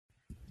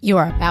You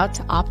are about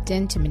to opt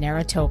in to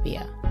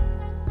MoneroTopia,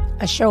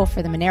 a show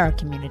for the Monero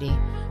community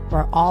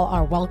where all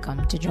are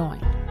welcome to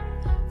join.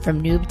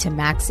 From noob to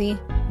maxi,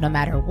 no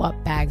matter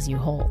what bags you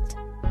hold.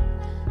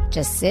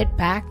 Just sit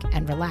back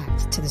and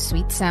relax to the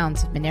sweet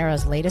sounds of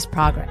Monero's latest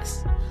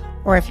progress.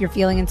 Or if you're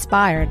feeling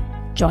inspired,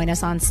 join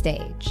us on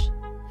stage.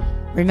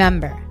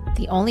 Remember,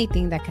 the only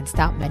thing that can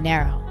stop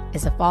Monero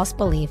is a false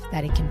belief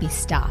that it can be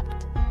stopped.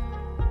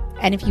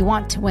 And if you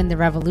want to win the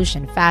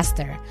revolution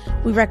faster,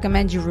 we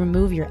recommend you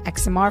remove your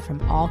XMR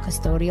from all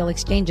custodial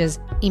exchanges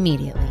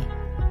immediately.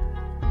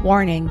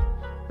 Warning,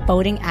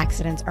 voting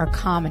accidents are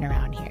common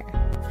around here.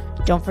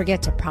 Don't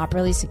forget to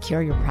properly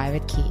secure your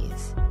private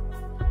keys.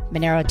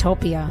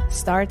 MoneroTopia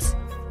starts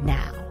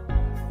now.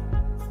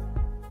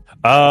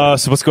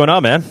 So what's going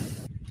on, man?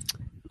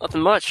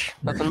 Nothing much.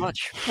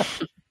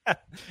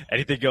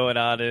 Anything going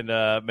on in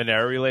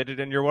Monero related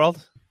in your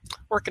world?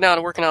 Working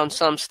on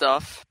some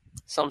stuff.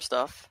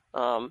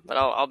 But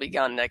I'll be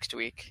gone next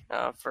week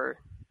for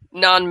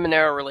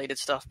non-Monero related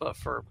stuff, but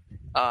for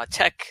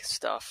tech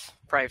stuff,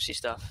 privacy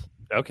stuff.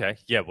 Okay.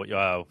 Yeah. What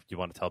you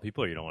want to tell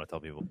people, or you don't want to tell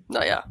people?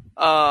 No,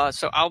 yeah.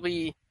 So I'll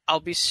be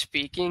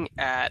speaking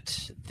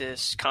at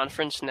this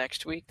conference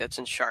next week that's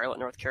in Charlotte,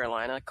 North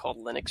Carolina, called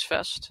Linux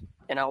Fest,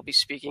 and I'll be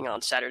speaking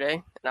on Saturday,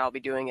 and I'll be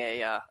doing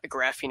a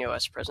Graphene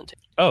OS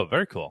presentation. Oh,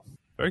 very cool.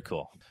 Very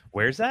cool.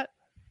 Where's that?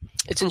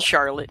 It's in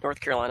Charlotte, North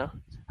Carolina.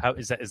 How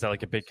is that? Is that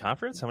like a big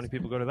conference? How many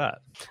people go to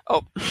that?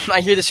 Oh,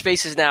 I hear the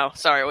spaces now.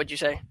 Sorry, what'd you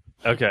say?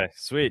 Okay,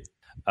 sweet.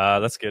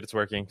 That's good. It's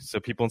working. So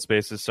people in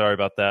spaces. Sorry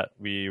about that.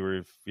 We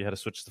had to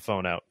switch the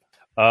phone out.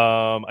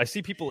 I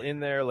see people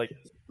in there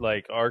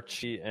like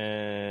Archie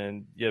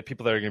and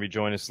people that are going to be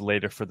joining us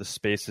later for the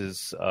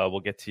spaces.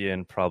 We'll get to you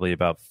in probably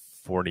about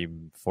 40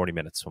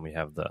 minutes when we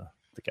have the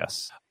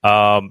guests. Do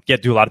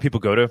a lot of people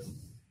go to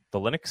the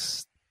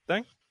Linux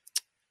thing?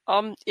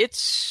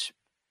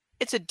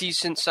 It's a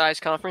decent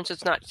sized conference.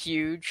 It's not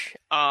huge.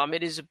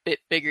 It is a bit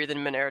bigger than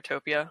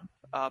MoneroTopia,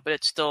 but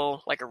it's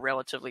still like a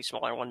relatively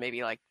smaller one,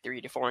 maybe like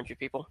 300 to 400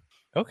 people.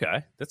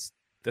 Okay, that's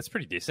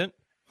pretty decent.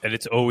 And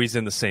it's always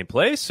in the same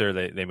place, or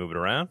they move it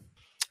around?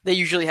 They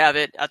usually have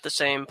it at the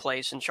same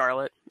place in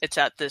Charlotte. It's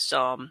at this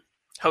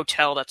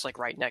hotel that's like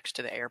right next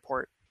to the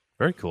airport.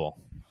 Very cool.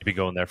 You'd be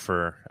going there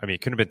for, it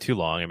couldn't have been too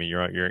long.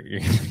 You're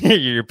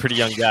a pretty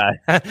young guy.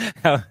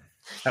 How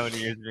many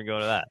years have you been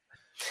going to that?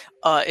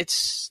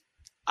 It's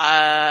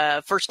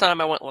first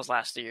time I went was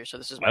last year, so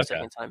this is my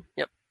second time.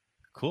 Yep.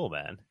 Cool,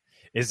 man.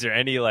 Is there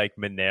any like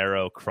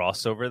Monero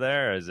crossover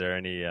there? Is there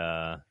any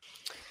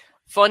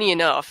Funny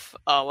enough,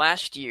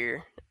 last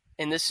year,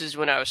 and this is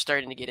when I was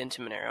starting to get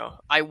into Monero,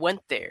 I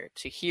went there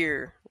to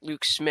hear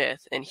Luke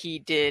Smith, and he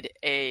did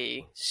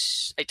a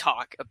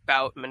talk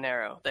about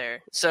Monero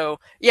there. So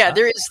yeah,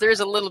 there is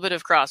a little bit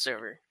of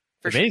crossover.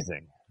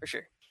 Amazing. For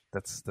sure.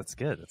 That's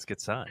good. That's a good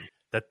sign.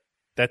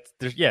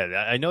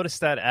 I noticed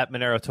that at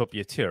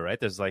MoneroTopia too, right?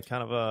 There's like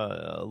kind of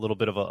a little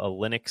bit of a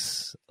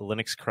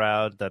Linux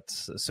crowd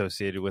that's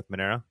associated with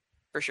Monero.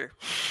 For sure.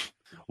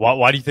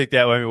 Why do you think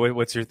that?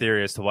 What's your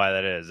theory as to why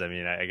that is?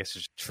 I guess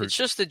it's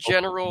just the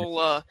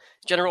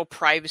general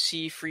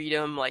privacy,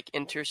 freedom, like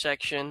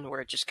intersection,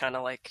 where it just kind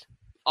of like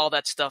all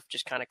that stuff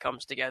just kind of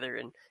comes together.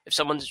 And if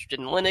someone's interested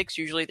in Linux,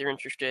 usually they're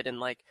interested in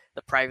like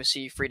the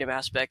privacy, freedom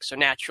aspect. So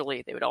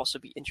naturally, they would also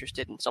be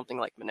interested in something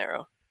like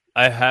Monero.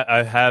 I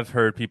have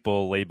heard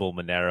people label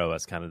Monero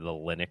as kind of the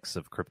Linux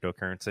of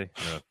cryptocurrency.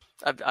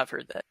 I've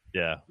heard that.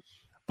 Yeah.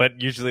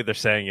 But usually they're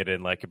saying it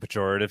in like a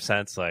pejorative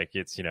sense, like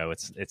it's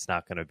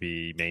not going to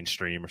be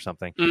mainstream or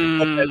something. But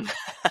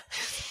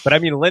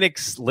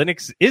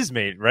Linux is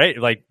made, right?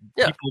 Like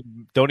people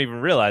don't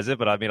even realize it,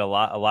 but a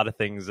lot of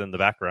things in the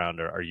background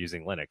are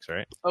using Linux,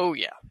 right? Oh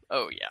yeah,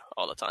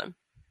 all the time.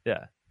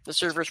 Yeah. The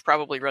servers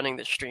probably running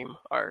this stream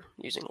are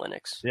using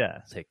Linux. Yeah,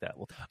 take that.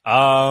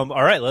 All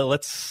right,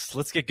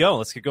 let's get going.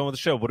 Let's get going with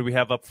the show. What do we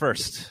have up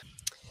first?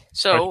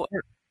 So,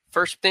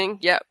 first thing,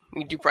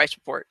 we do price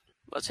report.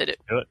 Let's hit it.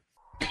 Do it.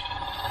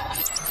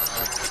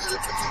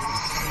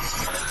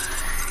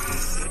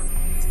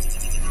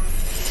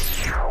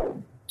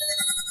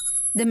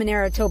 The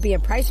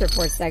MoneroTopia Price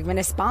Report segment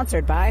is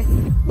sponsored by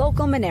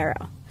Local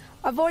Monero.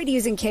 Avoid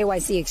using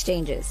KYC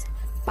exchanges.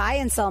 Buy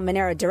and sell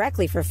Monero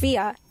directly for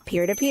fiat,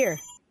 peer-to-peer.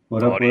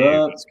 What up?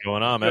 What's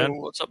going on, man?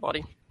 What's up,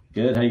 buddy?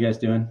 Good. How you guys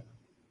doing?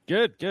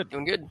 Good.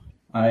 Doing good.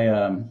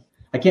 I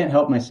can't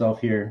help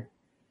myself here.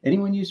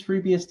 Anyone use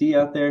FreeBSD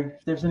out there?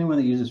 If there's anyone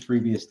that uses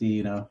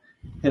FreeBSD,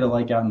 hit a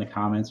like out in the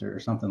comments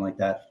or something like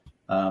that.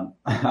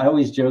 I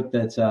always joke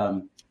that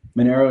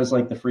Monero is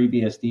like the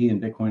FreeBSD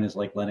and Bitcoin is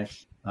like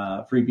Linux.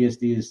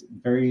 FreeBSD is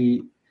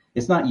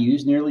it's not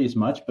used nearly as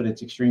much, but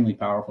it's extremely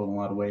powerful in a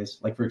lot of ways.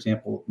 Like, for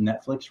example,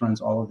 Netflix runs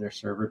all of their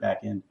server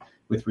backend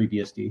with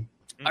FreeBSD.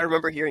 I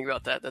remember hearing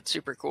about that. That's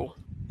super cool.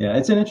 Yeah,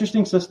 it's an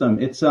interesting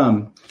system. It's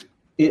the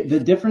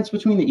difference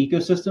between the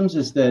ecosystems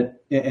is that,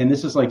 and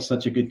this is like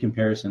such a good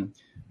comparison,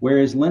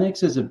 whereas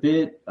Linux is a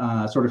bit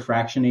sort of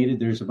fractionated.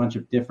 There's a bunch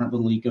of different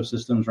little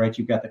ecosystems, right?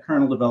 You've got the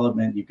kernel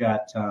development, you've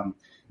got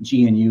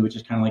GNU, which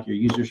is kind of like your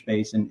user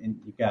space, and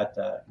you've got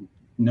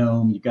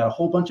GNOME. You've got a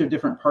whole bunch of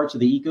different parts of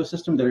the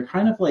ecosystem that are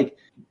kind of like,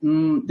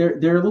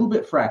 they're a little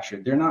bit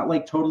fractured. They're not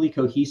like totally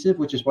cohesive,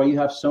 which is why you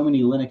have so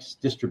many Linux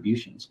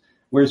distributions.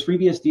 Whereas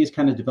FreeBSD is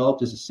kind of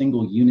developed as a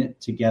single unit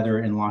together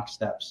in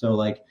lockstep. So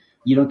like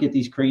you don't get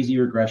these crazy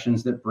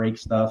regressions that break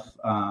stuff.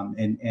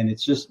 And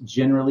it's just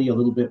generally a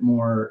little bit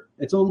more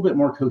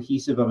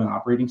cohesive of an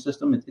operating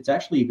system. It's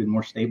actually even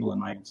more stable in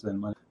my opinion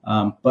than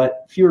Linux.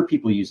 But fewer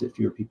people use it.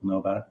 Fewer people know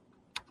about it.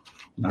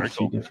 Not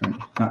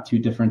too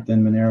different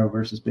than Monero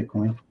versus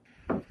Bitcoin.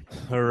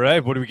 All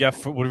right. What do we got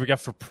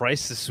for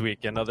price this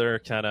week? Another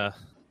kind of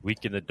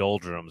week in the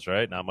doldrums,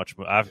 right? Not much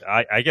more.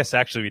 I guess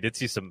actually we did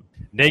see some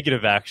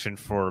negative action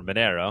for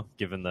Monero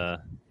given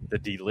the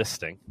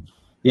delisting.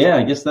 Yeah,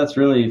 I guess that's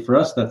really, for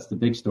us, that's the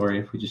big story.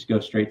 If we just go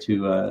straight to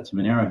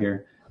Monero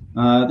here.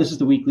 This is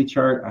the weekly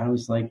chart. I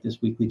always like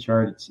this weekly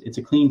chart. It's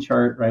a clean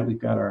chart, right?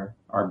 We've got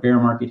our bear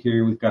market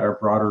here. We've got our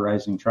broader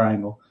rising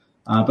triangle.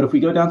 But if we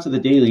go down to the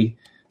daily,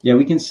 yeah,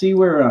 we can see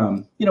where,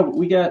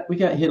 we got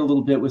hit a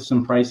little bit with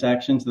some price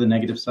action to the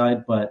negative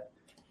side. But,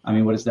 I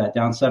mean, what is that?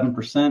 Down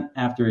 7%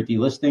 after a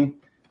delisting.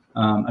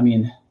 I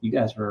mean, you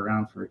guys were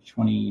around for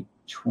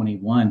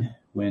 2021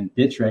 when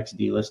Bittrex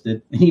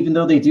delisted. And even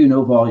though they do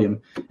no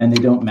volume and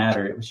they don't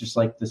matter, it was just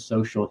like the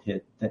social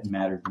hit that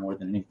mattered more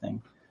than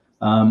anything.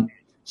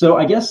 So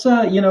I guess,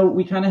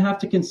 we kind of have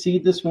to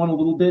concede this one a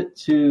little bit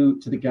to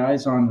the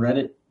guys on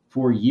Reddit.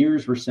 For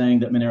years, we're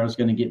saying that Monero is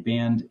going to get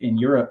banned in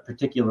Europe,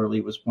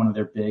 particularly was one of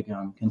their big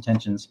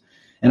contentions.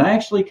 And I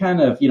actually kind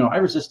of, I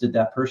resisted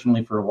that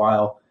personally for a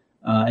while.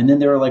 And then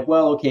they were like,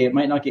 well, okay, it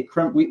might not get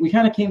we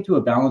kind of came to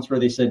a balance where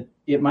they said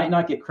it might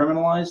not get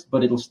criminalized,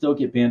 but it'll still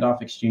get banned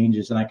off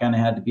exchanges. And I kind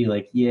of had to be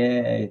like,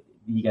 yeah,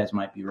 you guys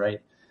might be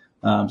right.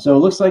 So it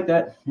looks like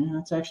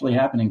that's actually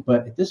happening.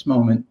 But at this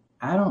moment,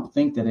 I don't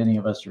think that any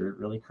of us are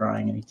really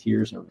crying any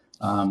tears over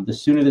it. The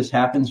sooner this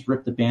happens,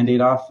 rip the Band-Aid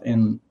off.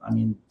 And I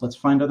mean, let's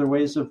find other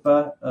ways of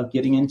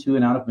getting into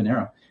and out of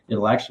Monero.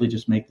 It'll actually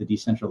just make the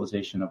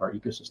decentralization of our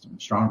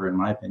ecosystem stronger, in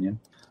my opinion.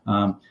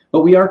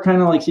 But we are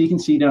kind of like, so you can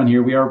see down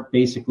here, we are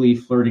basically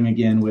flirting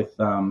again with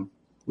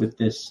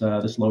this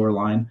lower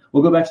line.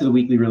 We'll go back to the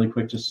weekly really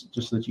quick, just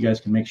so that you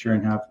guys can make sure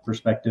and have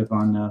perspective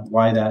on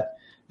why that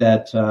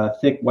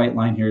thick white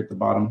line here at the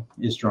bottom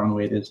is drawn the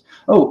way it is.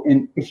 Oh,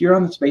 and if you're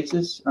on the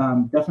spaces,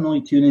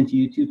 definitely tune into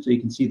YouTube so you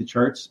can see the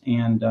charts.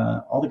 And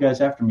all the guys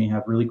after me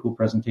have really cool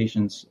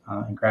presentations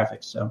and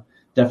graphics. So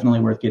definitely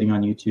worth getting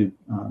on YouTube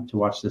to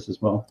watch this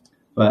as well.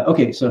 But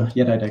okay, so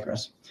yet I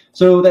digress.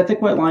 So that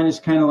thick white line is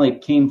kind of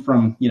like came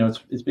from,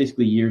 it's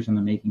basically years in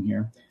the making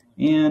here.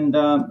 And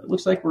it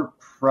looks like we're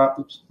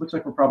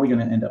probably going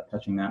to end up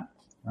touching that.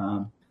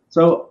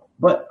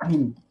 But I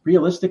mean,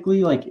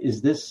 realistically, like,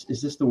 is this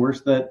the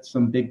worst that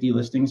some big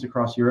delistings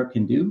across Europe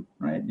can do,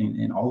 right?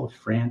 In all of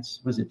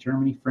France, was it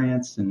Germany,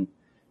 France, and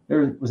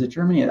was it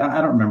Germany?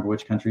 I don't remember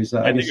which countries.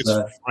 I think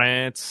it's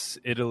France,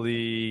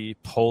 Italy,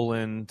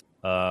 Poland.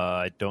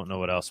 I don't know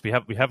what else. We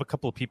have a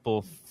couple of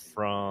people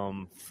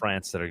from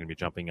France that are going to be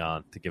jumping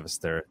on to give us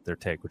their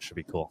take, which should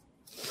be cool.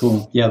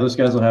 Cool. Yeah, those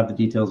guys will have the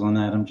details on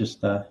that. I'm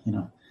just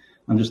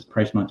I'm just the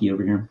price monkey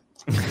over here.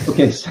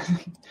 Okay, so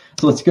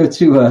let's go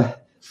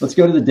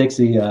to the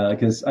Dixie,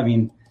 because, I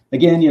mean,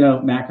 again,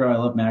 macro, I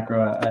love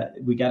macro.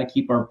 We got to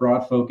keep our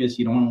broad focus.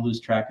 You don't want to lose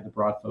track of the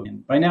broad focus.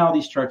 And by now,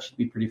 these charts should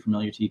be pretty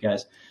familiar to you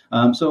guys.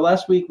 So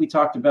last week, we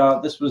talked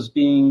about this was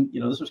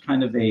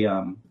kind of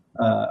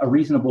a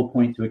reasonable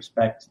point to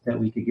expect that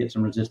we could get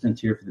some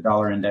resistance here for the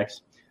dollar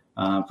index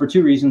for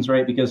two reasons,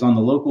 right? Because on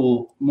the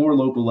more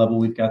local level,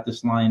 we've got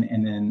this line,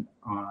 and then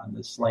on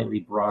the slightly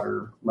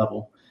broader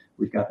level,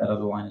 we've got that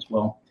other line as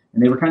well.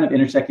 And they were kind of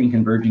intersecting,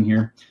 converging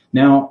here.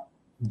 Now,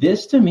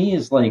 this to me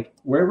is like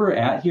where we're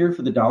at here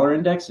for the dollar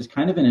index is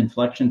kind of an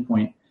inflection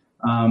point.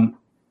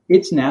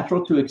 It's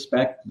natural to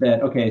expect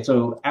that, okay,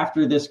 so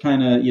after this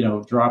kind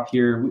of, drop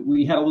here,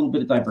 we had a little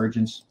bit of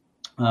divergence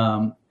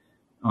on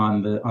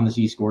the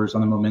Z-scores,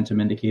 on the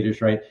momentum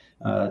indicators, right?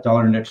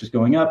 Dollar index was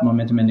going up.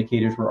 Momentum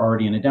indicators were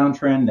already in a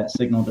downtrend. That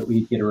signaled that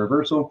we'd get a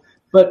reversal.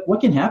 But what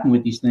can happen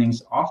with these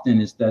things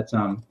often is that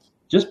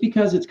just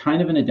because it's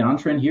kind of in a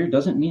downtrend here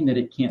doesn't mean that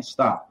it can't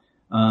stop.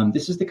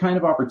 This is the kind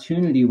of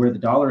opportunity where the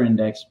dollar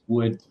index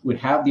would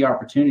have the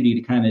opportunity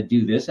to kind of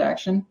do this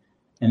action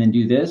and then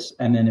do this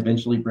and then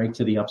eventually break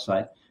to the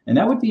upside. And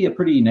that would be a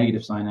pretty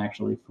negative sign,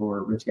 actually,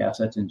 for risk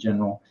assets in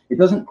general. It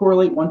doesn't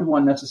correlate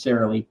one-to-one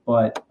necessarily,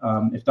 but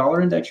if dollar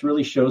index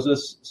really shows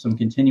us some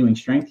continuing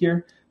strength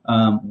here,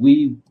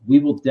 we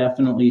will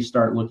definitely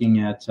start looking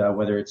at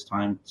whether it's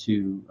time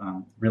to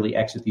really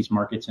exit these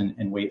markets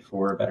and wait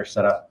for a better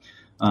setup.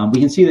 We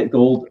can see that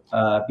gold,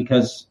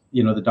 because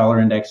the dollar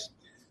index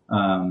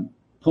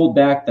pulled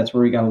back. That's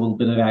where we got a little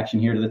bit of action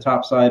here to the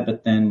top side,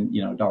 but then,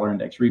 dollar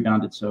index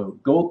rebounded. So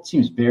gold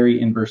seems very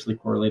inversely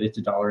correlated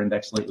to dollar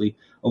index lately,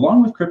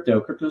 along with crypto.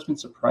 Crypto's been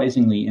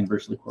surprisingly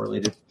inversely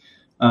correlated.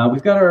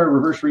 We've got our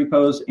reverse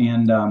repos,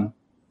 and,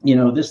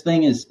 this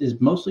thing is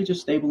mostly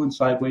just stable and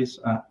sideways.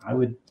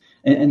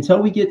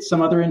 Until we get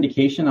some other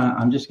indication,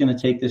 I'm just going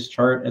to take this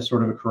chart as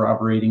sort of a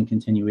corroborating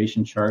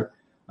continuation chart.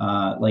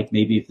 Like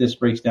maybe if this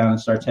breaks down and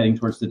starts heading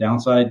towards the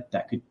downside,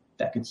 that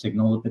could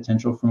signal the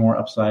potential for more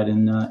upside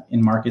in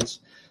markets.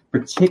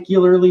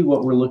 Particularly,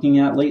 what we're looking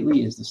at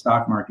lately is the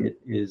stock market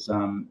is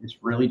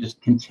really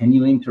just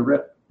continuing to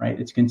rip. Right,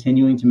 it's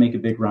continuing to make a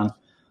big run.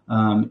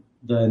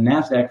 The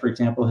Nasdaq, for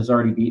example, has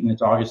already beaten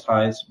its August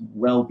highs,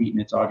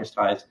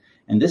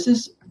 and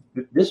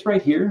this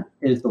right here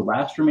is the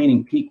last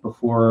remaining peak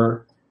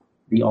before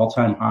the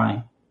all-time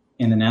high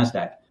in the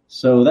Nasdaq.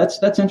 So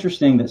that's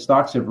interesting that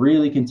stocks have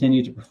really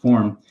continued to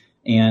perform,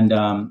 and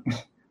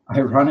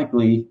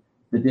ironically,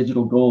 the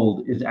digital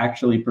gold is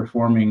actually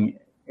performing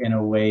in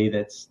a way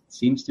that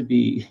seems to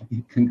be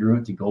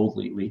congruent to gold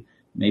lately,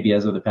 maybe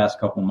as of the past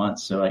couple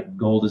months. So like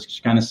gold is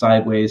kind of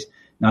sideways,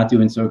 not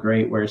doing so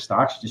great, whereas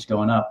stocks are just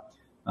going up.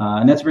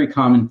 And that's a very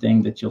common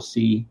thing that you'll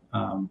see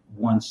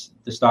once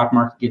the stock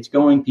market gets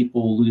going,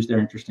 people lose their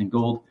interest in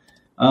gold.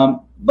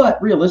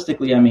 But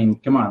realistically, I mean,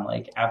 come on,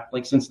 like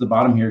since the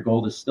bottom here,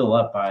 gold is still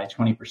up by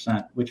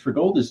 20%, which for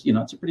gold is,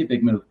 it's a pretty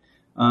big move.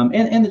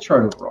 And the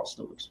chart overall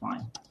still looks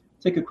fine.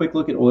 Take a quick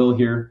look at oil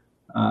here.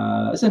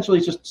 Essentially,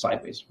 it's just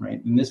sideways,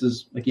 right? And this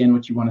is, again,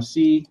 what you want to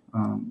see.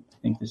 I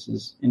think this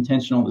is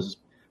intentional. This is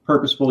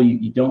purposeful.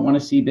 You don't want to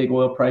see big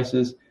oil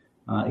prices.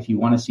 If you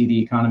want to see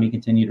the economy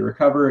continue to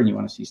recover and you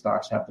want to see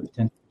stocks have the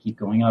potential to keep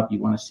going up, you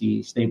want to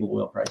see stable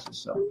oil prices.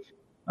 So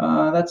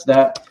that's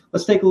that.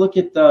 Let's take a look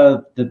at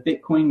the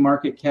Bitcoin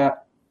market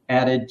cap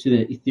added to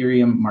the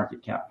Ethereum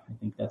market cap. I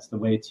think that's the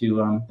way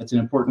to, that's an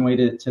important way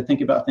to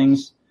think about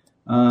things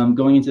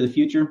going into the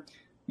future.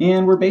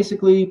 And we're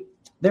basically,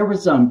 there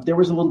was a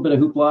little bit of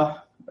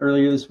hoopla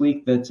earlier this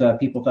week that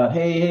people thought,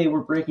 hey,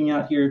 we're breaking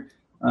out here.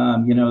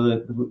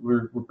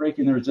 We're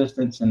breaking the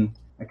resistance, and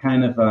I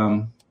kind of,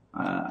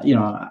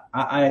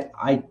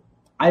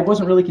 I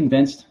wasn't really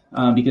convinced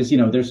because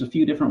there's a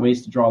few different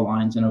ways to draw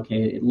lines, and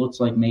okay, it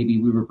looks like maybe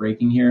we were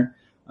breaking here.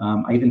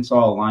 I even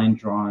saw a line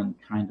drawn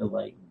kind of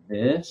like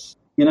this,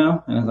 and I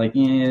was like,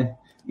 yeah,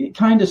 it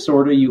kind of,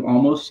 sort of, you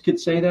almost could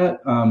say that.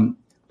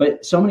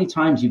 But so many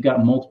times you've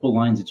got multiple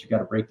lines that you've got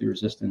to break the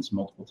resistance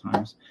multiple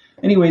times.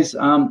 Anyways,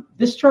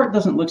 this chart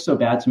doesn't look so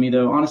bad to me,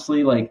 though.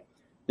 Honestly, like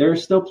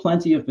there's still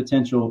plenty of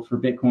potential for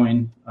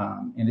Bitcoin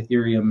and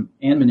Ethereum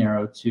and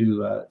Monero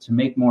to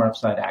make more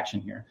upside action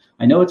here.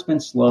 I know it's been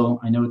slow.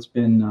 I know it's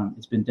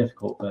been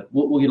difficult, but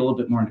we'll get a little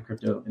bit more into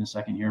crypto in a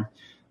second here.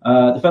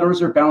 The Federal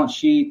Reserve balance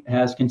sheet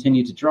has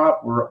continued to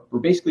drop. We're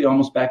basically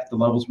almost back at the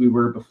levels we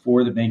were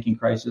before the banking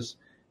crisis.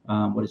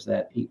 What is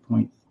that?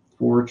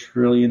 8.4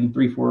 trillion,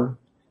 3.4.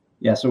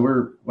 Yeah, so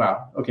we're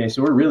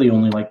really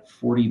only like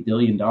 $40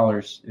 billion,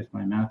 if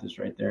my math is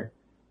right there.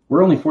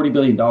 We're only $40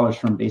 billion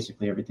from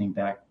basically everything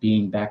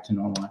being back to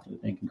normal after the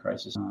banking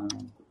crisis.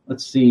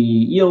 Let's see,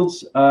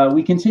 yields.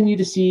 We continue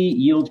to see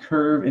yield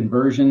curve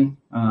inversion.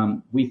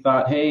 We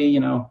thought, hey,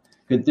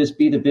 could this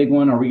be the big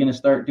one? Are we going to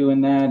start doing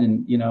that?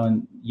 And,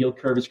 and yield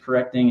curve is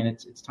correcting and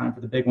it's time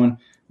for the big one.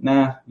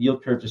 Nah,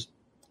 yield curve just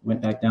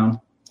went back down.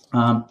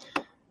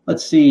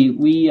 Let's see,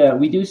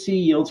 we do see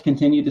yields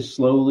continue to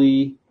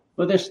slowly,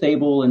 but they're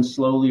stable and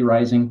slowly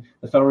rising.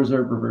 The Federal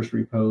Reserve reverse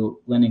repo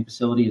lending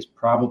facility is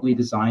probably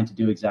designed to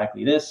do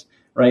exactly this,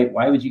 right?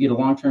 Why would you get a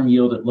long-term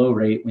yield at low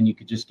rate when you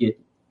could just get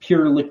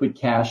pure liquid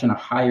cash and a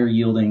higher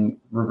yielding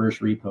reverse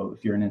repo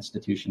if you're an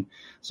institution?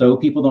 So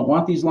people don't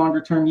want these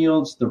longer term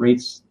yields. The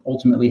rates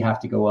ultimately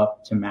have to go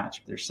up to match.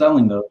 If they're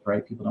selling those,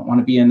 right? People don't want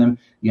to be in them.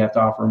 You have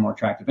to offer a more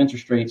attractive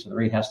interest rate, so the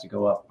rate has to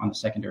go up on the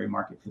secondary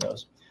market for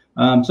those.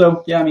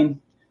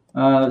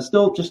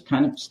 Still just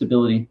kind of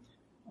stability.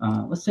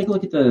 Let's take a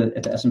look at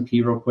the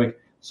S&P real quick.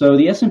 So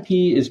the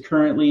S&P is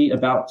currently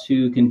about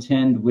to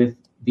contend with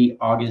the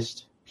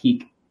August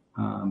peak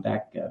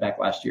back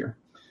last year.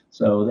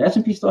 So the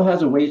S&P still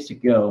has a ways to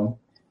go,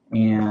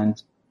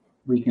 and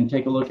we can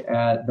take a look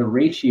at the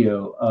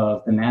ratio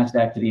of the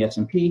NASDAQ to the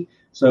S&P.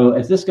 So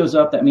as this goes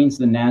up, that means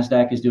the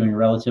NASDAQ is doing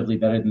relatively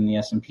better than the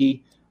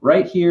S&P.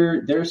 Right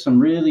here, there's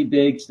some really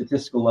big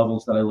statistical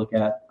levels that I look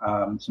at,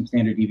 some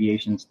standard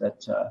deviations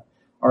that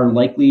are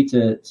likely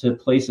to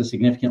place a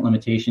significant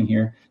limitation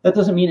here. That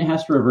doesn't mean it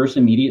has to reverse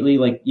immediately.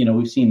 Like,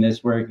 we've seen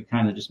this where it could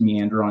kind of just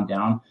meander on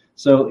down.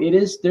 So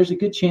there's a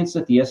good chance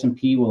that the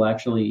S&P will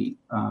actually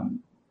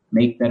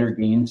make better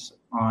gains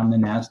on the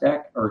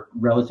NASDAQ, or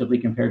relatively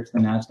compared to the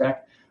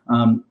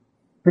NASDAQ.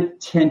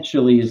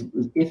 Potentially,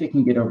 if it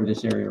can get over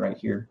this area right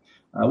here.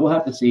 We'll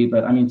have to see.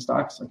 But I mean,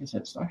 stocks, like I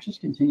said, stocks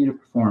just continue to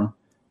perform.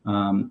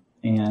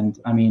 And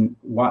I mean,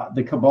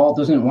 the cabal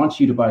doesn't want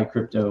you to buy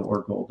crypto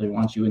or gold. They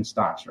want you in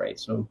stocks, right?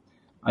 So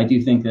I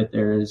do think that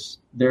there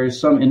is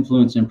some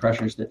influence and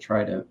pressures that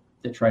try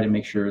to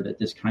make sure that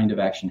this kind of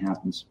action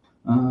happens.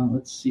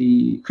 Let's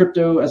see,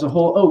 crypto as a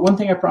whole. Oh, one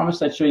thing I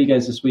promised I'd show you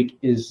guys this week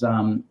is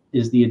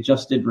the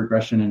adjusted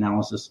regression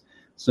analysis.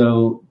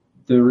 So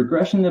the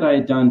regression that I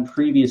had done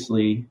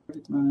previously,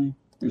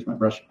 here's my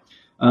brush.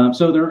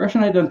 So the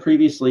regression I had done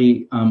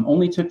previously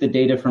only took the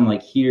data from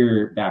like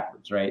here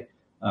backwards, right?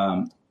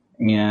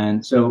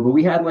 And so, but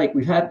we've had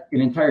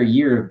an entire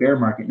year of bear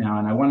market now,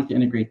 and I wanted to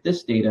integrate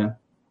this data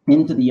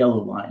into the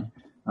yellow line.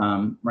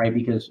 right?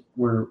 Because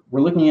we're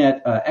looking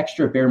at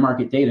extra bear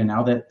market data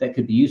now that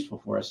could be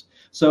useful for us.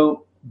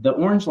 So the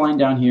orange line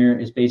down here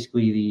is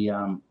basically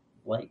the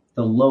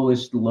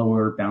lowest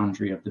lower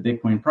boundary of the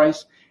Bitcoin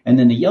price. And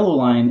then the yellow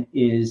line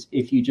is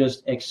if you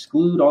just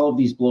exclude all of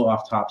these blow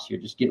off tops here,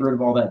 just get rid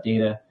of all that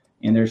data.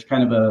 And there's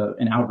kind of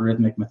an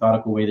algorithmic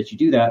methodical way that you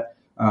do that.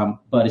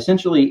 But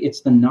essentially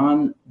it's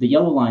the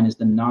yellow line is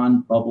the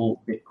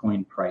non-bubble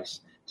Bitcoin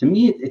price. To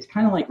me, it's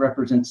kind of like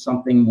represents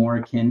something more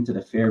akin to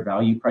the fair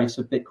value price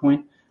of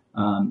Bitcoin.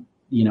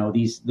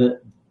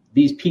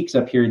 These peaks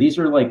up here, these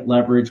are like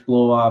leverage,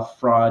 blow off,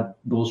 fraud,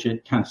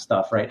 bullshit kind of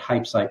stuff, right?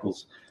 Hype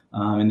cycles.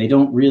 And they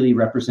don't really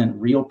represent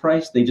real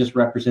price. They just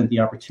represent the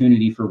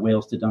opportunity for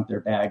whales to dump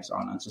their bags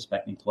on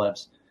unsuspecting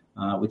plebs,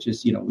 which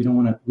is, we don't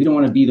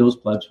want to be those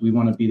plebs. We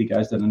want to be the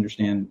guys that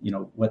understand,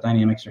 what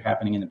dynamics are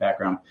happening in the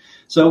background.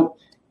 So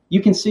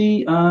you can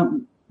see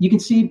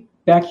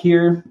back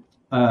here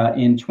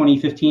in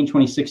 2015,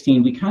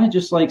 2016, we kind of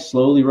just like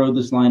slowly rode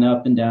this line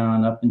up and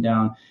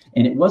down.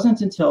 And it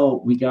wasn't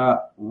until we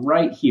got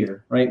right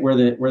here, right, where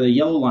the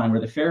yellow line, where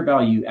the fair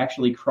value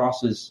actually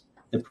crosses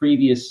the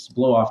previous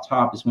blow off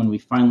top is when we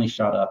finally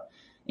shot up.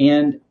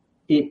 And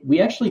we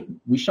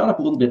shot up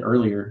a little bit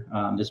earlier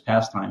this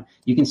past time.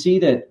 You can see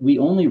that we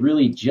only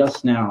really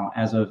just now,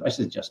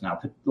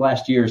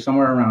 last year,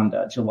 somewhere around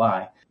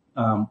July,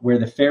 where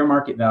the fair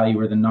market value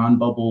or the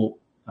non-bubble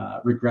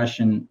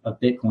regression of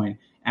Bitcoin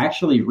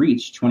actually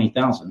reached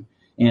 20,000.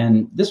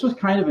 And this was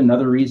kind of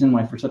another reason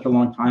why for such a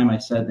long time I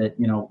said that,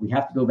 we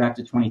have to go back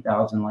to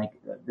 20,000. Like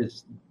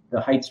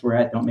the heights we're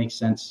at don't make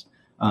sense.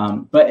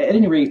 But at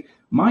any rate,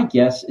 my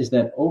guess is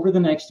that over the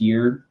next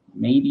year,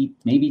 maybe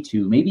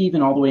two, maybe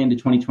even all the way into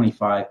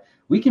 2025,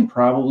 we can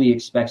probably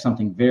expect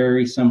something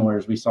very similar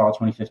as we saw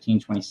 2015,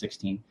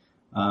 2016.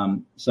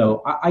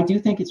 So I do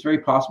think it's very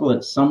possible that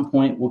at some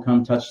point we'll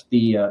come touch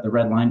the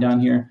red line down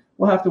here.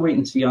 We'll have to wait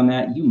and see on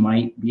that. You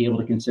might be able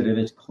to consider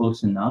this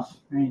close enough,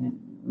 right?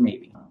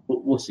 Maybe.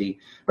 We'll see.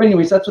 But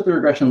anyways, that's what the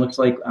regression looks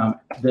like.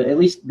 At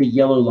least the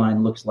yellow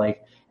line looks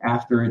like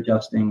after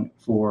adjusting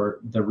for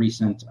the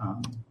recent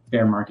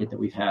bear market that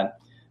we've had.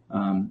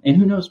 And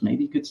who knows,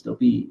 maybe could still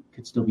be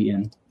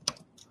in.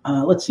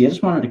 Let's see. I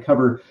just wanted to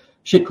cover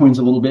shitcoins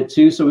a little bit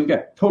too. So we've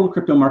got total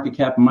crypto market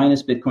cap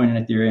minus Bitcoin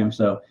and Ethereum.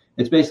 So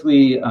it's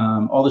basically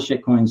all the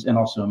shitcoins, and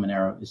also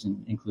Monero is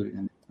included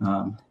in.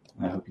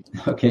 I hope.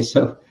 Okay,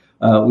 so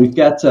we've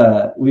got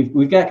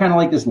kind of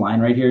like this line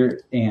right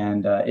here,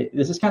 and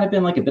this has kind of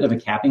been like a bit of a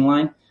capping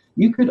line.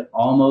 You could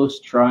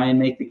almost try and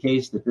make the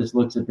case that this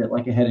looks a bit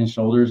like a head and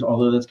shoulders,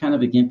 although that's kind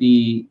of a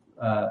gimpy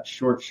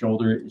short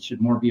shoulder. It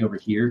should more be over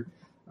here.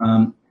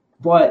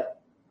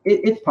 But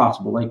it's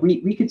possible. Like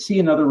we could see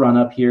another run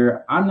up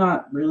here. I'm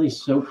not really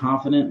so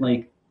confident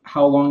like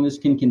how long this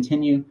can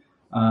continue.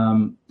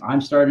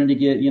 I'm starting to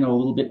get, a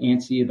little bit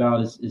antsy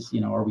about is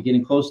are we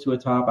getting close to a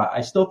top?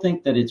 I still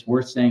think that it's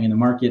worth staying in the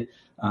market.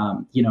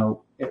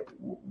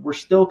 We're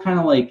still kind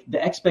of like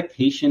the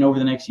expectation over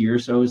the next year or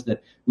so is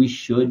that we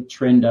should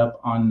trend up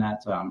on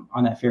that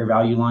fair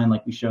value line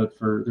like we showed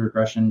for the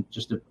regression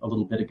just a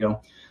little bit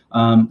ago.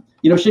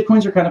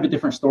 Shitcoins are kind of a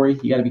different story.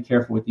 You got to be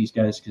careful with these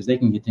guys because they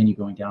can continue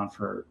going down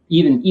for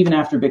even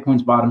after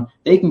Bitcoin's bottom,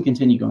 they can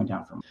continue going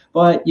down from.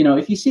 But,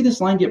 if you see this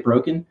line get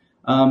broken,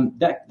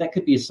 that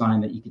could be a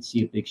sign that you could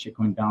see a big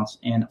shitcoin bounce.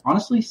 And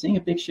honestly, seeing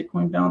a big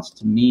shitcoin bounce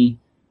to me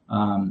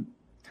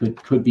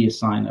could be a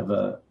sign of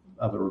a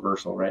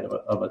reversal, right?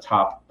 Of a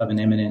top, of an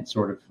imminent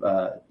sort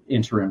of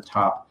interim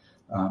top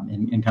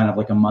in kind of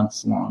like a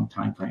months long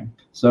time frame.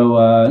 So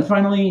and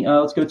finally,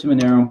 let's go to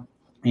Monero,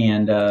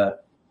 and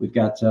we've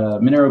got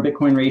Monero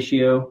Bitcoin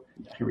ratio.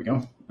 Here we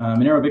go.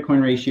 Monero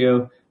Bitcoin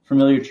ratio,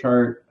 familiar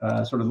chart,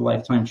 sort of the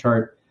lifetime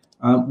chart.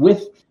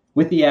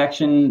 With the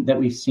action that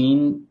we've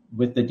seen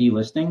with the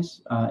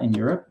delistings in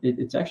Europe,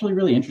 it's actually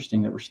really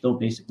interesting that we're still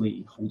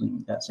basically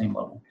holding that same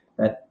level.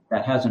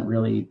 That hasn't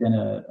really been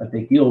a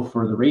big deal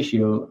for the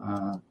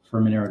ratio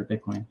for Monero to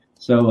Bitcoin.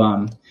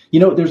 So,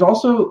 there's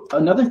also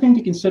another thing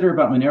to consider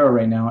about Monero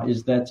right now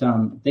is that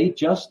they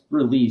just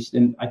released,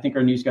 and I think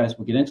our news guys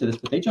will get into this,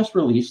 but they just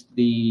released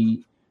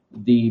the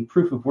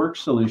proof of work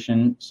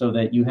solution so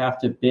that you have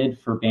to bid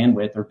for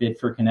bandwidth or bid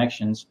for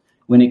connections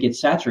when it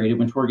gets saturated.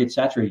 When Tor gets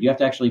saturated, you have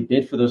to actually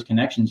bid for those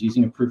connections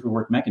using a proof of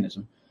work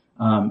mechanism.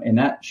 And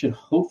that should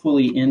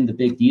hopefully end the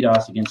big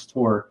DDoS against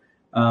Tor.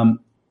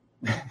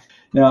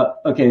 Now,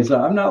 okay,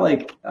 so I'm not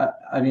like,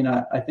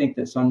 I think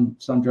that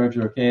some drugs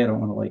are okay. I don't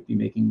want to like be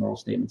making moral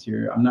statements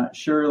here. I'm not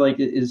sure like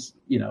is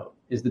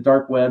the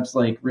dark webs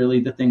like really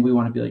the thing we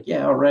want to be like,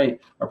 yeah, all right,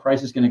 our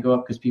price is going to go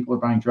up because people are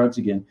buying drugs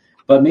again.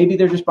 But maybe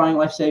they're just buying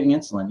life-saving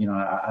insulin.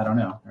 I don't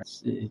know.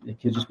 It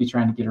could just be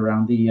trying to get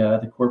around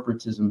the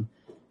corporatism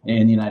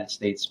in the United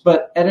States.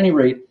 But at any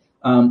rate,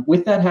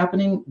 with that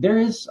happening, there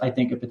is, I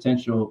think, a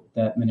potential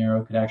that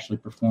Monero could actually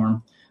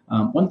perform.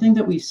 One thing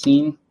that we've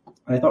seen,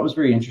 I thought was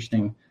very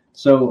interesting.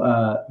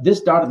 So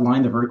this dotted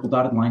line, the vertical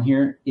dotted line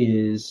here,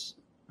 is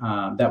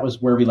that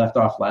was where we left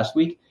off last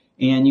week.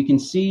 And you can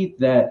see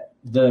that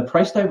the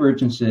price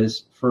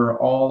divergences for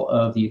all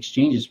of the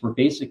exchanges were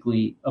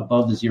basically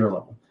above the zero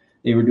level.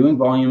 They were doing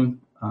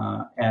volume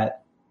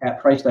at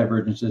price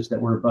divergences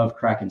that were above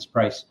Kraken's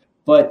price.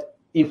 But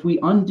if we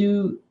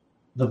undo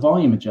the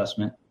volume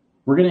adjustment,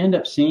 we're going to end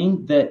up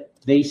seeing that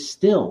they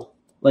still,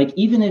 like,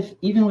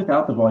 even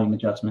without the volume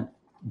adjustment,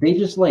 they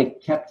just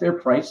like kept their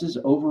prices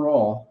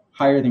overall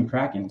higher than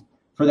Kraken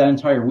for that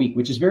entire week,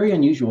 which is very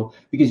unusual,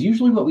 because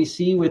usually what we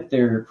see with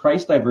their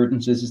price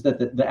divergences is that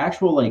the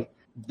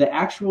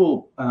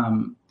actual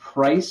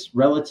price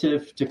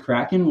relative to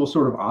Kraken will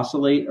sort of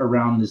oscillate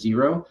around the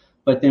zero.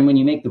 But then when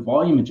you make the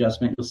volume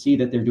adjustment, you'll see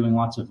that they're doing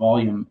lots of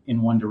volume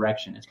in one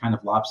direction. It's kind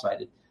of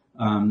lopsided.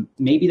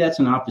 Maybe that's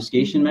an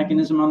obfuscation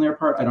mechanism on their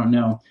part. I don't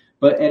know.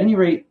 But at any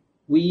rate,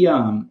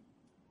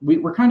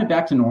 we're kind of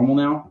back to normal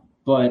now.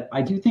 But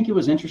I do think it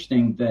was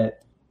interesting that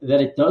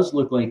it does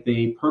look like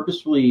they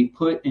purposefully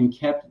put and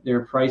kept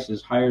their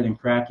prices higher than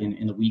Kraken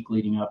in the week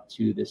leading up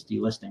to this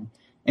delisting.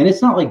 And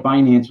it's not like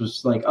Binance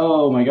was like,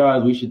 oh my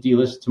God, we should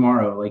delist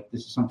tomorrow. Like,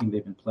 this is something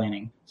they've been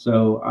planning.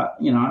 So,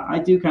 I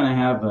do kind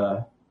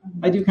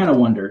of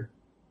wonder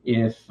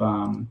if,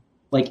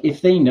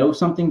 if they know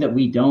something that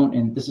we don't,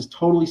 and this is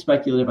totally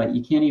speculative.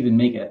 You can't even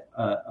make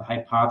a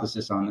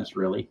hypothesis on this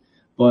really,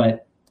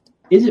 but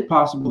is it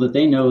possible that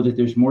they know that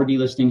there's more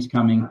delistings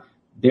coming?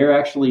 They're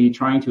actually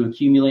trying to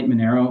accumulate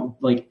Monero.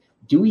 Like,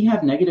 do we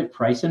have negative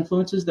price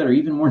influences that are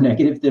even more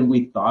negative than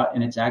we thought?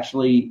 And it's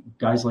actually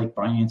guys like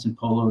Binance and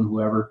Polo and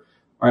whoever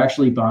are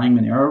actually buying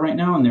Monero right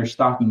now, and they're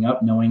stocking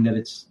up knowing that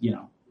it's,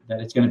 that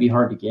it's going to be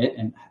hard to get.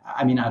 And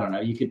I mean, I don't know,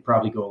 you could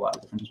probably go a lot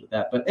of different ways with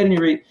that. But at any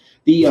rate,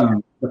 the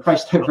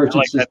price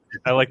divergence.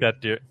 I like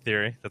that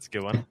theory. That's a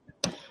good one.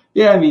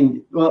 Yeah, I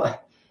mean,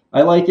 well,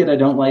 I like it. I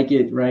don't like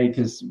it, right?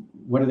 Because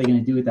what are they going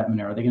to do with that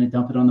Monero? Are they going to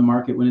dump it on the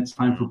market when it's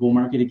time for bull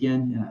market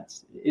again? Yeah,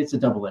 it's a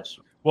double-edged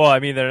sword. Well, I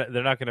mean, they're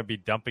not going to be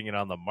dumping it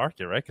on the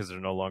market, right? Because they're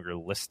no longer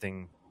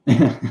listing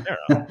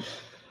Monero.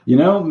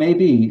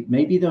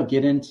 Maybe they'll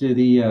get into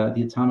the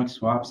atomic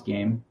swaps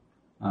game,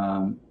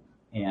 and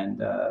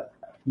who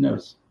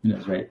knows,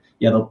 right?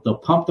 Yeah, they'll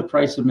pump the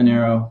price of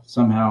Monero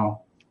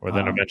somehow, or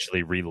then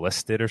eventually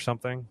relist it or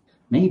something.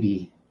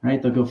 Maybe. Right,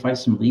 they'll go fight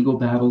some legal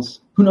battles.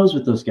 Who knows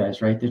with those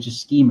guys, right? They're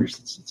just schemers.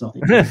 It's all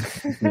they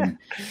do.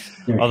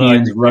 Their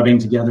hands rubbing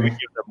together. We give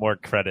them more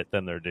credit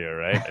than they're due,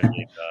 right? I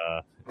mean,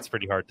 it's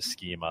pretty hard to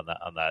scheme on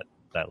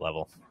that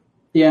level.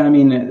 Yeah, I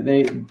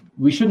mean,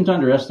 we shouldn't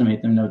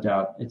underestimate them, no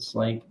doubt. It's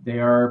like they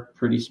are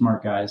pretty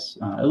smart guys,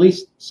 at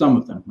least some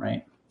of them,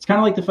 right? It's kind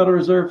of like the Federal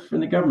Reserve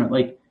and the government.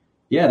 Like,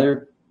 yeah,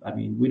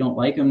 we don't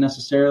like them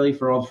necessarily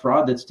for all the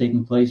fraud that's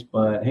taking place,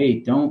 but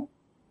hey, don't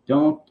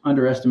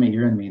underestimate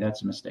your enemy.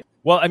 That's a mistake.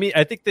 Well, I mean,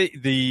 I think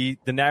the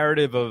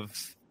narrative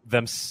of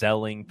them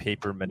selling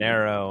paper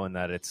Monero and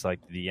that it's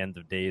like the end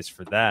of days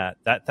for that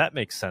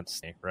makes sense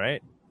to me,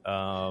 right?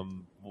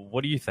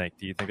 What do you think?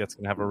 Do you think that's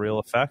going to have a real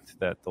effect,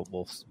 that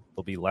there'll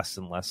be less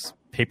and less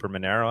paper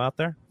Monero out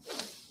there?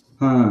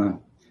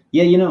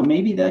 Yeah,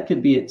 maybe that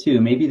could be it too.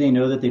 Maybe they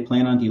know that they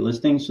plan on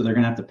delisting, so they're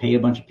going to have to pay a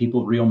bunch of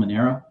people real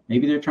Monero.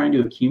 Maybe they're trying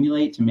to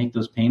accumulate to make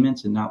those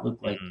payments and not look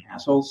like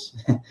assholes.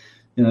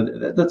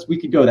 We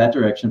could go that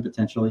direction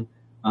potentially.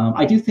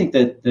 I do think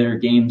that their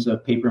games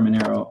of paper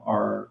Monero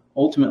are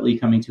ultimately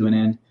coming to an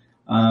end.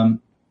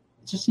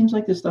 It just seems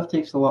like this stuff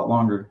takes a lot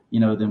longer,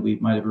 than we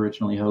might have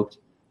originally hoped.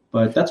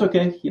 But that's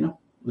okay,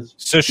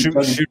 So should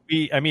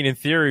we? I mean, in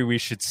theory, we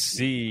should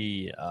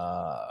see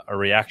a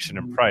reaction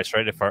in price,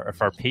 right? If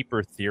our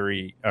paper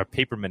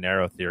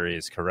Monero theory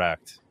is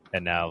correct,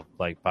 and now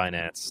like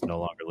Binance no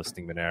longer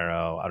listing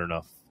Monero, I don't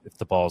know if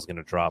the ball is going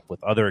to drop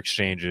with other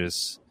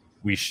exchanges.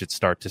 We should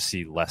start to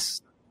see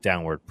less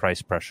downward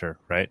price pressure,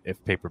 right?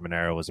 If paper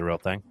Monero was a real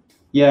thing.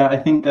 Yeah, I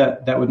think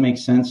that would make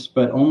sense,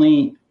 but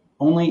only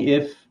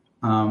if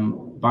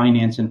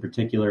Binance in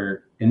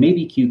particular, and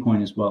maybe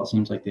Qcoin as well. It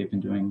seems like they've been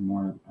doing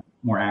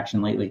more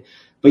action lately.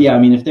 But yeah, I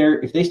mean,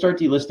 if they start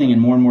delisting in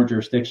more and more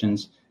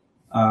jurisdictions,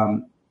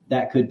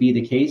 that could be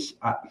the case.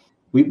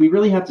 We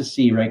really have to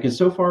see, right? Because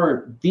so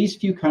far, these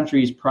few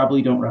countries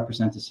probably don't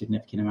represent a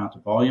significant amount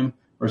of volume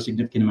or a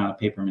significant amount of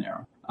paper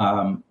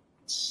Monero.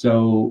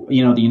 So,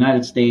 the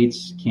United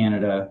States,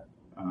 Canada,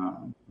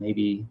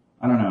 maybe,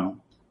 I don't know.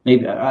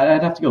 Maybe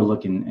I'd have to go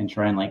look and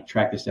try and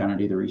track this down and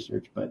do the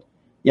research. But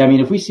yeah, I mean,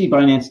 if we see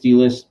Binance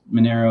delist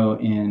Monero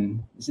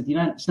is it the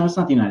United? No, it's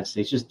not the United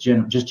States. Just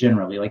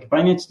generally, like if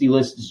Binance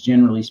delists,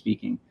 generally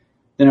speaking,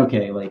 then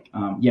okay,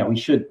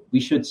 we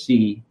should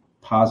see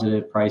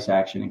positive price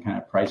action and kind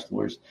of price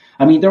floors.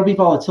 I mean, there'll be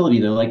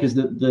volatility though, because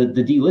the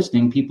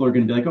delisting, people are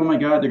going to be like, oh my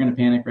God, they're going to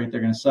panic, right?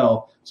 They're going to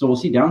sell. So we'll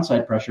see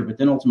downside pressure, but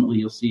then ultimately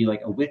you'll see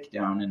a wick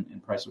down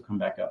and price will come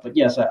back up. But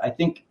yes, I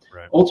think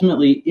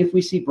ultimately, if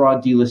we see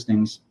broad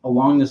delistings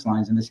along this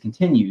lines and this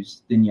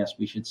continues, then yes,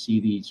 we should see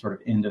the sort of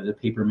end of the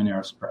paper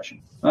Monero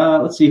suppression.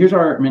 Let's see, here's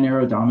our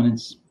Monero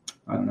dominance.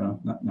 I don't know,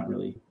 not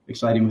really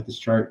exciting with this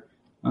chart.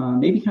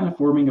 Maybe kind of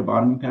forming a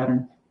bottoming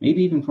pattern,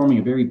 maybe even forming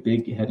a very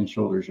big head and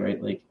shoulders,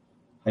 right? Like,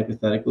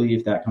 hypothetically,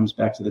 if that comes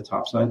back to the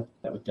top side,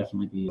 that would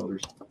definitely be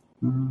shoulders.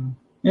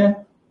 Yeah.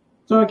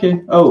 So,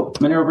 okay. Oh,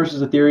 Monero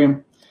versus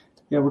Ethereum.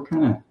 Yeah, we're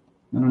kind of,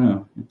 I don't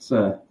know. It's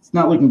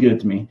not looking good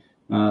to me.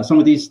 Some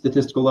of these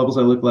statistical levels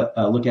I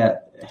look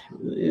at,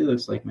 it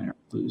looks like Monero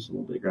lose a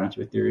little bit of ground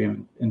to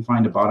Ethereum and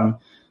find a bottom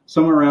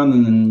somewhere around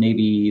and then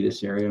maybe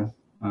this area.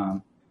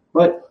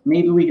 But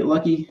maybe we get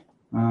lucky.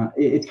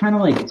 It's kind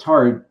of like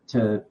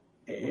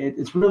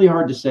it's really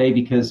hard to say,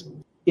 because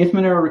if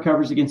Monero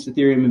recovers against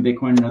Ethereum and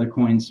Bitcoin and other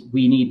coins,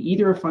 we need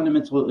either a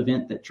fundamental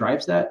event that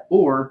drives that,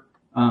 or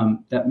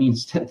that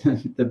means that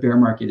the bear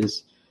market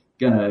is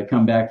going to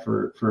come back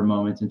for a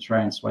moment and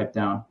try and swipe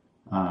down.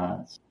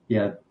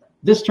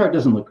 This chart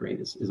doesn't look great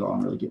is all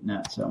I'm really getting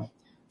at. So,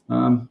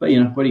 but what are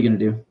you going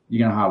to do?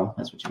 You're going to hodl.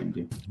 That's what you're going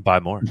to do. Buy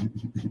more.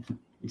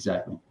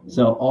 Exactly.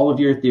 So all of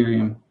your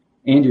Ethereum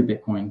and your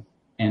Bitcoin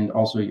and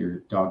also your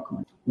dog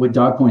coin. With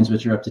dog coins,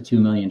 which are up to 2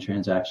 million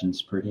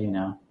transactions per day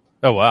now.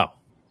 Oh, wow.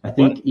 I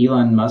think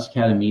Elon Musk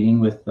had a meeting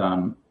with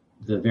the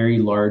very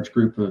large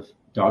group of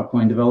dog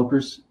coin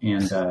developers,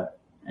 and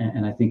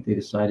I think they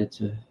decided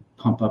to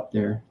pump up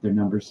their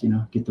numbers,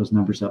 get those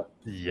numbers up.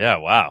 Yeah,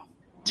 wow.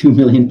 2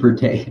 million per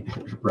day.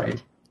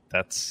 Right.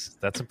 That's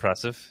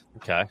impressive.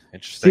 Okay,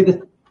 interesting. See,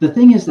 the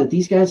thing is that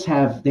these guys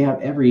have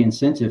every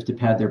incentive to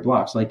pad their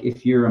blocks. Like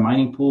if you're a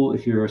mining pool,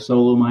 if you're a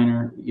solo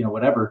miner,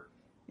 whatever,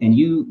 and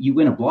you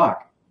win a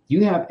block,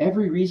 you have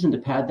every reason to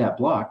pad that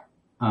block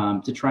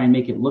to try and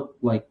make it look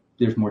like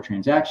there's more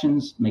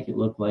transactions, make it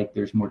look like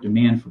there's more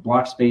demand for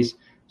block space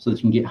so that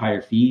you can get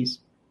higher fees.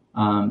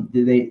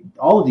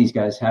 All of these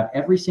guys have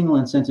every single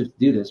incentive to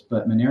do this,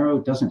 but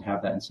Monero doesn't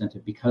have that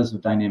incentive because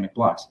of dynamic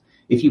blocks.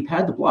 If you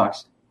pad the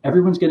blocks,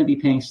 everyone's going to be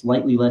paying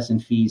slightly less in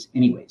fees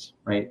anyways,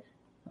 right?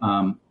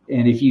 And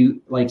if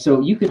you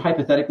so you could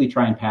hypothetically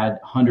try and pad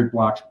 100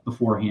 blocks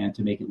beforehand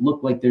to make it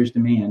look like there's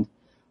demand.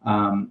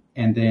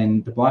 And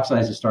then the block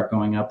sizes start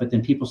going up, but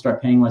then people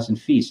start paying less in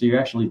fees. So you're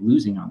actually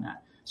losing on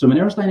that. So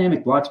Monero's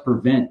dynamic blocks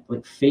prevent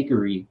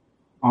fakery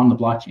on the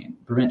blockchain,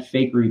 prevent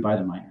fakery by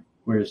the miner.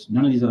 Whereas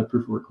none of these other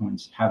proof of work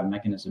coins have a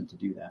mechanism to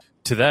do that.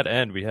 To that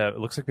end, it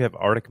looks like we have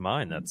Arctic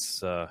Mine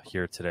that's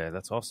here today.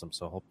 That's awesome.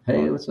 So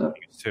hey, what's up?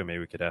 Too. Maybe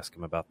we could ask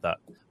him about that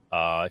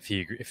if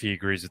he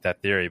agrees with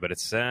that theory. But it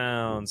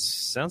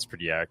sounds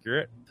pretty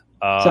accurate.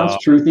 Sounds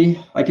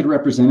truthy. I could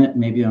represent it.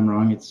 Maybe I'm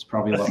wrong. It's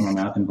probably a lot more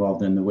math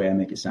involved in the way I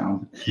make it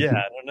sound. Yeah,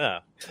 I don't know.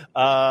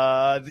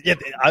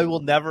 I will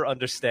never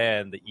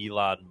understand the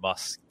Elon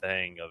Musk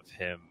thing of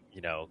him,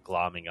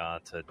 glomming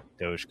onto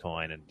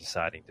Dogecoin and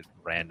deciding to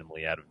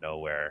randomly out of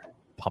nowhere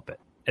pump it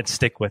and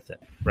stick with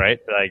it, right?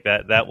 Like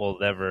that will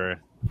never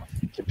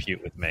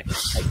compute with me.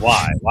 Like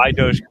why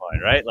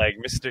Dogecoin, right? Like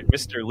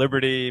Mr.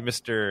 Liberty,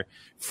 Mr.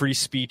 Free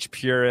Speech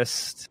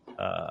purist,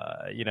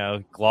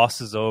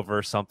 glosses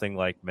over something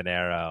like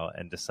Monero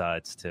and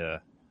decides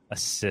to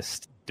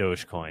assist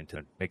Dogecoin.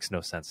 It makes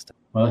no sense to me.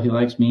 Well, he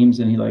likes memes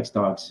and he likes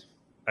dogs.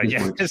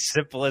 As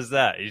simple as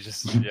that. He's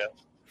just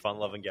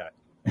fun-loving guy.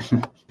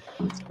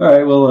 All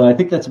right. Well, I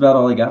think that's about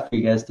all I got for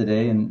you guys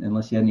today,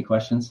 unless you had any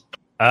questions.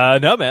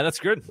 No, man, that's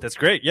good. That's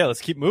great. Yeah,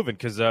 let's keep moving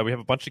because we have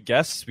a bunch of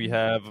guests. We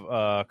have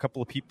a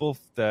couple of people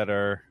that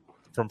are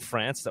from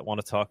France that want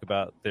to talk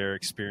about their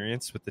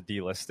experience with the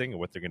delisting and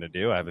what they're going to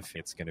do. I have a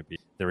feeling it's going to be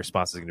their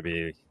response is going to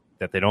be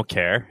that they don't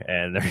care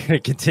and they're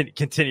going to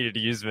continue to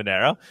use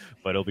Monero.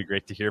 But it'll be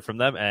great to hear from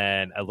them.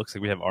 And it looks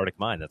like we have Arctic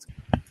Mine. That's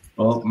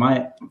well,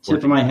 my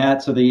tip of my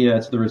hat to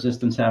the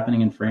resistance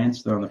happening in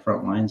France. They're on the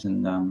front lines,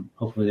 and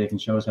hopefully they can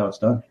show us how it's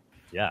done.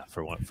 Yeah,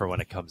 for when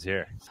it comes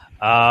here.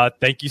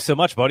 Thank you so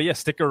much, buddy. Yeah,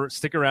 stick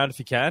around if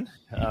you can.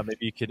 Maybe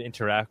you could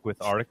interact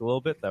with Arctic a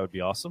little bit. That would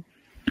be awesome.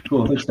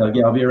 Cool. Thanks, Doug.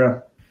 Yeah, I'll be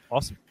around.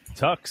 Awesome.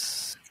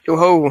 Tux.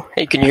 Yo-ho.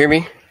 Hey, can you hear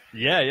me?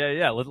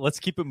 Yeah. Let's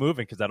keep it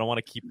moving because I don't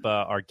want to keep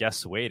our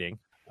guests waiting.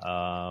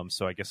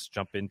 So I guess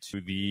jump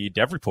into the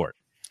dev report.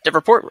 Dev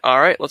report. All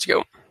right, let's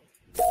go.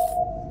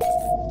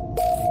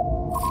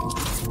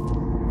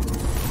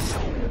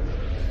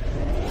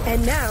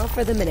 And now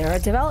for the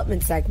Monero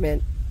development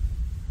segment.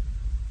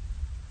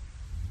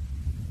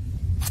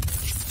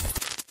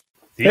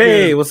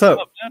 Hey, what's up?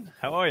 Man?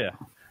 How are you?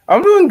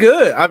 I'm doing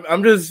good.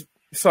 I'm just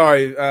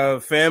sorry,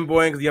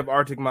 fanboying because you have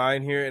Arctic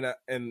Mine here,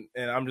 and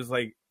I'm just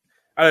like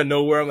out of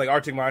nowhere. I'm like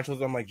Arctic Mine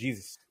shows. I'm like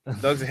Jesus,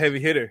 Doug's a heavy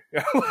hitter.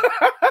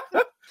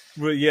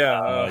 But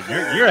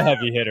yeah, you're a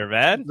heavy hitter,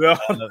 man.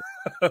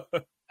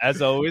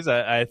 As always,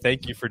 I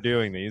thank you for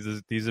doing these.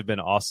 These have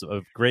been awesome,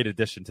 a great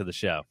addition to the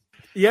show.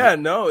 Yeah,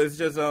 no, it's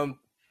just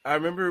I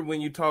remember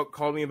when you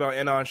called me about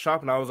Anon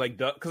Shop, and I was like,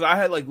 Doug, because I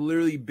had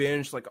literally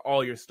binged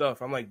all your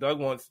stuff. I'm like, Doug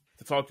wants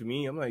to talk to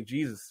me. I'm like,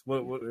 Jesus,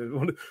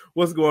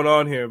 what's going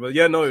on here? But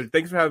yeah, no,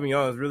 thanks for having me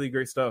on. It's really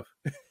great stuff.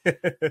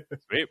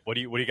 Great. What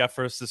do you got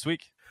for us this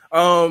week?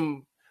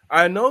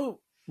 I know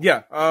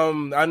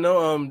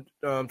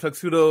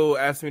Tuxedo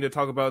asked me to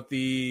talk about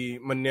the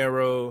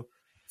Monero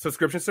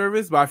subscription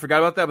service, but I forgot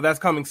about that. But that's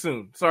coming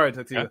soon. Sorry,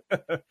 Tuxedo.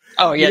 Okay.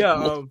 Oh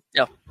yeah,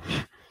 yeah.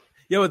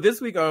 Yeah, but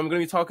this week I'm going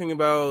to be talking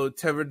about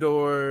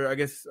Teverdor, I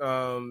guess,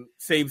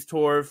 saves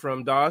Tor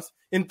from DOS.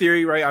 In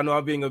theory, right? I know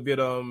I'm being a bit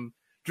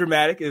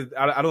dramatic.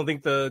 I don't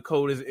think the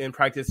code is in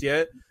practice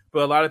yet,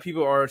 but a lot of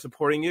people are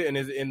supporting it and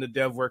is in the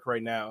dev work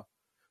right now.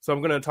 So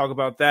I'm going to talk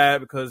about that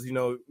because,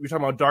 we're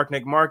talking about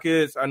darknet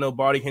markets. I know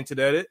Body hinted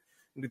at it.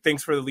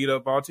 Thanks for the lead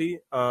up, Body.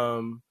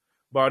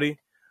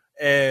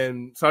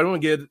 And so I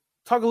want to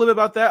talk a little bit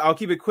about that. I'll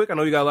keep it quick. I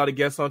know we got a lot of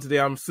guests on today.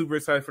 I'm super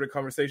excited for the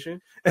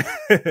conversation.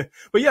 But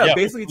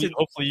basically,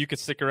 hopefully you could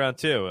stick around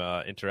too,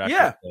 interact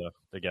with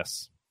the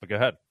guests. But go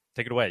ahead,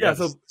 take it away. Yeah,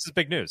 so this is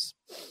big news.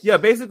 Yeah,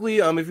 basically,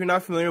 if you're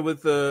not familiar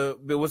with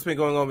what's been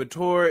going on with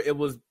Tor, it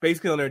was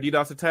basically on their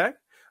DDoS attack.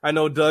 I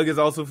know Doug is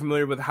also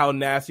familiar with how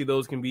nasty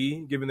those can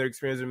be, given their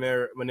experience in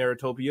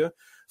MoneroTopia.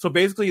 So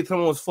basically,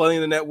 someone was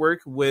flooding the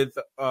network with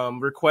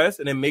requests,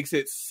 and it makes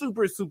it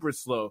super, super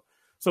slow.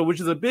 So,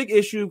 which is a big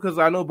issue because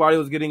I know Body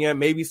was getting at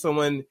maybe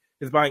someone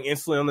is buying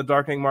instantly on the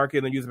darknet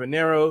market and using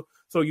Monero.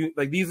 So,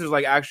 these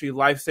are actually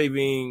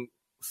life-saving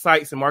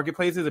sites and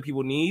marketplaces that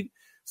people need.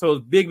 So, it's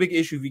a big, big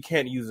issue if you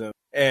can't use them.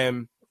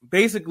 And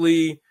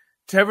basically,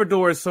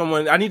 Teverdor is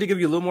someone. I need to give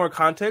you a little more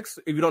context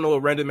if you don't know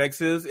what RandomX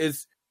is.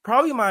 It's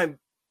probably when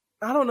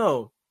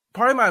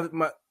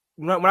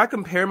I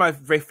compare my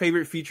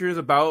favorite features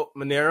about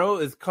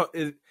Monero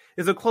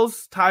is a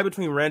close tie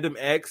between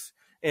RandomX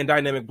and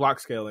dynamic block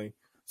scaling.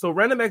 So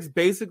RandomX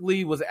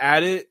basically was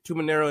added to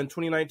Monero in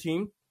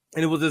 2019,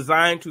 and it was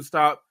designed to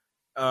stop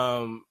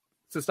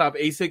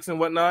ASICs and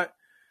whatnot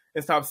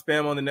and stop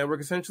spam on the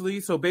network essentially.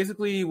 So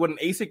basically what an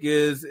ASIC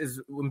is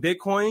in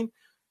Bitcoin,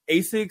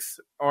 ASICs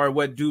are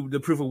what do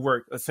the proof of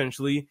work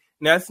essentially.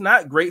 Now it's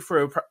not great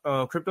for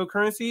a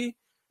cryptocurrency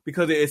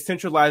because it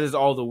centralizes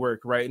all the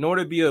work, right? In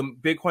order to be a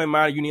Bitcoin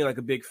miner, you need like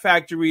a big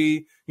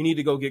factory. You need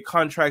to go get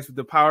contracts with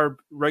the power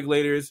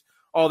regulators,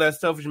 all that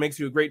stuff, which makes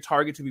you a great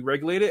target to be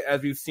regulated,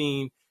 as we've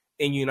seen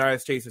in the United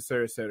States, et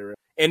cetera, et cetera.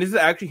 And this is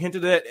actually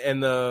hinted at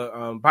in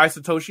the by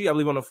Satoshi, I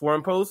believe, on a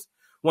forum post,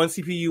 1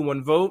 CPU,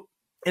 1 vote.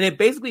 And it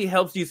basically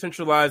helps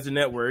decentralize the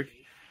network.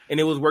 And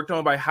it was worked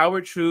on by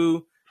Howard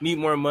Chu, Need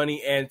More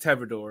Money, and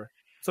Teverdor.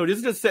 So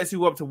this just sets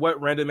you up to what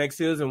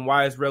RandomX is and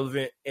why it's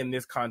relevant in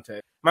this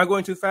context. Am I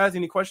going too fast?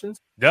 Any questions?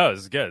 No,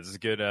 it's good. It's a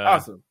good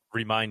awesome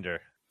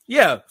reminder.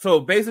 Yeah, so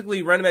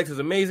basically RandomX is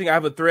amazing. I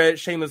have a thread,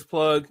 shameless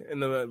plug,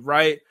 in the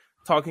right,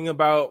 talking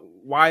about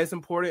why it's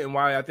important and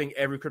why I think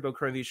every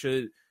cryptocurrency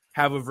should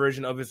have a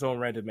version of its own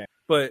RandomX.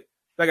 But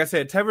like I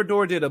said,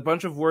 Teverdor did a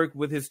bunch of work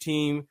with his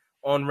team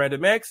on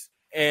RandomX,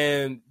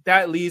 and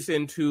that leads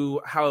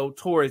into how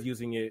Tor is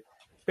using it.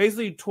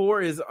 Basically,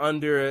 Tor is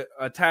under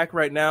attack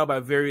right now by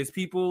various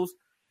peoples,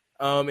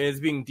 and it's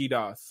being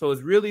DDoS. So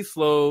it's really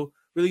slow,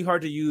 really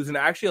hard to use, and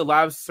actually a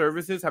lot of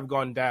services have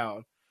gone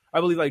down.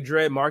 I believe like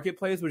Dread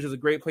Marketplace, which is a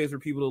great place for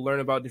people to learn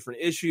about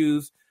different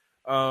issues.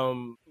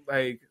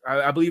 I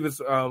believe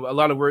it's a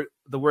lot of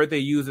the word they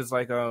use is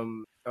like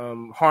harm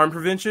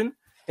prevention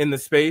in the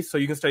space, so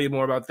you can study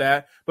more about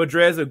that. But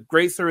Dread is a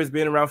great service,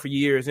 been around for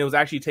years, and it was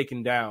actually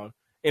taken down.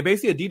 And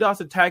basically a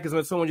DDoS attack is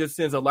when someone just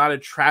sends a lot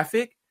of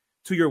traffic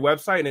to your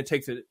website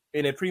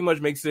and it pretty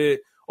much makes it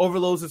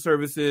overloads the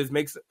services,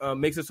 makes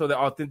it so that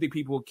authentic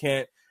people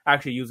can't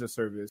actually use the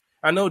service.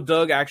 I know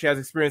Doug actually has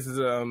experiences.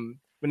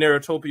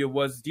 MoneroTopia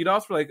was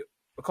DDoS for like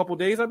a couple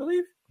days, I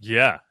believe.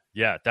 Yeah,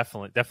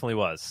 definitely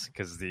was,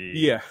 because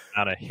the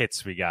amount of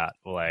hits we got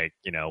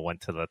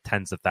went to the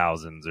tens of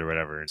thousands or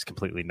whatever. It's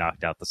completely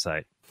knocked out the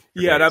site.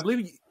 Yeah, and I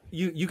believe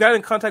you got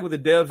in contact with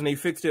the devs and they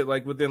fixed it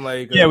like within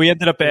like we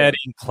ended up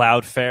adding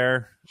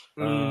Cloudflare,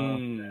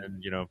 and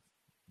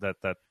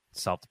that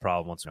solved the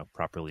problem once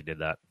properly did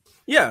that.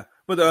 Yeah,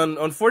 but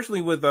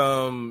unfortunately with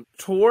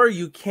Tor,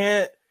 you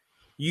can't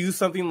use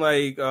something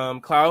like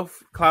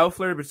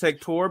Cloudflare to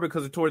protect Tor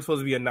because the Tor is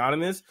supposed to be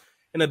anonymous.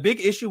 And a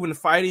big issue when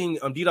fighting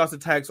DDoS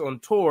attacks on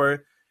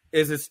Tor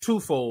is it's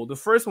twofold. The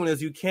first one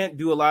is you can't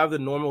do a lot of the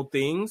normal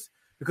things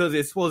because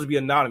it's supposed to be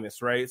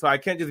anonymous, right? So I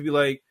can't just be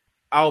like,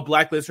 I'll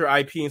blacklist your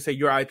IP and say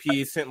your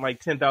IP sent like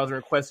 10,000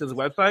 requests to the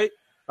website.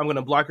 I'm going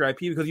to block your IP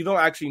because you don't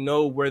actually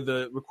know where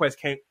the request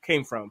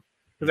came from.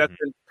 Because that's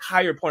the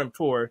entire point of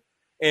Tor.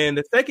 And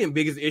the second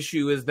biggest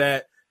issue is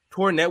that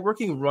Tor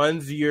networking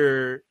runs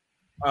your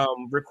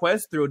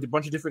requests through a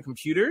bunch of different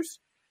computers.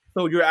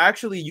 So you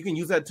can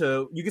use that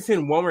you can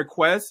send one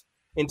request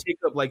and take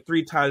up like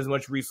 3 times as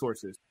much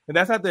resources. And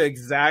that's not the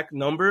exact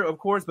number, of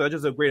course, but that's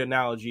just a great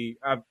analogy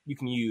you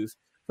can use.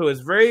 So it's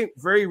very,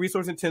 very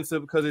resource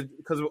intensive because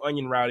of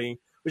onion routing,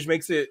 which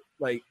makes it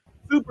like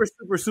super,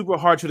 super, super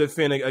hard to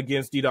defend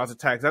against DDoS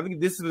attacks. I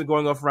think this has been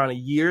going on for around a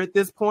year at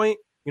this point.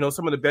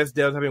 Some of the best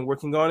devs have been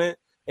working on it,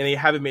 and they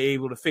haven't been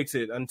able to fix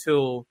it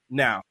until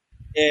now.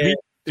 And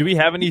do we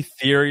have any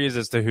theories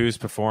as to who's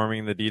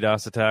performing the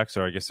DDoS attacks,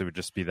 or I guess it would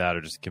just be that,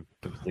 or just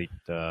complete,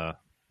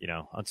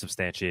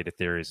 unsubstantiated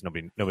theories?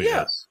 Nobody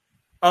knows.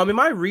 In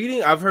my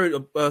reading, I've heard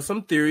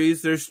some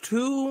theories. There's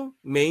 2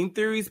 main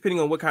theories, depending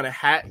on what kind of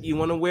hat you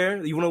want to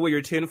wear. You want to wear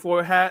your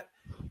tinfoil hat.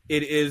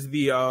 It is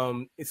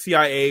the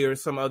CIA or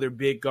some other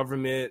big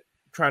government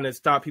trying to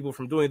stop people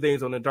from doing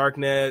things on the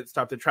darknet,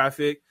 stop the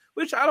traffic,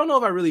 which I don't know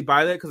if I really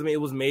buy that because,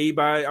 it was made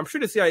by, I'm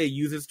sure the CIA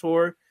uses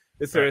Tor,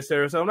 et cetera, et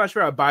cetera. So I'm not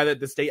sure I buy that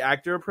the state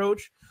actor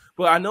approach.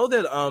 But I know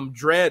that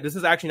Dread, this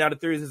is actually not a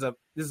theory, this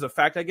is a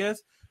fact, I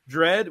guess.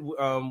 Dread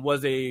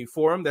was a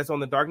forum that's on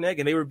the darknet,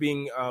 and they were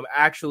being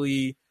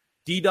actually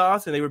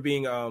DDoS, and they were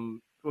being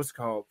what's it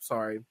called?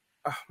 Sorry,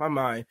 my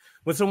mind.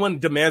 When someone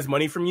demands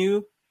money from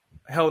you,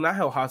 not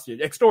held hostage,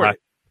 extorted.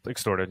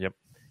 Extorted, yep.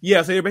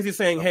 Yeah, so you're basically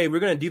saying, hey, we're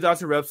going to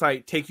DDoS your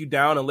website, take you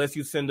down unless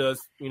you send us,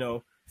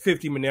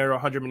 50 Monero,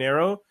 100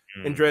 Monero.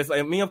 And dress.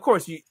 I mean, of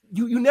course,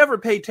 you never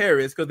pay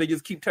terrorists because they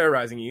just keep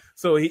terrorizing you.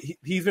 So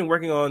he's been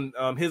working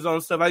on his own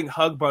stuff. I think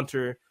Hug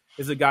Bunter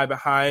is the guy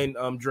behind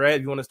Dread,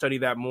 if you want to study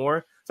that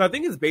more. So I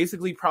think it's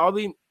basically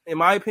probably, in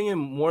my opinion,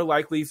 more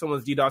likely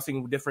someone's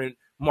DDoSing different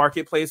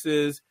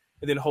marketplaces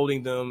and then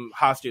holding them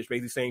hostage,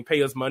 basically saying,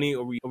 pay us money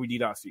or we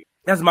DDoS you.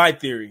 That's my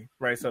theory,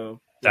 right?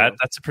 So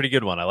that's a pretty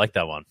good one. I like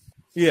that one.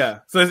 Yeah.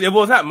 So it's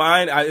not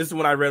mine. It's the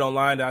one I read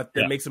online that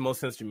makes the most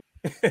sense to me.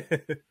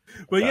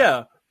 But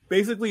yeah.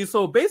 Basically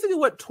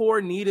what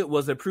Tor needed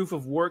was a proof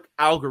of work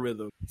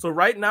algorithm. So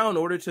right now, in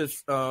order to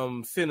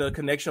send a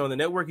connection on the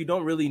network, you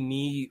don't really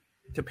need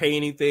to pay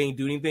anything,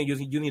 do anything.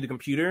 You need a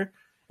computer,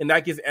 and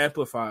that gets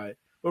amplified.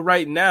 But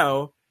right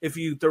now, if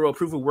you throw a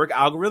proof of work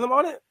algorithm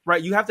on it,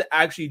 right, you have to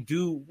actually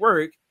do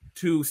work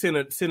to send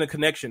a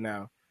connection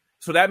now.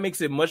 So that makes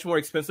it much more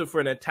expensive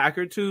for an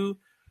attacker to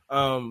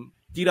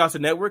DDoS a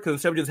network, because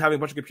instead of just having a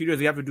bunch of computers,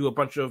 they have to do a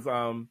bunch of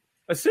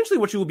essentially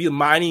what you will be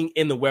mining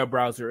in the web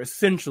browser,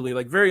 essentially,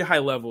 like very high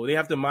level. They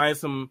have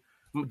to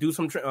do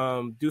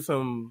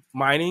some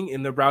mining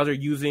in the browser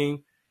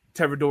using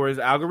Teverdor's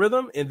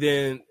algorithm, and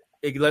then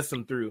it lets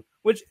them through,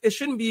 which it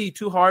shouldn't be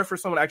too hard for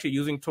someone actually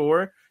using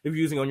Tor if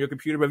you're using on your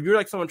computer. But if you're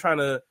like someone trying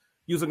to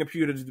use a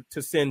computer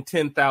to send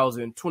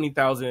 10,000,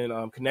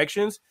 20,000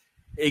 connections,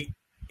 it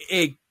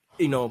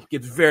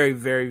gets very,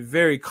 very,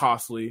 very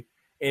costly,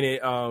 and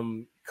it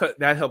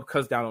that helps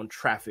cut down on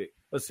traffic,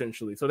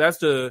 essentially. So that's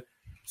the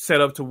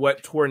set up to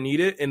what Tor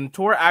needed, and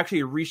Tor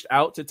actually reached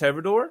out to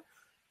Teverdor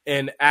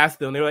and asked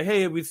them. They were like,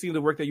 "Hey, we've seen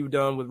the work that you've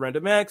done with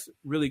RandomX,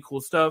 really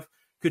cool stuff.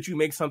 Could you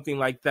make something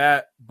like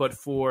that, but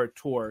for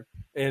Tor?"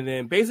 And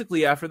then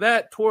basically after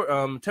that,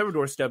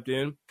 Teverdor stepped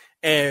in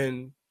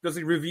and just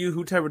to review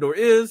who Teverdor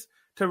is.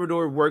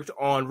 Teverdor worked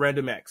on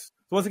RandomX. So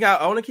once again,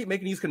 I want to keep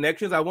making these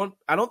connections. I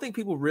don't think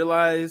people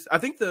realize. I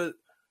think the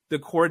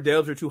core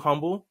devs are too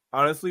humble,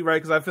 honestly, right?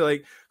 Because I feel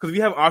like, because we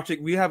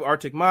have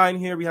Arctic Mind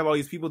here, we have all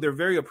these people, they're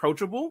very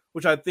approachable,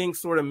 which I think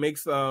sort of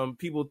makes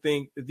people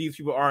think that these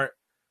people aren't,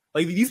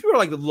 like, these people are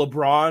like the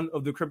LeBron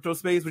of the crypto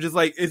space, which is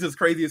like, it's just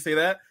crazy to say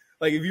that.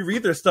 Like, if you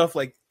read their stuff,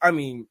 like, I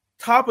mean,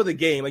 top of the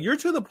game. Like, you're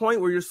to the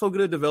point where you're so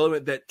good at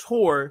development that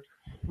Tor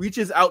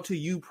reaches out to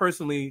you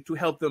personally to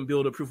help them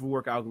build a proof of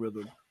work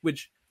algorithm,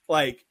 which,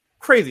 like,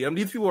 crazy. I mean,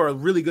 these people are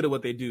really good at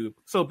what they do.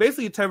 So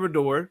basically,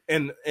 Teverdor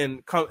and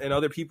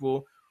other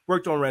people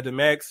worked on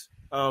RandomX.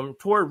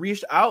 Tor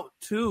reached out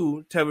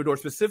to Teverdor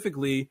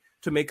specifically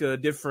to make a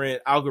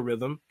different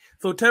algorithm.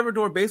 So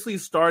Teverdor basically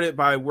started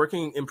by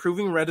improving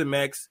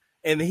RandomX,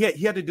 and he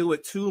had to deal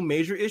with two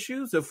major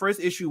issues. The first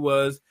issue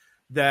was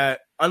that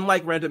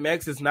unlike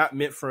RandomX, is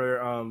meant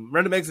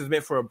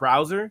for a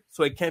browser,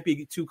 so it can't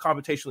be too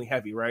computationally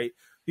heavy, right?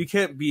 You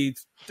can't be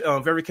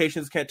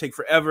verifications can't take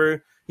forever.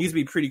 It needs to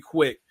be pretty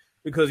quick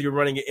because you're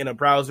running it in a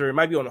browser. It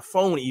might be on a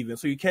phone even,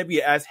 so you can't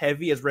be as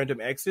heavy as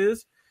RandomX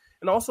is.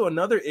 And also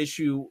another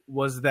issue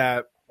was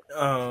that,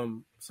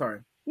 I'm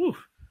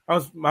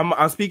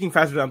speaking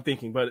faster than I'm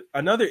thinking, but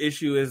another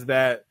issue is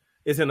that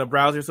it's in a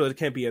browser, so it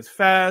can't be as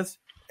fast.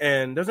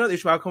 And there's another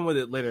issue, I'll come with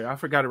it later. I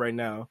forgot it right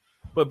now.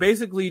 But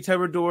basically,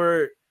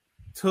 Teverdor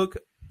took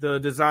the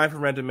design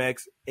from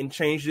RandomX and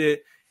changed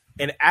it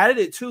and added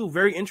it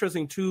very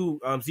interesting to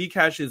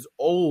Zcash's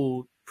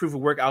old proof of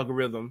work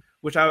algorithm,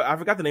 which I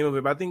forgot the name of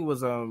it, but I think it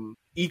was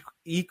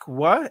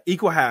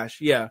Equahash.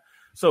 Yeah.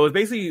 So it's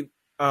basically,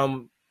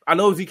 I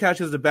know Zcash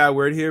is a bad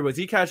word here, but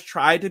Zcash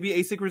tried to be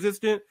ASIC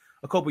resistant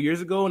a couple years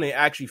ago, and it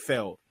actually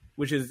failed,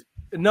 which is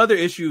another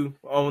issue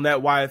on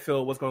that, why it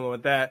failed, what's going on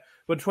with that.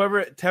 But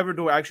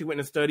Teverdor actually went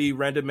and studied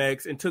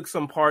RandomX and took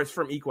some parts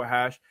from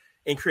Equahash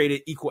and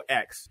created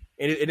EquaX.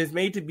 And it is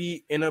made to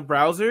be in a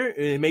browser,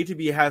 and it's made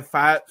to have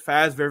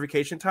fast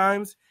verification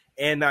times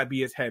and not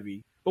be as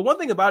heavy. But one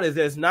thing about it is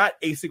that it's not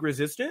ASIC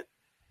resistant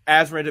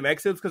as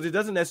RandomX is, because it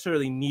doesn't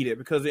necessarily need it,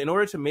 because in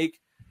order to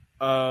make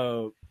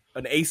an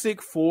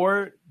ASIC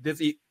for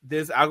this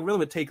algorithm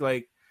would take,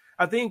 like,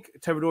 I think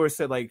Teverdor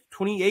said like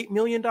 $28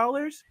 million.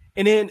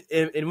 And then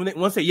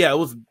once it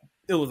was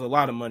a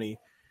lot of money.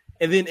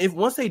 And then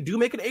once they do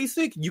make an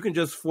ASIC, you can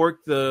just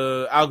fork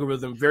the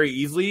algorithm very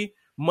easily,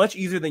 much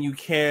easier than you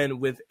can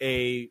with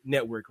a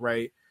network,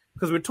 right?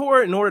 Because with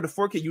Tor, in order to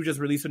fork it, you just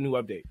release a new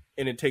update,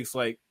 and it takes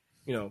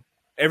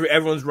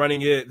everyone's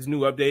running it, it's a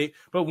new update.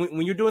 But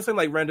when you're doing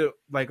something like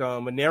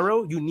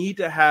Monero,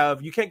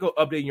 you can't go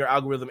updating your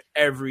algorithm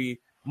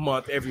every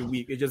month, every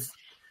week. It just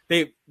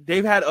they've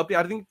had update.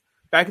 I think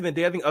back in the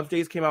day, I think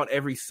updates came out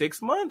every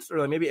 6 months or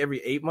like maybe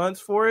every 8 months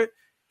for it,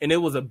 and it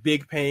was a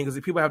big pain because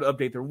people have to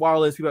update their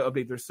wallets, people have to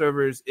update their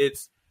servers.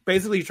 It's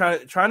basically trying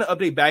to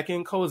update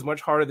backend code is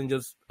much harder than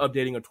just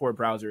updating a Tor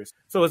browsers.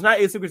 So it's not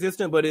ASIC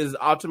resistant, but it is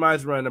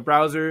optimized to run in a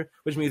browser,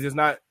 which means it's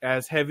not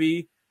as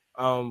heavy.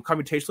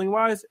 computationally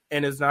wise,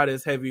 and it's not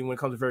as heavy when it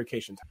comes to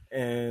verification time.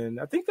 And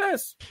I think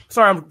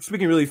sorry, I'm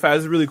speaking really fast.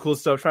 This is really cool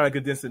stuff. Trying to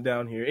condense it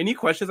down here. Any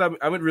questions?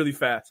 I went really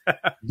fast.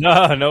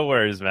 No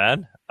worries,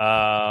 man.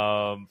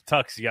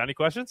 Tux, you got any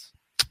questions?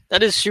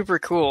 That is super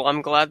cool.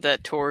 I'm glad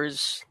that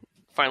Tor's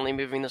finally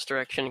moving this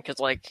direction because,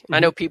 like, I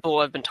know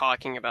people have been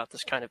talking about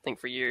this kind of thing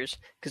for years.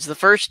 Because the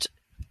first,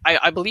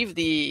 I believe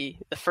the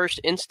first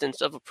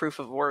instance of a proof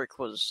of work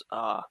was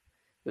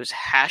it was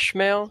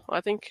Hashmail, I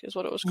think is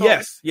what it was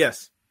called.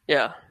 Yes.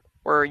 Yeah,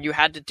 where you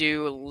had to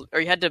do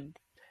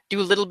a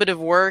little bit of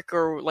work,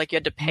 or like you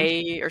had to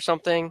pay or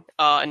something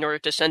in order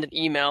to send an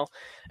email.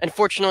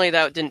 Unfortunately,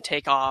 that didn't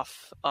take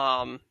off,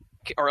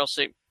 or else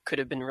it could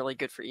have been really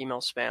good for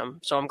email spam.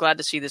 So I'm glad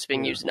to see this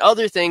being used in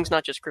other things,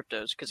 not just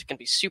cryptos, because it can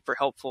be super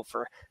helpful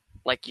for,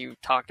 like you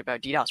talked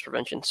about, DDoS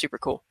prevention. Super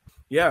cool.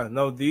 Yeah,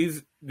 no,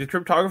 the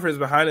cryptographers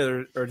behind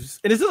it are just,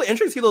 and it's really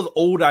interesting to see those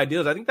old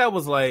ideas. I think that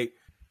was like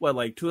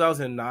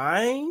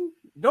 2009?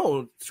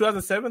 No,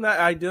 2007. That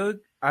idea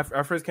I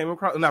first came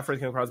across,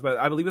 but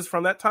I believe it's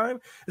from that time.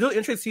 It's really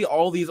interesting to see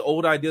all these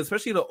old ideas,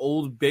 especially the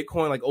old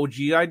Bitcoin, like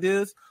OG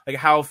ideas, like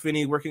how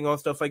Finney working on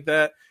stuff like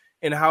that,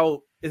 and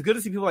how it's good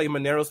to see people like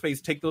Monero Space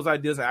take those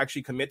ideas and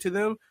actually commit to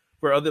them,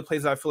 where other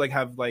places I feel like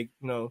have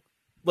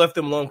left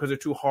them alone because they're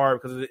too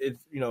hard, because it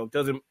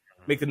doesn't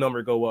make the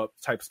number go up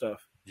type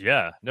stuff.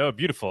 Yeah, no,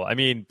 beautiful. I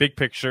mean, big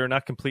picture,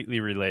 not completely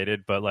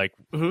related, but like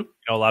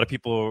a lot of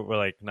people were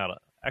like,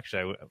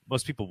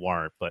 most people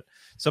weren't, but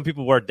some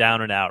people were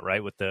down and out,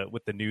 right, with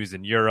the news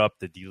in Europe,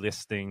 the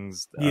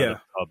delistings,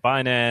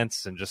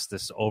 Binance, and just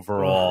this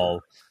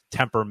overall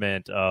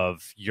temperament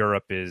of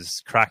Europe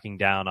is cracking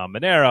down on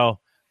Monero.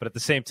 But at the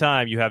same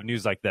time, you have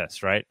news like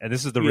this, right? And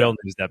this is the real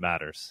news that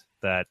matters,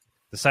 that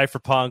the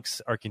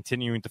cypherpunks are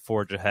continuing to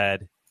forge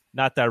ahead,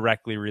 not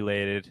directly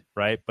related,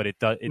 right? But it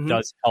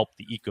does help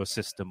the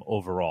ecosystem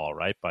overall,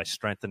 right? By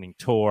strengthening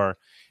Tor,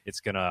 it's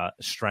going to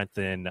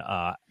strengthen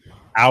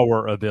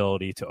our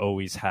ability to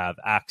always have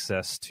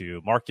access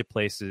to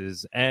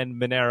marketplaces and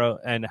Monero,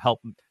 and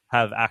help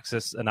have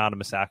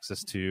anonymous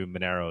access to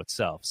Monero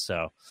itself.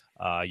 So,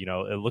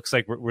 it looks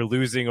like we're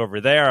losing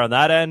over there on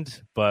that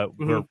end, but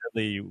we're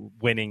really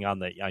winning on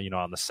the,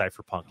 on the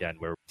cypherpunk end,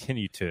 where we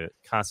continue to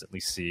constantly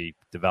see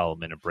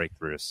development and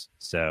breakthroughs.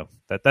 So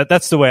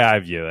that's the way I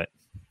view it.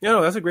 Yeah,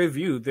 no, that's a great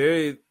view.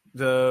 The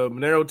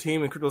Monero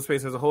team and crypto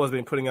space as a whole has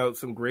been putting out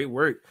some great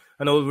work.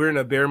 I know we're in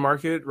a bear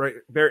market, right?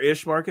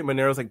 Bearish market.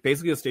 Monero's like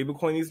basically a stable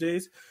coin these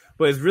days,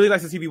 but it's really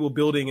nice to see people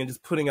building and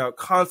just putting out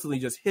constantly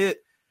just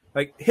hit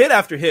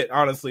after hit.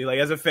 Honestly, like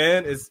as a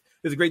fan, it's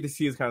great to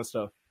see this kind of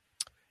stuff.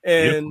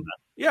 And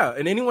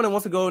and anyone that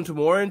wants to go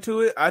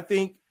into it, I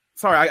think.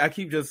 Sorry, I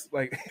keep just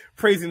like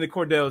praising the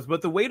Cordels,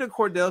 but the way the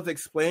Cordels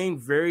explain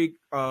very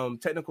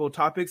technical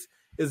topics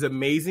is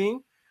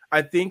amazing.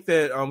 I think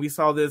that we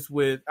saw this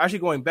with, actually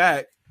going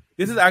back,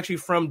 this is actually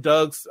from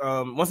Doug's.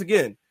 Once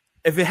again,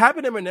 if it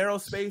happened in Monero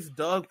space,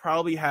 Doug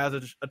probably has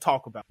a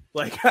talk about it.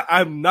 Like,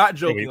 I'm not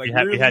joking. Like,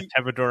 he had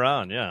Tevador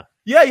on, yeah.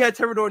 Yeah, he had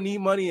Tevador Need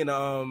Money and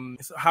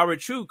Howard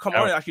Chu come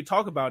on and actually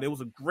talk about it. It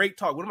was a great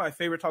talk. One of my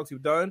favorite talks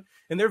we've done.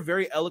 And they're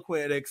very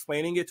eloquent at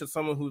explaining it to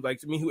someone who, like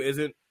to me, who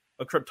isn't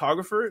a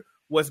cryptographer,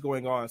 what's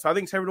going on. So I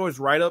think Tevador's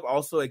write-up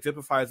also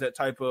exemplifies that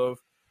type of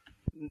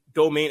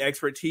domain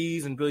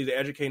expertise and ability to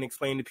educate and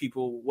explain to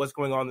people what's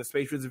going on in the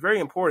space, which is very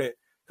important,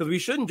 because we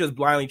shouldn't just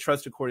blindly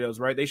trust the Cordels,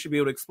 right? They should be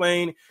able to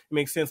explain and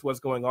make sense what's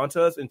going on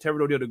to us. And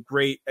Tevador did a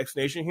great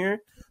explanation here.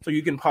 So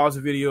you can pause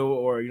the video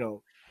or,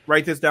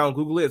 write this down,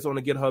 Google it. It's on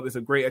the GitHub. It's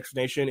a great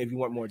explanation if you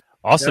want more.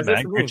 Awesome,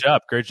 man. Great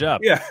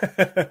job. Yeah.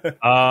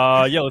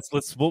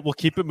 We'll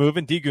keep it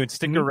moving. D-Goon,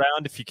 stick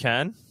around if you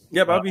can.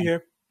 Yep, I'll be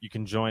here. You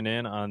can join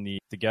in on the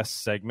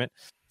guest segment.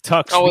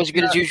 Tux, always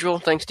good as usual.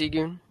 Thanks,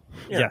 D-Goon.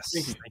 Yeah, yes,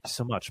 thank you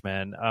so much,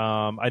 man.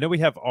 I know we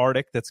have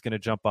Arctic that's going to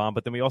jump on,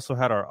 but then we also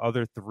had our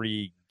other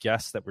 3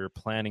 guests that we were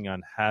planning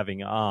on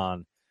having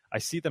on. I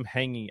see them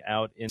hanging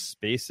out in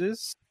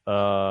spaces.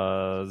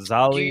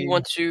 Xali, do you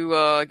want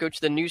to go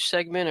to the news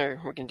segment,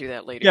 or we can do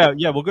that later?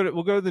 Yeah, we'll go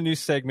to the news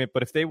segment.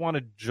 But if they want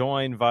to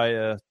join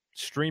via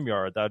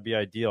StreamYard, that would be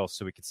ideal,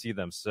 so we could see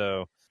them.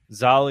 So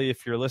Xali,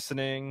 if you're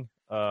listening,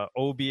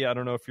 Obi, I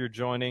don't know if you're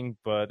joining,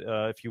 but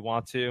if you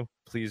want to,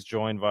 please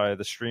join via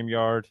the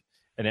StreamYard.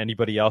 And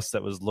anybody else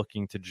that was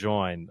looking to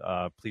join,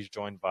 please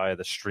join via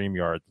the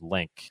StreamYard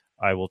link.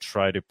 I will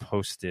try to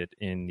post it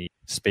in the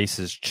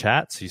Spaces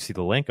chat so you see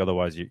the link.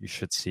 Otherwise, you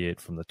should see it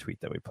from the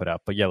tweet that we put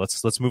out. But yeah,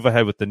 let's move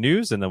ahead with the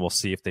news, and then we'll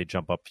see if they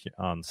jump up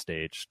on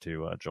stage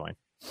to join.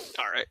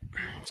 All right.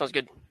 Sounds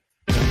good.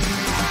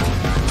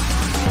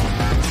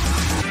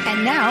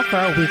 And now for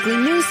our weekly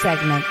news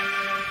segment.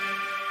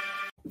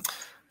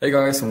 Hey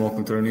guys, and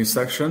welcome to the news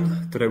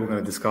section. Today we're going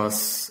to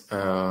discuss a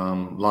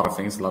lot of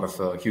things, a lot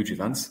of huge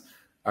events,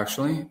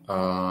 actually,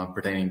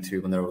 pertaining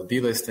to Monero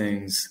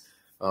delistings,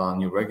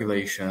 new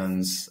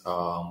regulations,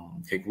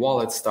 Cake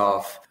Wallet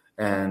stuff,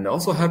 and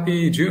also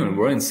happy June.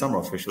 We're in summer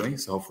officially,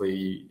 so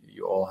hopefully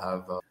you all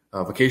have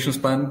vacations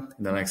planned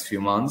in the next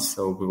few months.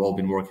 So we've all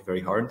been working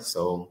very hard.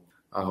 So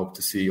I hope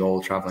to see you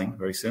all traveling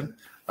very soon.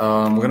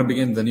 We're going to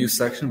begin the news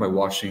section by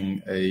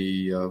watching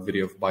a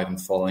video of Biden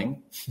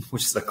falling,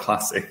 which is a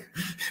classic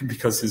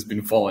because he's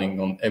been falling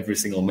on every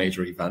single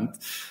major event,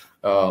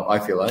 I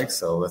feel like.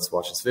 So let's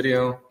watch this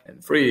video.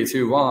 And 3,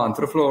 2, 1,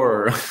 to the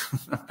floor.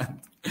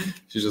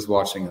 She's just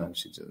watching and then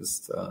she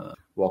just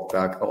walked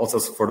back. Also,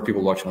 for the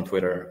people watching on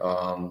Twitter,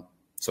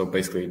 so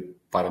basically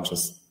Biden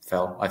just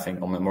fell, I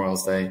think, on Memorial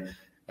Day.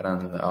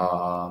 And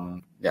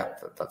then,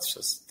 that's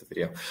just the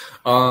video.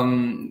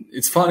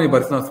 It's funny,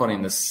 but it's not funny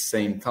in the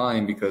same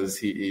time because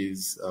he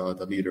is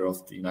the leader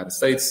of the United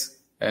States.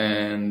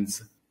 And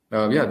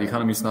the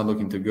economy is not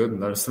looking too good.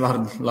 There's a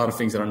lot of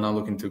things that are not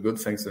looking too good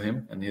thanks to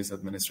him and his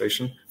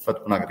administration.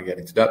 But we're not going to get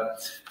into that.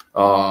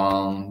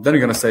 Then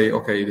you're going to say,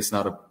 okay, this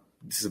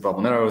is about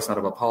Monero. It's not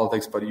about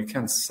politics, but you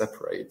can't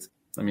separate.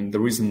 I mean, the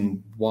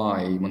reason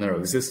why Monero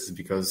exists is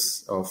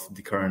because of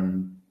the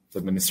current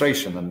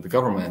administration and the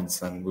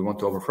governments, and we want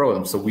to overthrow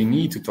them. So we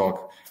need to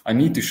talk. I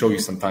need to show you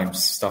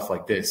sometimes stuff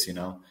like this,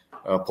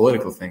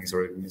 political things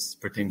or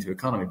pertaining to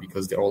economy,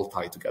 because they're all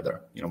tied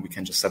together. We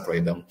can't just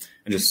separate them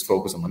and just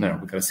focus on Monero.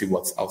 We got to see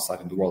what's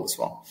outside in the world as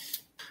well,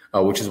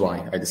 which is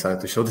why I decided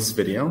to show this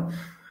video.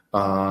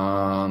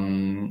 But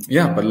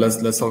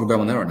let's talk about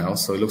Monero now.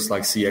 So it looks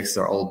like CX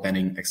are all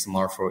banning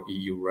XMR for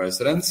EU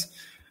residents.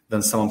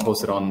 Then someone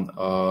posted on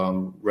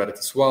Reddit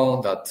as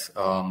well that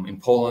in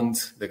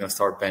Poland, they're going to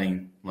start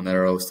banning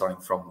Monero starting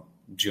from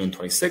June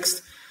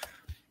 26th.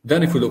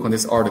 Then if we look on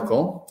this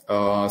article,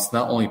 it's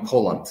not only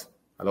Poland.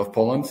 I love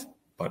Poland,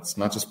 but it's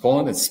not just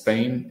Poland. It's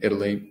Spain,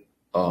 Italy,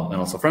 and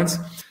also France.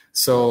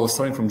 So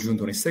starting from June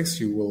 26th,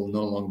 you will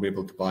no longer be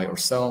able to buy or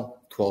sell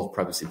 12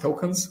 privacy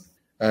tokens.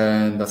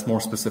 And that's more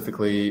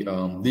specifically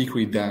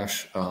Decree,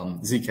 Dash,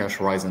 Zcash,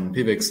 Horizon,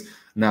 Pivx,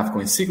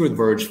 Navcoin, Secret,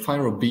 Verge,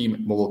 Firo,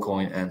 Beam,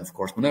 MobileCoin, and of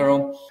course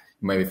Monero.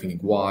 You might be thinking,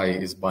 why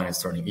is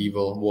Binance turning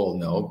evil? Well,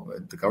 no,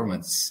 the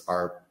governments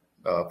are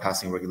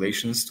passing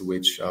regulations to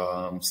which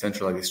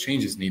centralized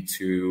exchanges need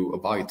to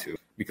abide to.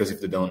 Because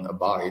if they don't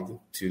abide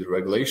to the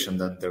regulation,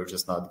 then they're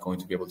just not going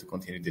to be able to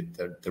continue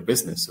their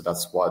business. So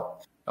that's why.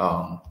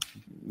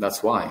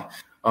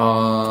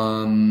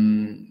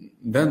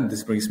 Then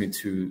this brings me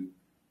to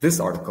this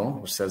article,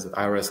 which says that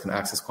IRS can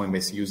access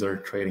Coinbase user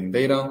trading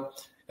data.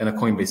 And a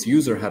Coinbase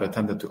user had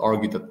attempted to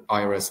argue that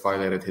IRS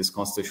violated his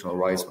constitutional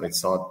rights when it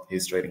sought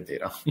his trading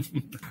data.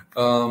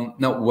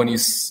 Now, when you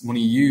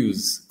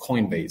use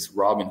Coinbase,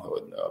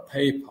 Robinhood,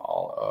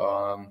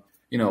 PayPal,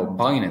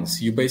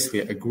 Binance, you basically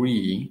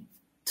agree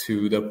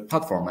to the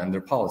platform and their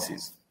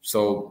policies.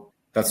 So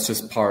that's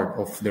just part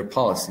of their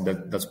policy.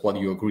 That's what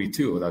you agree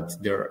to, that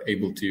they're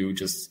able to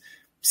just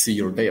see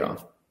your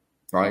data.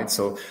 Right.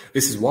 So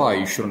this is why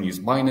you shouldn't use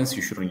Binance.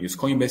 You shouldn't use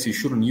Coinbase. You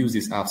shouldn't use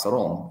these apps at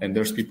all. And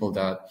there's people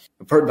that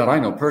I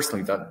know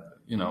personally that,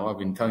 I've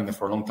been telling them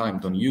for a long time,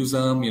 don't use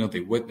them.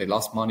 They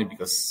lost money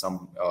because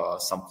some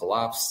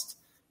collapsed,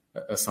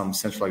 some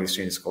centralized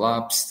exchanges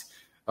collapsed.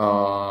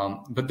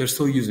 But they're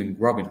still using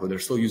Robinhood. They're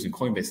still using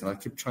Coinbase. And I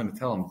keep trying to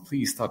tell them,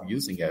 please stop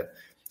using it,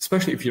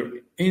 especially if you're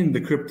in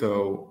the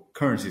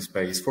cryptocurrency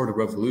space for the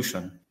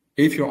revolution.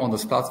 If you're on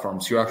those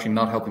platforms, you're actually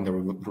not helping the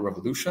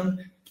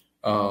revolution.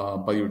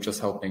 But you're just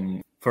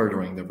helping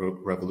furthering the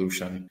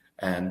revolution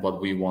and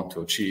what we want to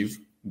achieve,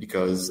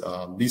 because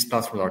these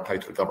platforms are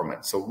tied to the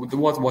government. So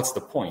what's the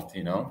point?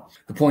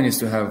 The point is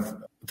to have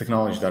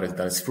technology that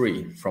is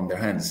free from their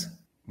hands,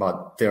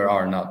 but they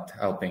are not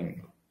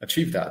helping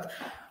achieve that.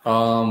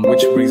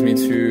 Which brings me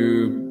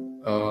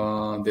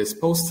to this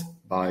post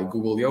by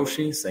Google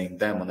Yoshi saying,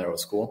 "Damn, Monero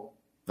is cool."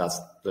 That's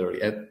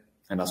literally it,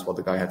 and that's what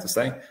the guy had to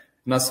say.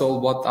 And that's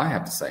all what I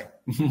have to say.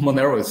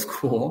 Monero is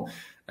cool.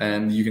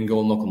 And you can go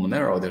on local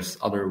Monero. There's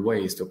other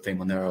ways to obtain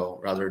Monero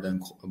rather than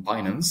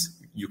Binance.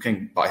 You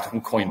can buy it on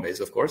Coinbase,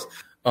 of course.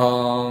 That's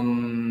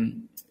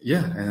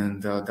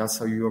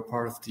how you are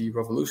part of the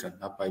revolution,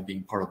 not by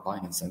being part of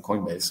Binance and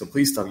Coinbase. So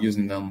please stop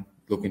using them.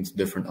 Look into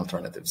different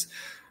alternatives.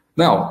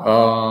 Now,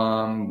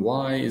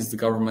 why is the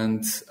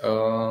government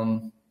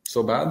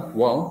so bad?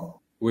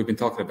 Well, we've been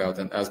talking about,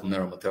 and as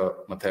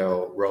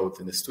Matteo wrote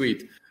in this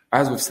tweet,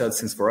 as we've said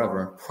since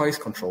forever, price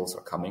controls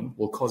are coming,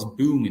 will cause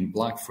boom in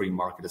black free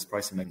market as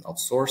pricing being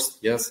outsourced.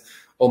 Yes.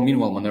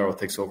 Meanwhile, Monero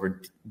takes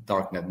over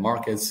darknet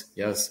markets.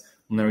 Yes.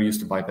 Monero used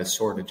to bypass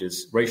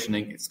shortages,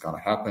 rationing. It's going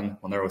to happen.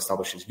 Monero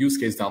establishes use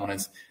case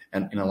dominance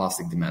and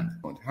inelastic demand.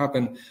 It's going to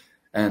happen.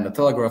 And the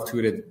Telegraph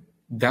tweeted,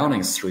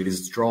 Downing Street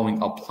is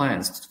drawing up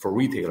plans for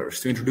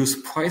retailers to introduce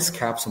price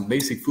caps on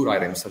basic food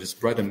items such as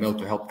bread and milk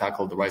to help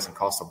tackle the rising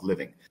cost of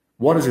living.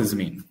 What does this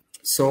mean?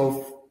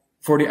 So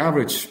for the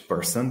average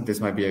person,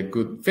 this might be a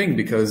good thing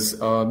because,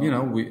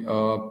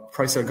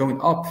 prices are going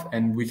up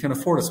and we can't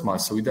afford as much.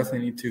 So we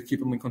definitely need to keep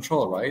them in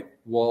control, right?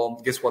 Well,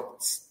 guess what?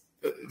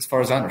 As far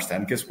as I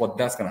understand, guess what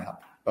that's going to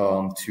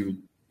happen to,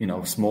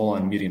 small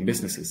and medium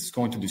businesses? It's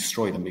going to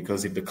destroy them,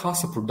 because if the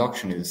cost of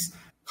production is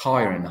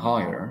higher and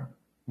higher,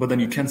 but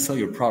then you can sell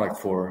your product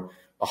for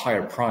a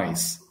higher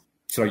price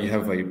so that you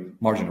have a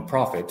margin of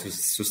profit to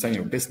sustain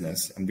your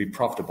business and be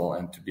profitable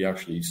and to be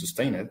actually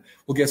sustain it.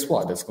 Well, guess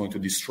what? That's going to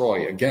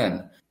destroy,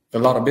 again, a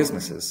lot of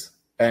businesses.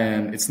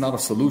 and it's not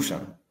a solution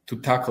to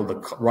tackle the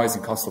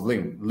rising cost of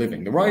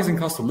living. The rising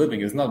cost of living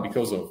is not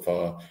because of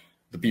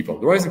the people.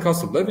 The rising cost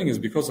of living is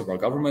because of our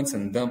governments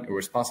and them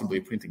irresponsibly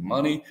printing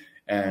money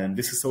and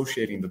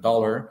disassociating the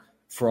dollar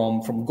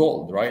from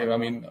gold, right? I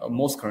mean,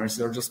 most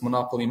currencies are just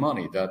monopoly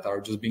money that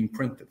are just being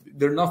printed.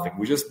 They're nothing.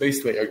 We just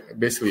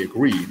basically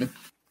agreed.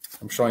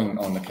 I'm showing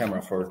on the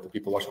camera for the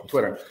people watching on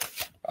Twitter.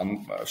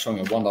 I'm showing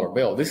a $1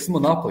 bill. This is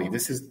monopoly.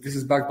 This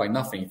is backed by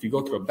nothing. If you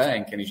go to a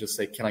bank and you just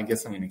say, "Can I get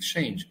something in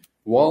exchange?"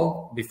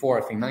 Well, before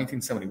I think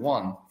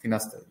 1971, I think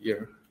that's the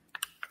year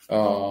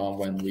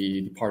when we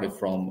departed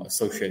from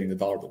associating the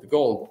dollar with the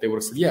gold, they would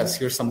have said, "Yes,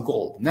 here's some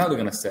gold." Now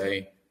they're going to say,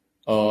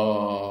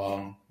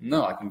 "No,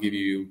 I can give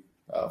you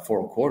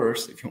 4 quarters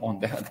if you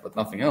want that, but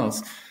nothing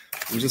else."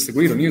 We just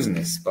agreed on using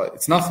this, but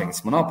it's nothing.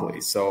 It's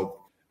monopoly. So,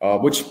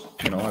 which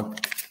I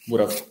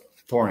would have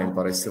torn it,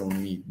 but I still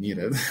need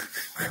it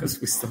because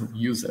we still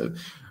use it.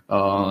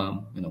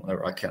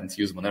 Whenever I can't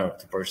use Monero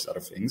to purchase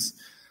other things.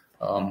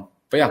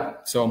 But yeah,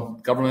 so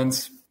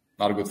governments,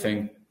 not a good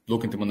thing.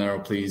 Look into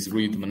Monero, please.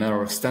 Read the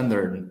Monero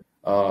standard.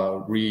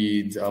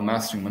 Read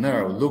Mastering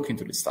Monero. Look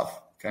into this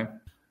stuff, okay?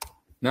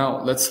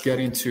 Now, let's get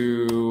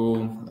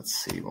into, let's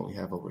see what we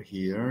have over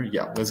here.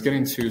 Yeah, let's get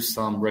into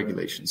some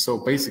regulations. So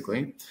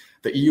basically,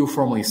 the EU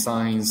formally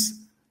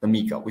signs the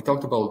MiCA. We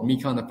talked about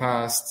MiCA in the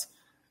past.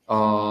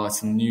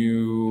 It's a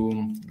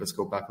new, let's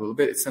go back a little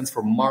bit. It stands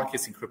for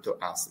Markets in Crypto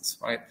Assets,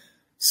 right?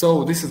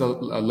 So this is a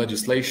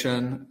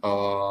legislation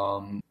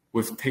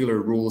with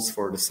tailored rules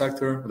for the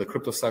sector, the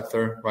crypto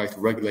sector, right? To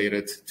regulate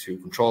it, to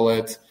control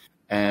it.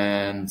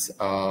 And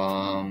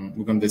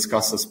we're going to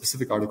discuss the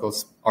specific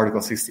articles,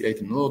 Article 68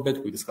 in a little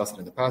bit. We discussed it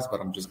in the past,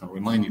 but I'm just going to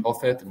remind you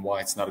of it and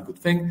why it's not a good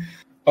thing.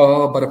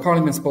 But a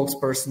parliament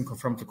spokesperson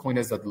confirmed to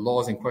Coindesk that the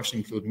laws in question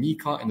include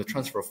MiCA and the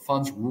transfer of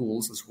funds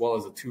rules, as well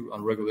as the 2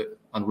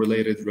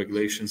 unrelated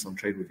regulations on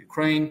trade with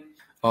Ukraine.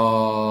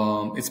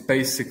 It's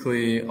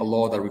basically a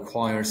law that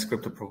requires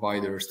crypto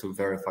providers to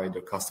verify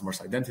their customer's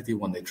identity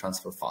when they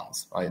transfer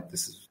funds, right?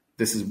 This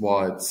is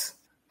what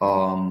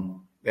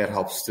it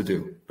helps to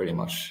do, pretty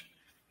much.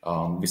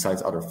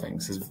 Besides other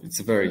things, it's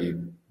a very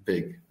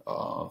big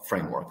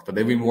framework that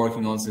they've been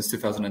working on since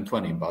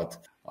 2020. But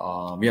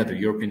the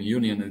European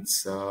Union,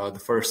 it's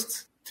the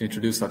first to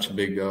introduce such a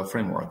big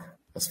framework,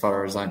 as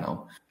far as I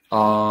know.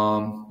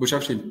 Which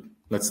actually,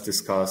 let's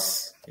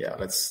discuss. Yeah,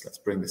 let's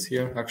bring this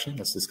here. Actually,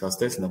 let's discuss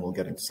this, and then we'll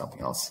get into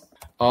something else.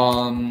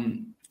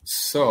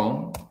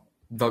 So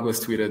Douglas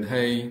tweeted,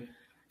 "Hey,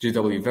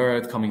 GW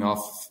Verret, coming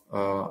off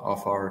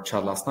our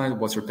chat last night.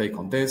 What's your take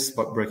on this?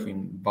 But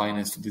breaking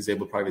Binance to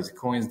disable privacy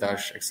coins,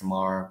 Dash,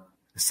 XMR,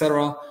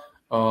 etc."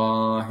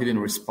 He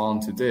didn't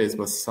respond to this,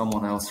 but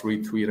someone else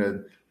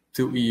retweeted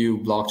 2 EU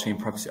blockchain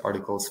privacy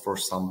articles for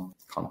some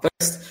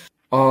context.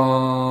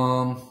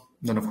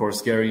 Then, of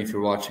course, Gary, if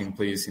you're watching,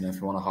 please, if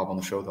you want to hop on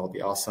the show, that'll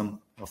be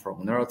awesome for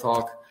Monero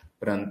Talk.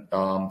 But then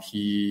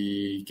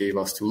he gave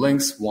us 2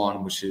 links.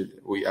 One, which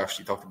we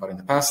actually talked about in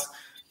the past.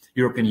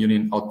 European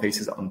Union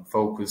outpaces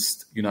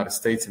unfocused United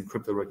States in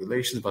crypto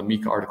regulations, but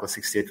MiCA Article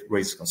 68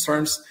 raises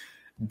concerns.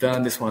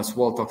 Then this one as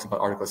well talks about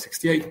Article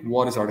 68.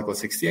 What is Article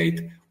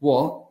 68?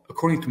 Well,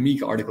 according to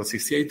MiCA Article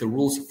 68, the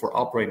rules for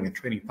operating a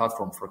trading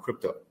platform for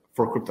crypto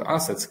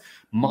assets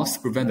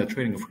must prevent the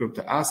trading of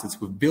crypto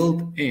assets with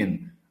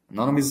built-in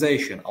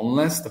anonymization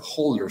unless the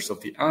holders of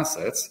the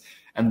assets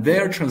and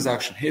their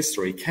transaction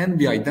history can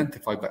be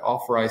identified by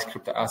authorized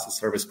crypto asset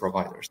service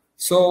providers.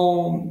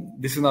 So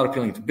this is not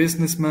appealing to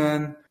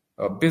businesses.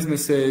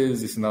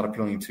 This is not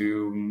appealing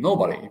to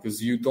nobody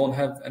because you don't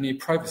have any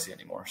privacy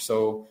anymore.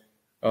 So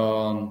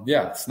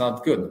it's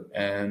not good.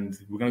 And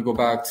we're going to go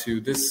back to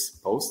this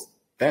post.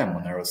 Damn,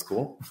 Monero is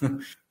cool.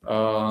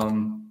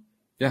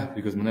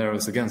 Because Monero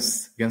is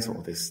against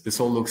all this. This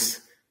all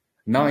looks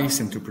nice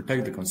and to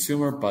protect the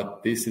consumer,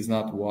 but this is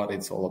not what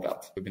it's all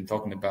about. We've been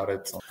talking about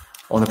it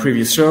on the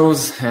previous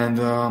shows, and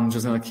I'm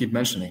just going to keep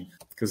mentioning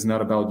because it's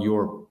not about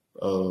your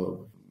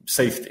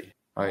safety,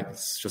 right?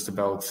 It's just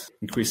about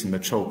increasing the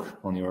choke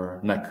on your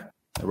neck,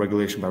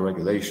 regulation by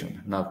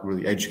regulation, not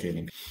really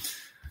educating.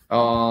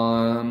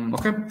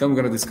 Okay, then we're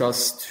going to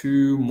discuss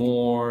 2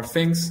 more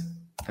things,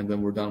 and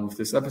then we're done with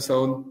this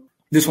episode.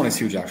 This one is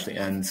huge, actually,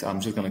 and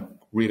I'm just going to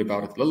read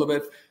about it a little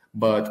bit,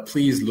 but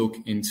please look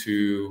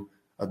into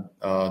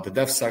the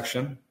dev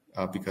section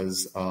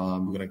because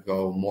we're going to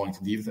go more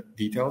into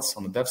details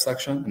on the dev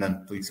section, and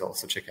then please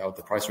also check out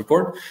the price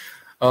report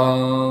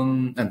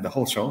and the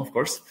whole show, of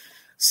course.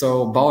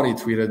 So Bowdy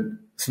tweeted,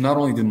 so not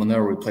only did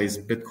Monero replace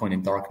Bitcoin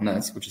in dark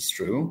nets, which is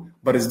true,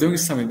 but it's doing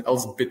something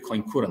else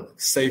Bitcoin couldn't,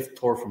 save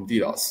Tor from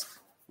DDoS,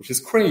 which is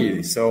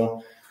crazy.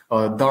 So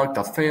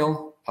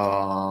dark.fail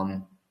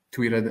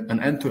tweeted an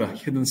end to the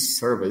hidden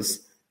service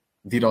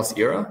DDoS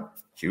era,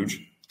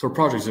 huge. Tor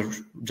projects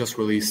just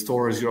released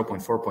Tor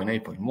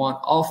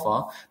 0.4.8.1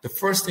 alpha, the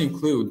first to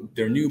include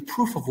their new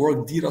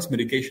proof-of-work DDoS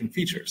mitigation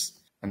features.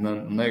 And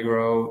then Doug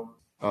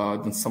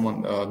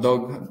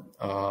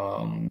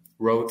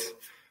wrote,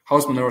 How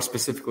is Monero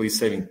specifically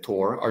saving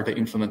Tor? Are they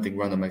implementing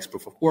RandomX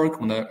proof of work?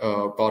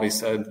 Body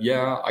said,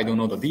 yeah, I don't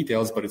know the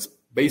details, but it's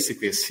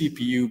basically a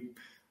CPU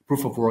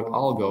proof of work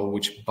algo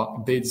which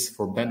bids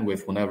for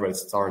bandwidth whenever it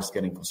starts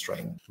getting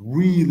constrained.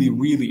 Really,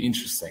 really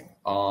interesting.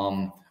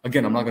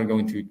 Again, I'm not going to go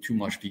into too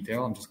much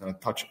detail. I'm just going to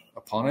touch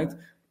upon it.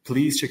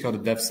 Please check out the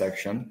dev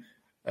section,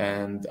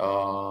 and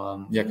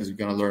because you're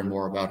going to learn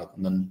more about it,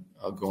 and then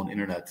go on the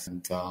internet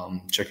and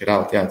check it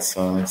out. Yeah, it's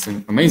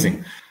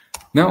amazing.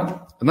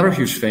 Now, another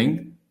huge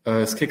thing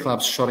is Cake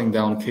Labs shutting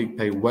down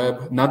CakePay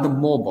Web, not the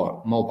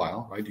mobile,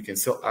 right? You can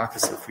still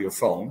access it through your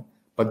phone,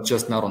 but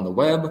just not on the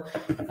web.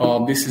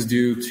 This is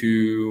due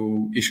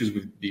to issues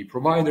with the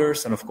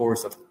providers, and of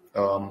course, that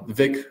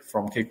Vic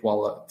from Cake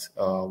Wallet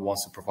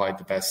wants to provide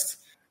the best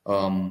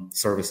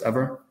service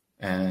ever.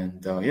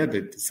 And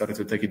they decided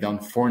to take it down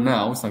for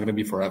now. It's not going to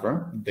be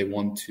forever. They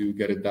want to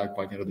get it back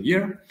by the end of the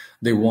year.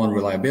 They want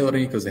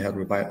reliability because they had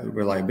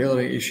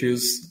reliability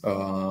issues.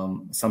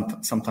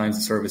 Sometimes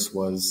the service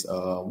was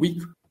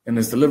weak in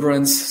its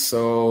deliverance.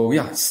 So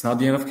it's not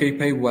the end of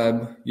KPay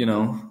Web.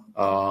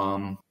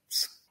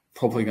 It's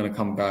probably going to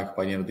come back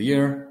by the end of the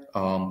year.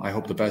 I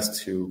hope the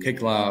best to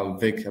Cake Lab,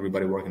 Vic,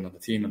 everybody working on the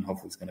team, and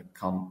hopefully it's going to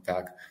come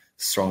back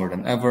stronger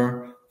than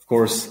ever. Of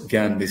course,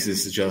 again, this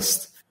is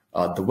just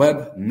the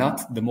web,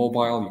 not the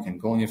mobile. You can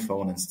go on your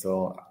phone and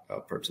still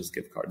purchase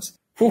gift cards.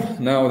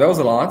 Now, that was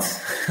a lot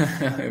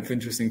of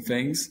interesting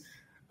things.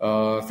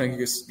 Thank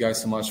you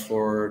guys so much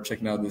for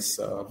checking out this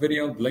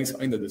video. The links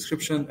are in the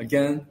description.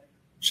 Again,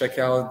 check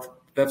out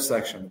the dev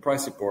section, the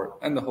price report,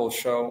 and the whole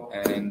show.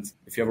 And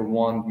if you ever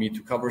want me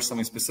to cover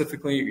something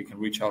specifically, you can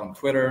reach out on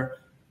Twitter,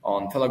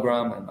 on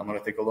Telegram, and I'm going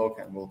to take a look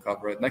and we'll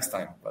cover it next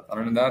time. But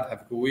other than that,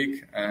 have a good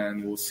week,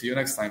 and we'll see you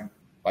next time.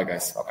 Bye,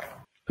 guys. Bye-bye.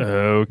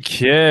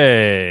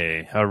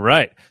 Okay. All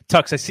right.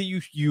 Tux, I see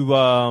you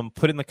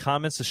put in the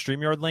comments the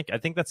StreamYard link. I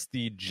think that's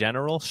the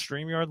general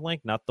StreamYard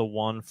link, not the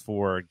one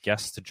for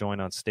guests to join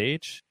on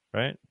stage,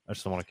 right? I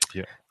just don't want to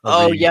confuse you.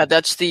 Oh, yeah,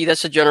 that's the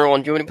general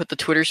one. Do you want me to put the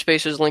Twitter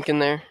Spaces link in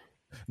there?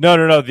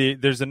 No.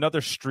 There's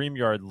another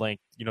StreamYard link,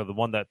 the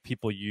one that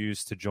people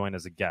use to join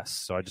as a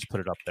guest. So I just put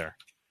it up there.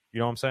 You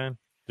know what I'm saying?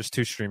 There's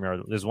two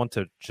StreamYard. There's one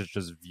to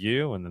just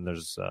view, and then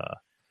there's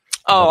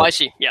I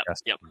see. Yep.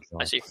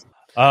 I see.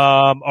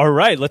 All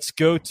right, let's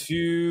go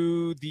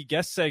to the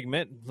guest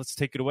segment. Let's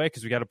take it away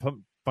because we got a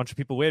bunch of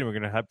people waiting. We're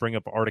going to bring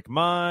up Arctic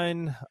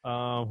Mine.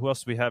 Who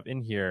else do we have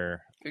in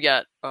here? We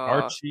got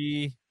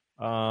Archie.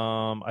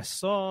 I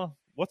saw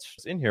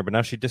what's in here, but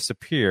now she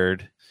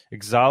disappeared.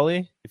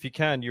 Xali, if you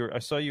can, I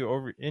saw you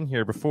over in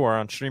here before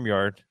on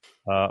StreamYard.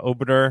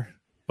 Obiter,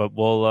 but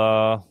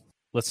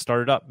let's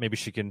start it up. Maybe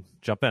she can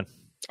jump in.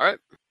 All right.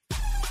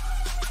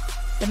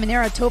 The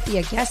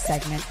MoneroTopia guest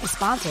segment is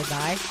sponsored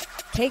by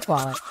Cake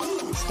Wallet.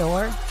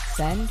 Store,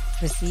 send,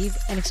 receive,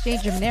 and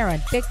exchange your Monero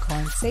and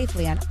Bitcoin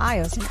safely on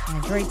iOS and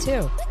Android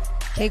too.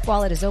 Cake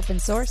Wallet is open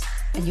source,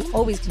 and you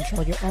always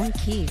control your own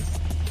keys.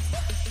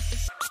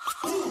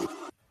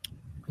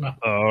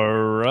 All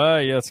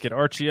right, let's get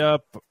Archie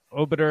up.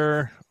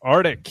 Obiter,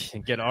 Arctic,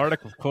 and get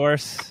Arctic, of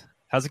course.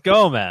 How's it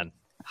going, man?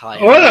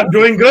 Hi. Well, I'm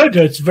doing good.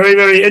 It's very,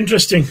 very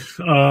interesting.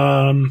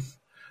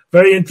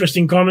 Very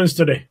interesting comments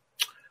today.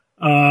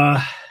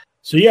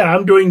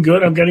 I'm doing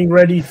good. I'm getting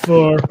ready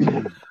for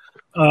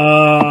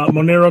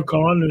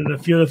MoneroCon and a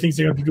few other things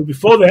I have to do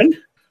before then.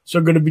 So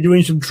I'm going to be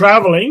doing some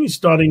traveling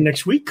starting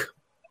next week,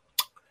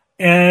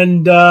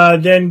 and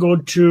then go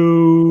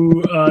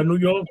to New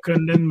York,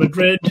 and then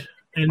Madrid,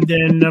 and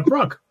then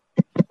Prague.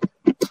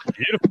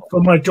 Beautiful.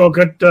 For my talk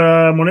at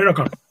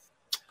MoneroCon.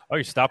 Oh,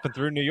 you're stopping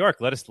through New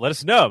York. Let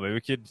us know. Maybe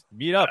we could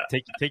meet up.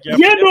 Take you out.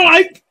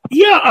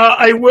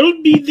 I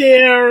will be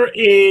there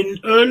in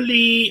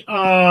early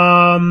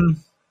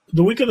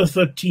the week of the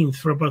 13th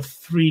for about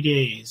 3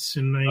 days.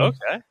 And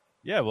okay.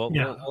 Yeah, we'll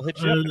hit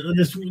you up.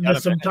 This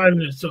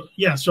sometime. So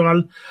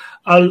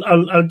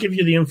I'll give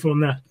you the info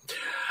on that.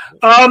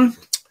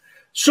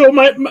 So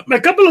my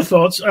couple of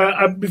thoughts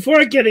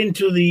before I get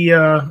into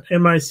the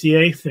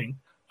MICA thing.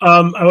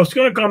 I was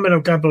going to comment on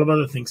a couple of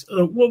other things.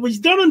 What was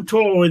done on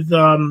Tor with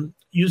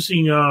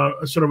using a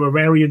sort of a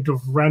variant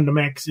of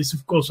RandomX is,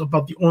 of course,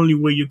 about the only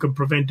way you can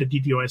prevent a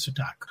DDoS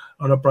attack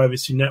on a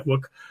privacy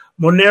network.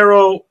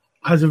 Monero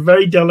has a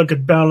very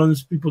delicate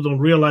balance. People don't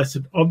realize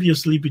it,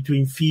 obviously,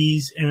 between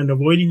fees and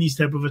avoiding these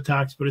type of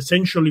attacks. But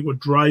essentially what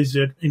drives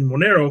it in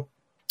Monero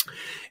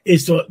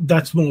is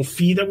that small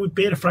fee that we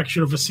paid, a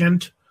fraction of a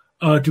cent,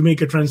 to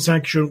make a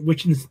transaction,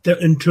 which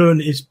in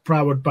turn is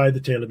powered by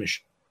the tail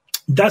emission.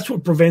 That's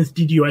what prevents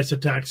DDoS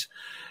attacks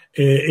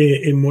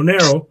in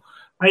Monero.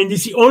 And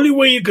it's the only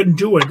way you can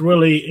do it,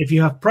 really, if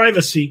you have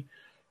privacy,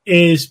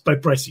 is by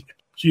pricing it.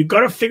 So you've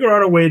got to figure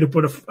out a way to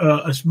put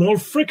a small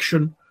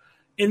friction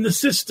in the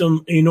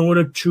system in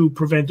order to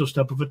prevent those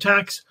type of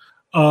attacks.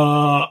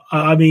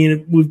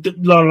 We've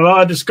done a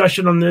lot of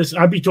discussion on this.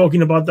 I'll be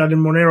talking about that in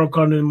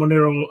MoneroCon and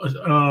Monero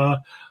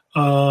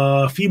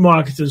fee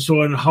markets and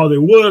so on, how they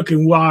work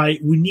and why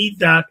we need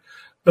that.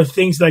 But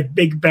things like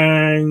Big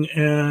Bang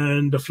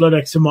and the Flood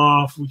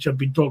XMR, which have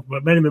been talked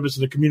about many members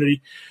of the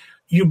community,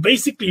 you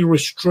basically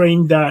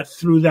restrain that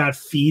through that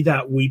fee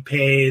that we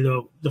pay,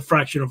 the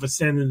fraction of a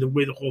cent, and the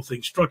way the whole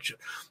thing's structured.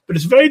 But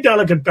it's a very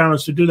delicate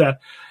balance to do that.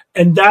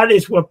 And that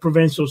is what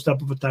prevents those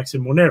type of attacks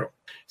in Monero.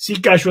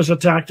 Zcash was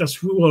attacked,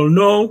 as we all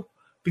know,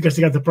 because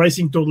they got the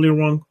pricing totally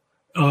wrong.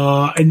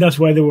 And that's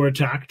why they were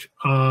attacked.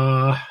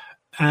 But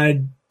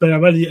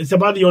it's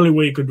about the only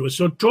way you could do it.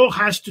 So Tor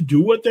has to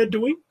do what they're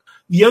doing.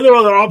 The other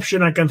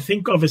option I can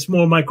think of is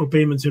more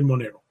micropayments in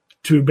Monero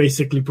to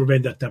basically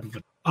prevent that type of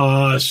it.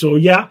 So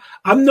yeah,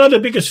 I'm not the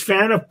biggest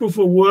fan of proof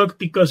of work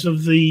because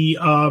of the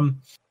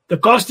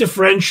cost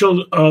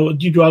differential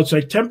due to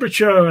outside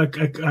temperature.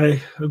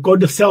 I go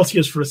to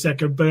Celsius for a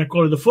second, but I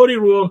call it the 40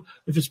 rule.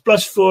 If it's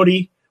plus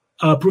 40,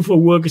 proof of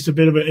work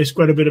is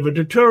quite a bit of a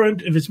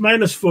deterrent. If it's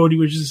minus 40,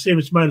 which is the same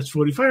as minus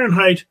 40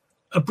 Fahrenheit,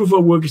 a proof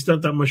of work is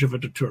not that much of a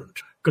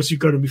deterrent because you're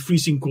going to be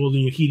freezing cold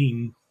and you're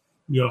heating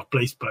your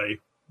place by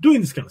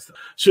doing this kind of stuff.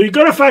 So you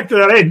got to factor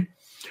that in.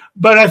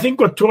 But I think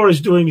what Tor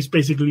is doing is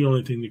basically the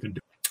only thing they can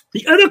do.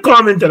 The other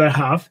comment that I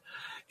have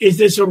is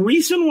there's a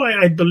reason why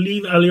I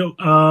believe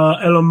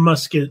Elon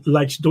Musk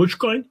likes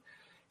Dogecoin.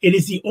 It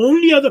is the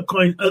only other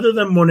coin other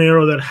than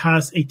Monero that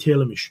has a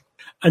tail emission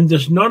and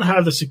does not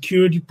have the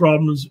security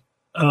problems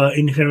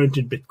inherent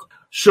in Bitcoin.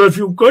 So if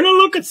you're going to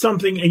look at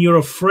something and you're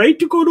afraid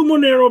to go to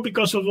Monero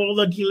because of all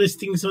the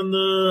delistings and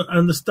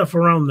the stuff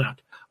around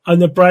that,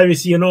 and the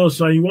privacy and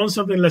also you want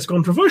something less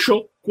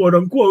controversial, quote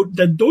unquote,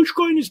 then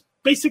Dogecoin is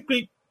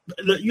basically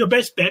your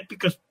best bet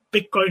because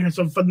Bitcoin has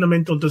some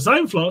fundamental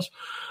design flaws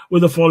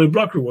with a falling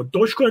block reward.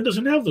 Dogecoin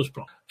doesn't have those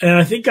problems. And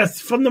I think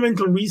that's the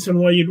fundamental reason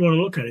why you'd want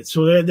to look at it.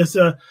 So there's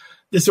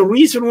a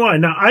reason why.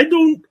 Now,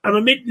 I'm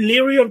a bit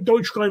leery of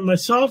Dogecoin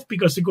myself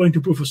because they're going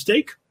to proof of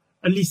stake.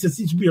 At least there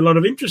seems to be a lot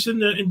of interest in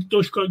the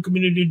Dogecoin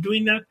community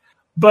doing that.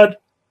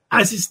 But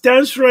as it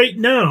stands right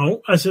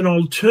now, as an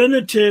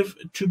alternative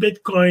to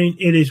Bitcoin,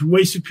 it is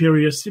way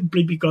superior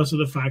simply because of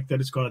the fact that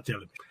it's got a tail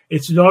limit.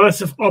 It's not as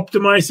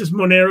optimized as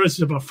Monero.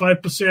 It's about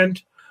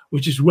 5%,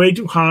 which is way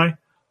too high.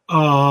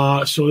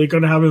 So they're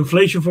going to have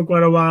inflation for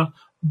quite a while,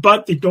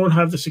 but they don't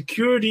have the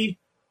security.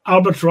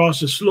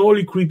 Albatross is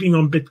slowly creeping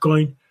on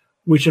Bitcoin,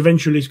 which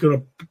eventually is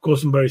going to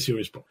cause some very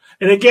serious problems.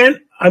 And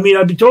again, I mean,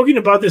 I'll be talking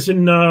about this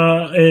in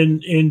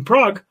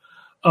Prague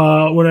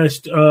when I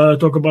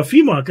talk about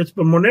fee markets,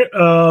 but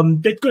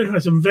Bitcoin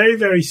has some very,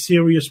 very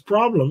serious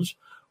problems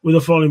with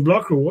a falling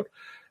block reward.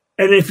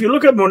 And if you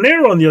look at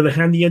Monero, on the other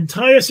hand, the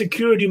entire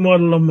security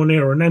model of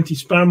Monero, an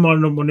anti-spam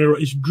model of Monero,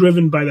 is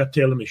driven by that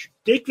tail emission.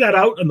 Take that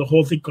out and the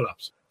whole thing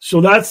collapses. So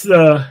that's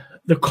the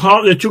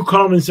two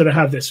comments that I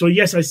have there. So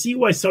yes, I see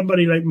why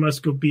somebody like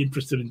Musk would be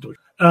interested in Doge.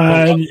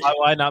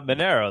 Why not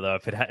Monero though?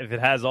 If it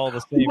has all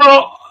the same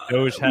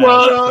Doge has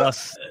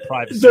plus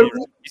privacy,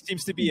 he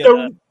seems to be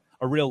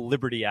a real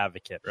liberty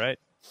advocate, right?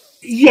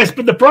 Yes,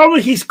 but the problem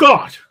he's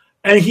got,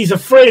 and he's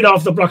afraid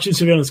of the blockchain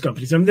surveillance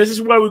companies, and this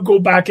is why we go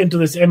back into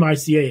this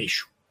MICA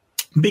issue,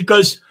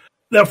 because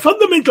the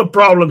fundamental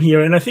problem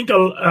here, and I think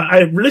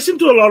I've listened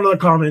to a lot of the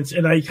comments,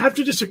 and I have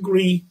to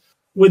disagree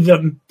with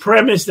the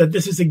premise that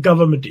this is a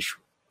government issue.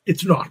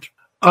 It's not.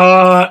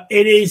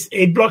 It is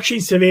a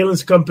blockchain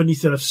surveillance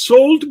companies that have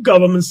sold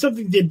governments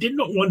something they did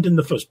not want in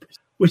the first place,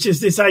 which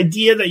is this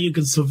idea that you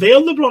can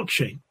surveil the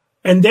blockchain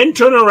and then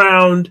turn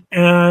around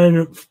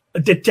and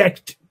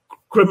detect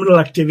criminal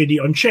activity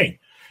on chain.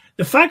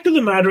 The fact of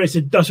the matter is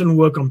it doesn't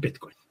work on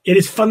Bitcoin. It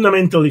is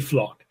fundamentally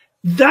flawed.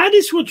 That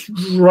is what's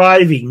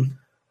driving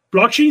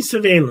blockchain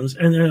surveillance,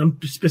 and I'm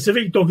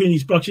specifically talking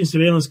these blockchain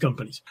surveillance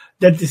companies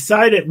that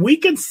decided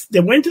they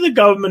went to the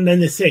government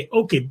and they say,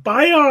 okay,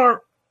 buy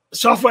our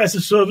software as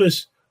a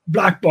service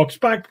black box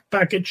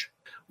package.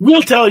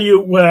 We'll tell you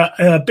where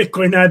a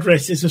Bitcoin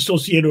address is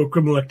associated with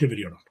criminal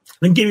activity or not,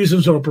 and give you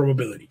some sort of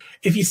probability.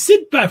 If you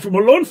sit back from a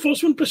law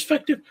enforcement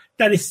perspective,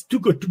 that is too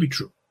good to be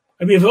true.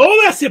 I mean, if all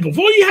that simple, if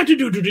all you had to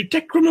do to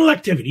detect criminal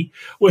activity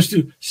was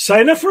to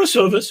sign up for a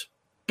service,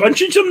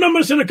 punch in some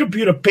numbers in a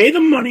computer, pay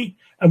them money,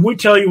 and we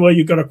tell you whether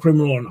you got a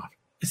criminal or not.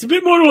 It's a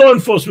bit more law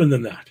enforcement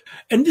than that.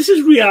 And this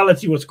is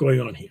reality what's going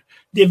on here.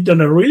 They've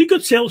done a really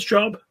good sales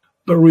job,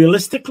 but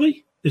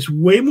realistically, there's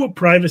way more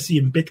privacy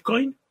in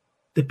Bitcoin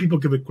than people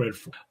give it credit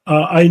for.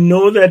 I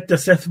know that the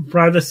set of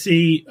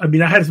privacy, I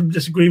mean, I had some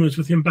disagreements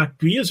with him back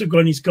 2 years ago,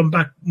 and he's come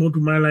back more to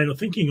my line of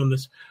thinking on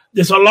this.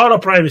 There's a lot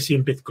of privacy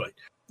in Bitcoin.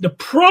 The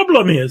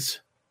problem is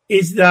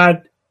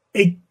that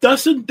it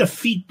doesn't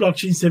defeat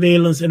blockchain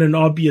surveillance in an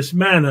obvious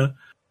manner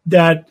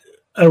that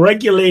a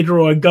regulator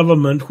or a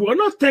government who are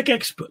not tech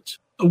experts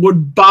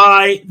would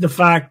buy the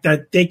fact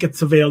that they could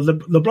surveil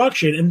the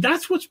blockchain. And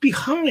that's what's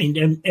behind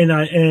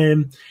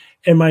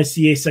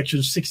MICA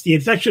section 68.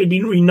 It's actually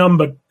been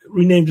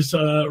renamed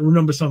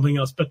to something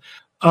else. But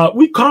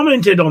we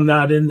commented on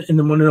that in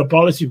the Monero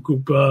Policy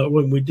group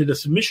when we did a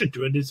submission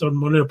to it. It's on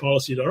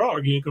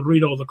moneropolicy.org. You can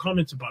read all the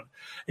comments about it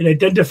and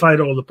identified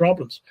all the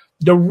problems.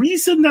 The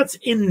reason that's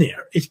in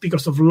there is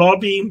because of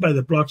lobbying by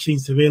the blockchain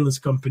surveillance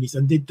companies,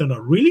 and they've done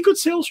a really good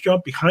sales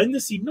job behind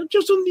the scene, not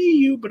just on the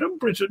EU, but on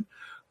Britain,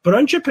 but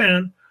on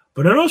Japan,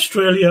 but on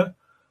Australia,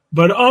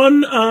 but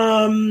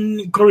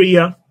on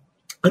Korea,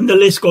 And the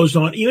list goes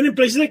on, even in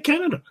places like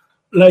Canada.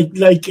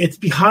 Like it's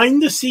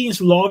behind the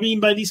scenes lobbying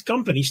by these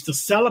companies to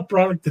sell a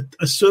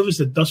service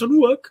that doesn't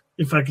work.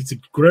 In fact, it's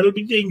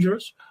incredibly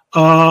dangerous.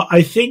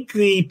 I think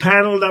the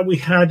panel that we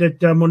had at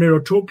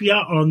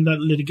MoneroTopia on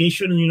that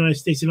litigation in the United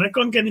States, and I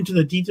can't get into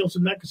the details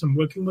of that because I'm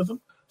working with them,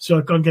 so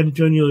I can't get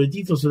into any of the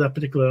details of that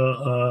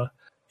particular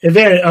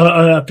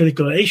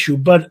particular issue.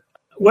 But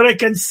what I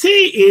can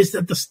say is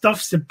that the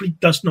stuff simply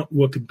does not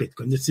work in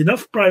Bitcoin. There's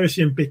enough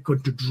privacy in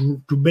Bitcoin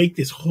to make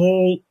this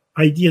whole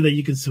idea that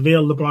you can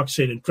surveil the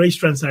blockchain and trace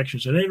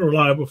transactions in any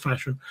reliable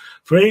fashion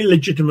for any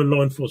legitimate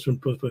law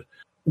enforcement purpose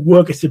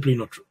work is simply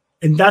not true.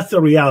 And that's the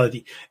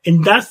reality.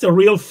 And that's the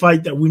real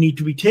fight that we need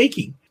to be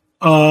taking,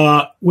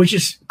 which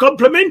is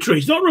complementary.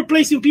 It's not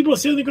replacing people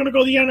saying they're going to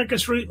go the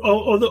anarchist route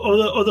or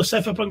the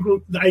cypherpunk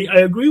route. I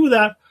agree with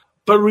that.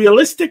 But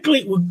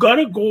realistically, we've got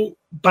to go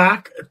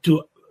back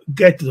to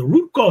get to the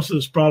root cause of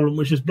this problem,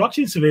 which is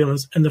blockchain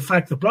surveillance, and the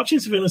fact that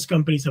blockchain surveillance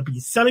companies have been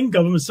selling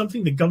governments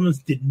something the governments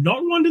did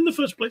not want in the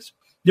first place.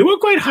 They were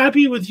quite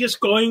happy with just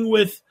going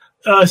with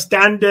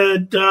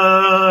standard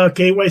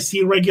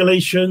KYC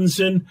regulations,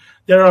 and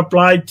they're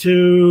applied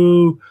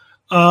to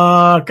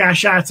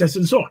cash access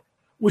and so on,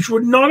 which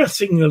would not have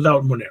singled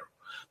out Monero.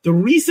 The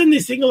reason they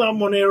single out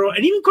Monero,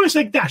 and even coins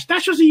like Dash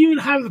doesn't even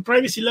have the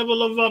privacy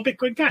level of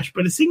Bitcoin Cash,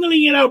 but it's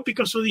singling it out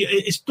because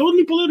it's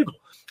totally political.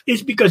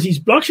 It's because these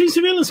blockchain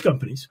surveillance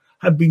companies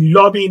have been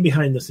lobbying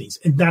behind the scenes,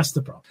 and that's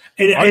the problem.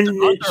 And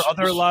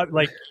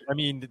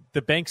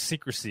the Bank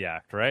Secrecy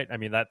Act, right? I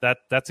mean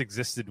that's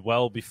existed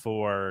well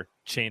before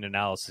chain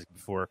analysis,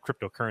 before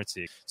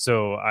cryptocurrency.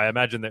 So I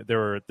imagine that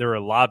there were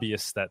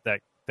lobbyists that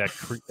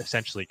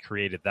essentially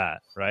created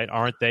that, right?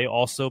 Aren't they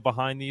also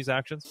behind these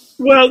actions?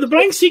 Well, the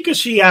Bank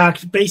Secrecy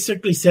Act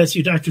basically says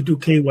you'd have to do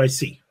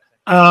KYC.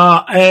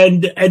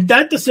 And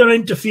that doesn't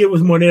interfere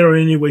with Monero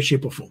in any way,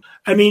 shape, or form.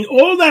 I mean,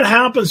 all that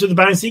happens with the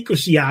Bank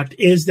Secrecy Act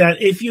is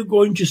that if you're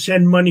going to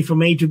send money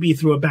from A to B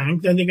through a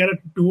bank, then they got to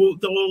do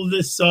all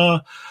this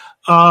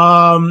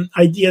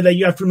idea that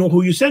you have to know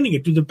who you're sending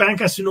it to. The bank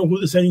has to know who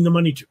they're sending the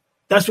money to.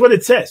 That's what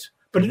it says.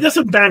 But it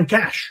doesn't ban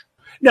cash.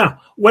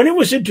 Now, when it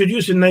was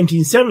introduced in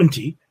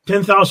 1970,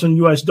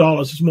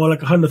 $10,000 is more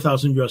like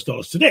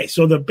 $100,000 today.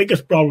 So the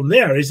biggest problem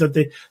there is that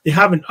they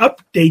haven't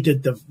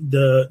updated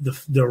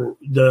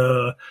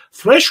the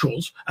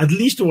thresholds, at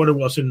least to what it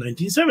was in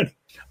 1970.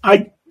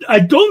 I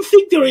don't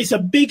think there is a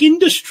big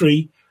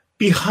industry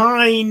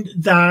behind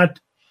that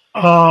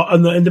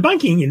in the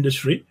banking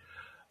industry.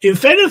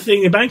 If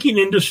anything, the banking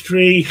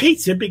industry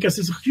hates it because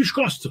it's a huge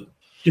cost to them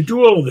to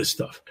do all this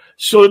stuff.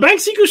 So the Bank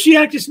Secrecy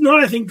Act is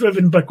not, I think,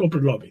 driven by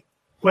corporate lobby.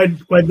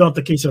 Quite not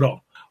the case at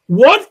all.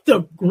 What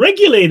the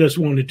regulators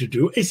wanted to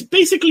do is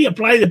basically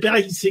apply the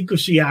Bank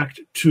Secrecy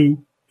Act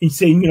to, in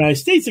say, the United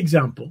States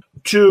example,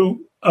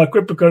 to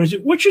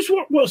cryptocurrency, which is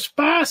what was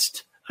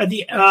passed at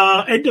the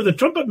end of the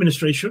Trump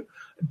administration,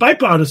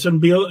 bipartisan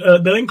bill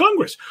in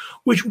Congress,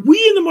 which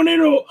we in the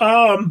Monero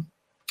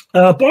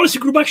policy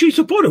group actually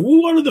supported. We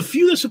were one of the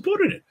few that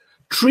supported it.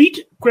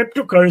 Treat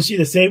cryptocurrency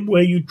the same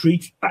way you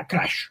treat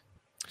cash.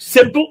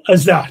 Simple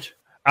as that.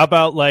 How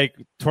about like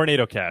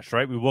Tornado Cash,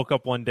 right? We woke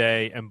up one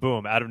day and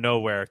boom, out of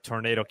nowhere,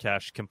 Tornado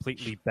Cash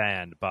completely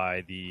banned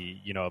by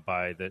the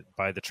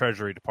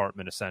Treasury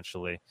Department,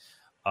 essentially.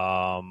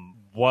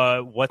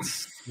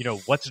 What's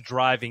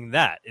driving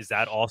that? Is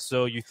that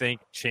also, you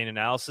think, chain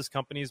analysis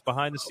companies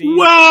behind the scenes?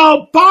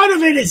 Well, part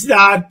of it is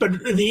that,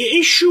 but the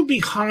issue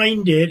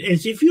behind it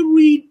is if you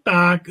read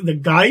back the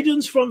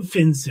guidance from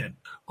FinCEN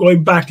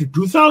going back to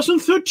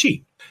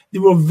 2013, they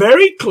were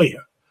very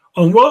clear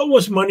on what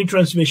was money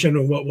transmission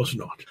and what was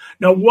not.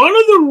 Now, one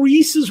of the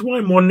reasons why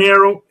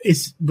Monero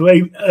is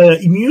very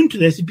immune to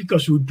this is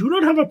because we do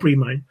not have a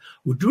pre-mine,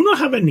 we do not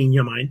have a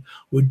ninja mine,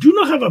 we do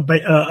not have a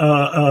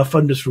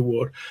fundus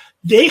reward.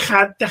 They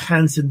had the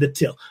hands in the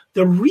till.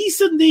 The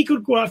reason they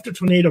could go after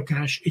Tornado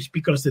Cash is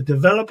because the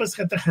developers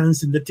had the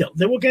hands in the till.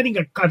 They were getting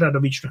a cut out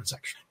of each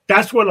transaction.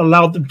 That's what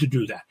allowed them to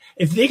do that.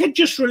 If they had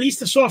just released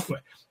the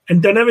software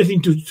and done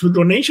everything to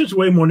donations the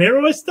way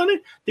Monero has done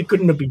it, they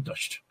couldn't have been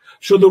touched.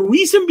 So the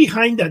reason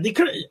behind that,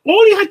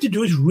 all you had to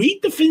do is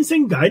read the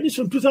FinCEN guidance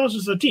from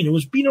 2013. It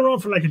was been around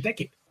for like a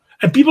decade.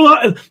 And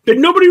but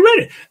nobody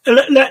read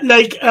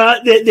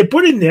it. They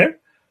put in there,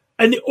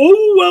 and the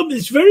overwhelming,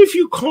 there's very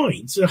few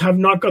coins that have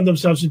not gotten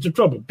themselves into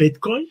trouble.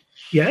 Bitcoin,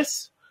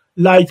 yes.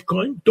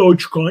 Litecoin,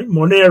 Dogecoin,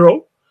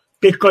 Monero,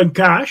 Bitcoin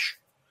Cash.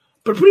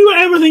 But pretty much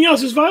everything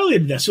else is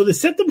violated there. So they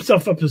set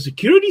themselves up for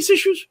securities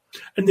issues,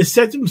 and they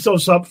set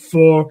themselves up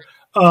for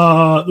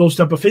those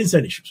type of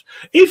FinCEN issues.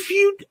 If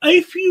you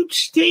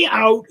stay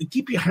out,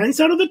 keep your hands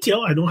out of the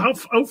till, I know how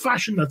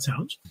old-fashioned that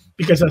sounds,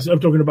 because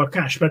I'm talking about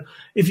cash, but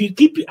if you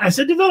keep, as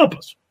a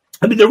developers,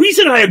 I mean, the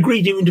reason I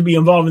agreed even to be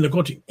involved in the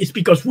coaching is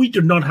because we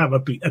do not have a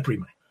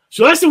pre-mine.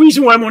 So that's the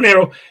reason why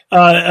Monero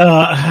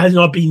has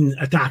not been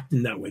attacked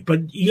in that way.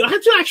 But you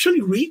have to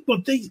actually read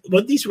what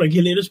these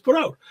regulators put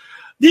out.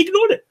 They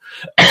ignored it.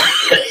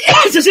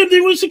 It's the same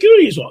thing with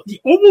security as well.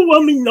 The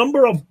overwhelming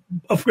number of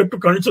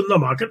cryptocurrencies on the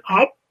market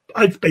are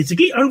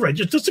basically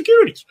unregistered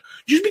securities.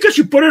 Just because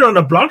you put it on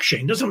a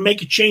blockchain doesn't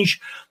make it change.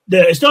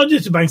 It's not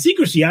just the Bank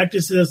Secrecy Act,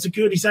 it's the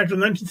Securities Act of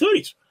the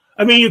 1930s.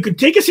 I mean, you could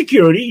take a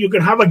security, you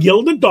could have a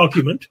gilded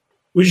document,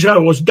 which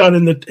was done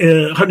in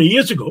 100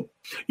 years ago.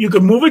 You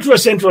could move it to a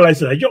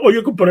centralized ledger, or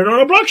you could put it on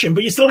a blockchain,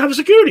 but you still have a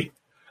security.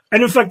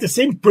 And in fact, the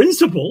same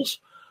principles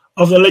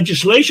of the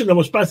legislation that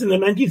was passed in the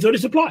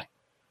 1930s apply.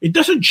 It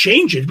doesn't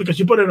change it because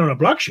you put it on a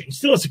blockchain. It's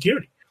still a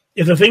security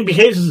if the thing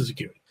behaves as a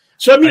security.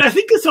 So, I mean, I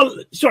think it's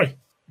sorry.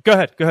 Go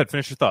ahead.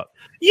 Finish your thought.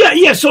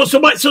 Yeah. So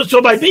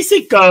my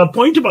basic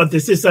point about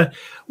this is that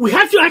we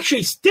have to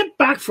actually step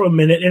back for a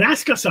minute and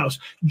ask ourselves: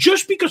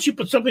 just because you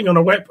put something on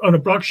a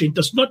blockchain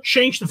does not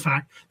change the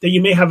fact that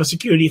you may have a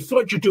security if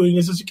what you're doing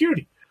is a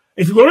security.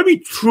 If you're going to be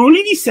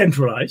truly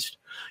decentralized,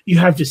 you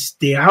have to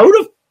stay out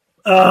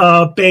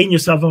of paying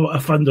yourself a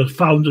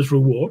founder's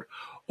reward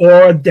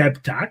or a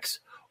debt tax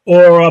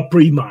or a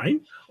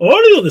pre-mine or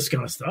all of this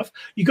kind of stuff.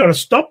 You got to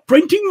stop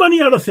printing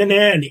money out of thin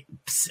air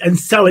and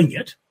selling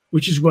it,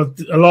 which is what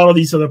a lot of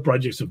these other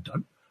projects have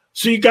done.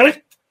 So you got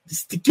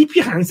to keep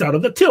your hands out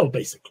of the till,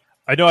 basically.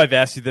 I know I've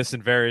asked you this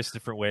in various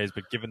different ways,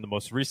 but given the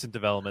most recent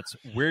developments,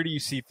 where do you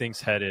see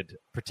things headed,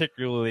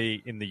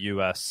 particularly in the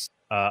U.S.,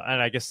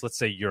 and I guess let's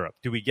say Europe?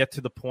 Do we get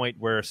to the point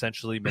where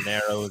essentially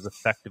Monero is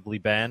effectively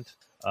banned?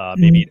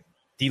 Maybe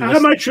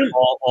delisted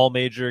all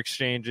major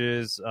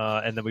exchanges,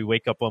 and then we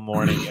wake up one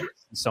morning and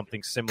see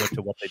something similar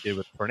to what they did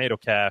with Tornado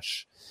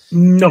Cash?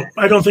 No,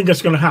 I don't think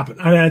that's going to happen.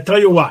 And I'll tell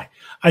you why.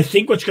 I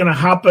think what's going to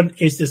happen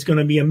is there's going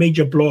to be a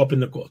major blow up in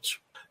the courts.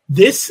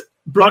 This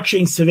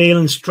blockchain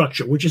surveillance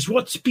structure, which is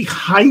what's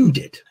behind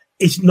it,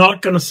 is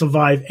not going to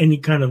survive any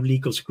kind of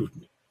legal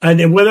scrutiny. And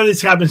then whether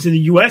this happens in the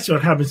U.S. or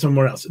it happens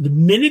somewhere else, the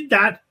minute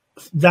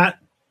that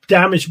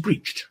dam is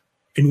breached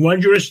in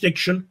one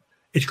jurisdiction,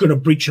 it's going to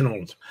breach in all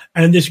of them.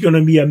 And there's going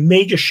to be a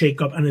major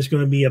shakeup, and there's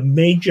going to be a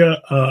major,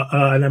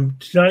 and I'm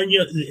telling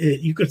you,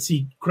 you could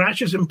see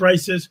crashes in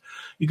prices,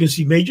 you can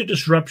see major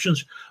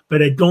disruptions,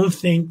 but I don't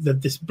think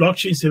that this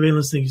blockchain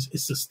surveillance thing is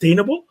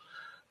sustainable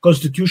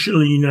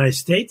constitutionally in the United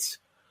States.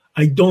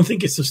 I don't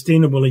think it's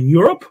sustainable in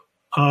Europe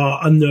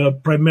under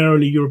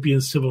primarily European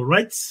civil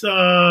rights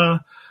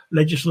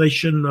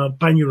legislation,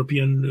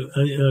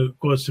 pan-European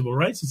Court of Civil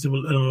Rights and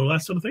civil all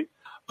that sort of thing.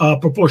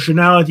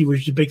 Proportionality,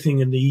 which is a big thing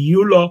in the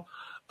EU law,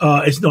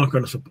 is not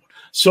going to support.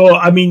 So,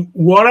 I mean,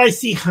 what I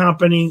see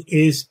happening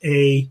is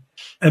a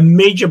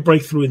major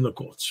breakthrough in the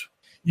courts.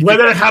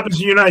 Whether it happens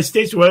in the United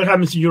States or whether it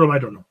happens in Europe, I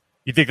don't know.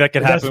 You think that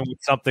could happen with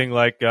something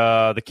like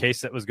the case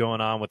that was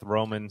going on with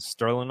Roman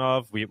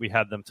Sterlinov? We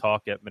had them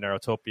talk at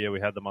MoneroTopia. We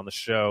had them on the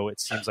show.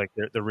 It seems like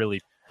they're really,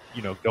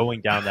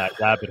 going down that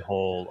rabbit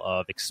hole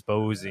of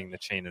exposing the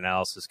chain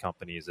analysis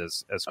companies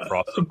as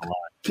crossing the line.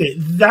 Okay,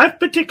 that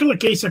particular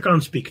case I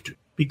can't speak to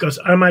because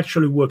I'm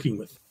actually working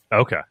with.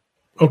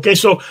 Okay,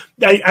 so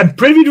I'm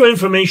privy to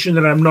information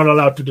that I'm not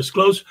allowed to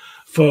disclose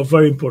for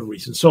very important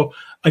reasons. So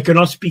I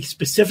cannot speak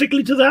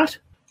specifically to that.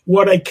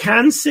 What I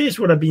can say is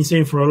what I've been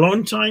saying for a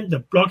long time,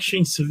 that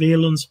blockchain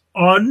surveillance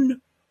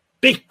on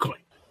Bitcoin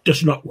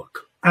does not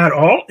work at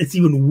all. It's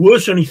even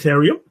worse on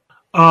Ethereum.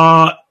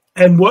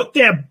 And what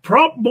they're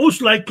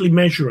most likely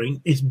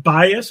measuring is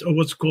bias or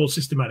what's called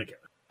systematic error.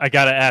 I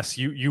got to ask,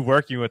 you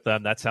working with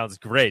them, that sounds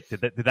great.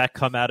 Did that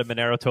come out of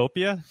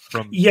MoneroTopia?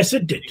 Yes,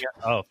 it did.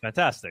 Oh,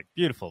 fantastic.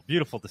 Beautiful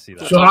to see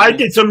that. So I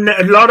did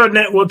a lot of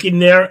networking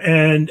there,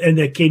 and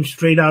it came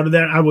straight out of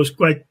there. I was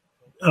quite...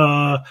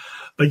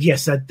 but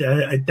yes, I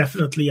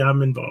definitely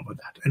am involved with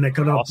that, and I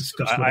cannot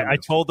discuss. I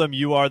told them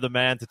you are the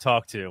man to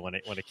talk to when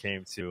it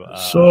came to.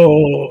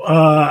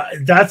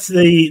 That's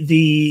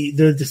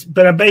the.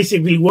 But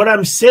basically, what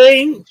I'm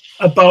saying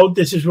about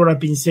this is what I've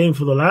been saying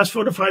for the last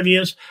 4 to 5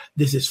 years.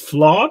 This is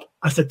flawed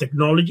as a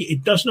technology.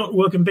 It does not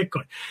work in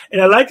Bitcoin.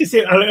 And I like to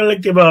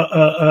give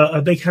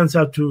a big hands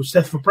out to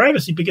Seth for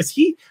privacy because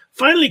he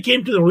finally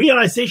came to the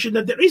realization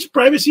that there is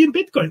privacy in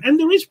Bitcoin, and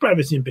there is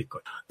privacy in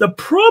Bitcoin. The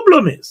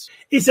problem is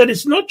that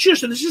it's not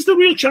just, and this is the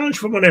real challenge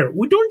for Monero.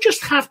 We don't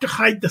just have to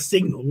hide the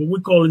signal, what we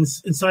call in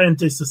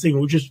scientists the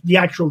signal, which is the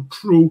actual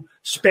true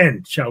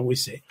spend, shall we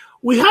say.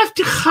 We have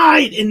to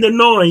hide in the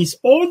noise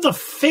all the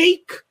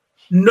fake,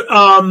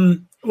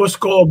 what's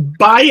called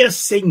bias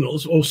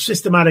signals or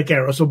systematic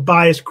errors or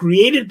bias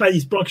created by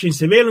these blockchain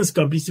surveillance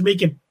companies to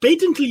make it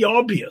patently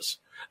obvious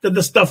that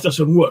the stuff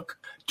doesn't work,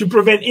 to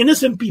prevent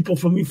innocent people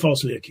from being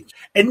falsely accused.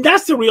 And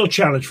that's the real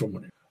challenge for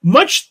Monero.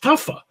 Much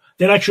tougher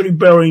than actually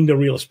burying the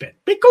real spend.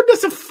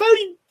 Because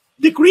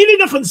they create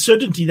enough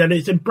uncertainty that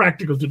it's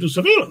impractical to do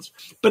surveillance.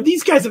 But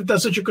these guys have done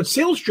such a good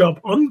sales job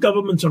on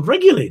governments and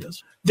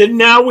regulators that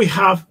now we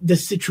have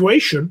this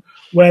situation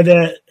where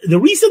the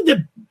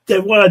reason they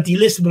want to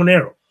delist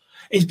Monero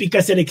is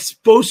because it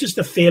exposes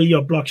the failure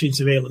of blockchain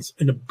surveillance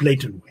in a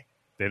blatant way.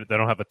 They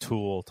don't have a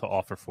tool to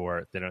offer for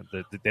it.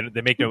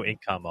 They make no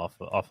income off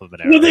of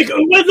Monero.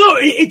 No,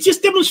 it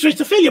just demonstrates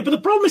the failure. But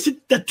the problem is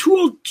that the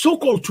tool,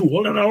 so-called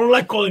tool, and I don't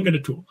like calling it a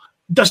tool,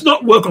 does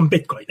not work on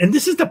Bitcoin. And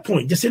this is the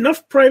point. There's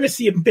enough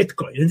privacy in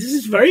Bitcoin. And this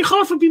is very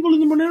hard for people in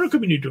the Monero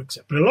community to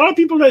accept. But a lot of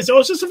people say,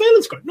 it's a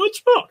surveillance coin. No,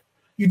 it's not.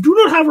 you do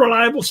not have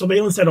reliable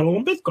surveillance at all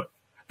on Bitcoin.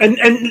 And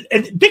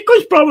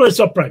Bitcoin's problem is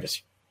not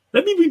privacy.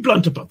 Let me be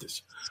blunt about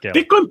this.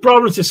 Bitcoin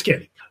problem is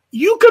scaling.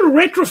 You can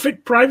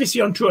retrofit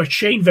privacy onto a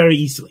chain very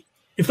easily.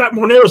 In fact,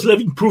 Monero is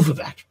living proof of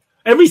that.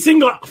 Every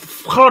single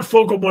hard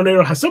fork of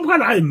Monero has some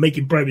kind of either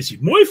making privacy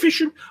more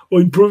efficient or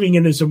improving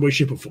it in some way,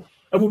 shape, or form.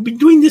 And we've been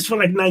doing this for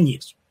like 9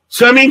 years.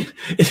 So, I mean,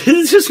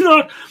 it's just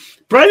not,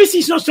 privacy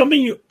is not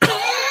something you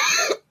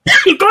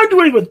can't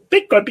do it with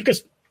Bitcoin,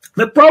 because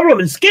the problem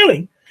in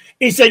scaling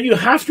is that you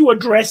have to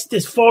address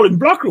this falling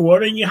block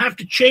reward, and you have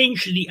to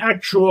change the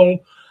actual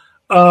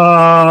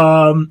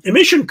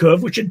emission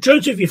curve, which in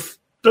terms of if you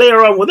play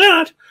around with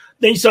that,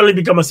 then you suddenly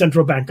become a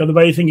central bank, and the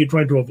very thing you're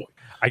trying to avoid.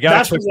 I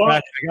got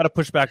to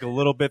push back a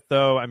little bit,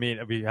 though. I mean,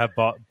 we have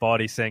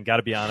Bawdy saying, got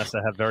to be honest,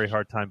 I have a very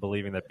hard time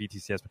believing that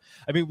BTC has.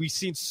 I mean, we've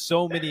seen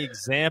so many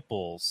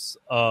examples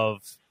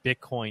of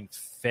Bitcoin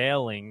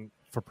failing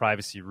for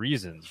privacy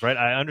reasons, right?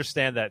 I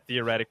understand that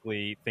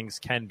theoretically things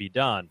can be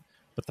done,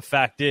 but the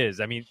fact is,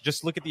 I mean,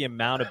 just look at the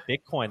amount of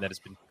Bitcoin that has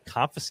been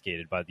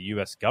confiscated by the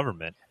U.S.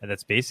 government, and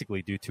that's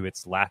basically due to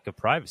its lack of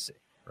privacy,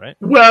 right?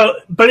 Well,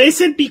 but is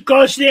it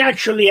because they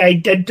actually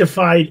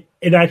identified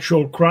an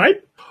actual crime?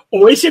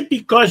 Or is it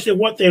because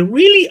what they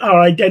really are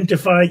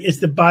identifying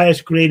is the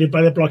bias created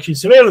by the blockchain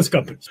surveillance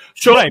companies?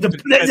 So right.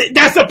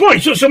 That's the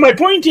point. So my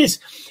point is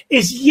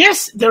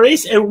yes, there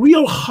is a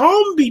real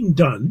harm being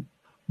done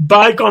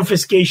by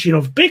confiscation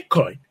of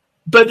Bitcoin,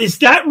 but is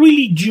that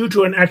really due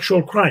to an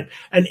actual crime?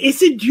 And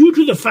is it due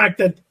to the fact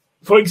that,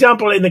 for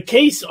example, in the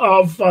case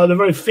of the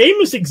very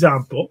famous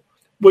example,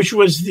 which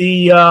was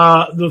the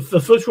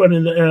first one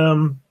in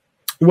the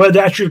where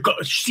they actually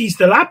seized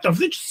the laptop.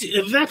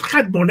 If that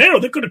had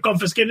Monero, they could have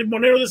confiscated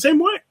Monero the same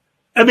way.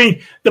 I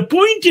mean, the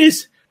point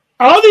is,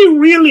 are they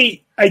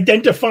really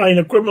identifying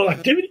a criminal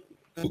activity?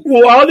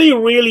 Or are they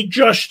really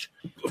just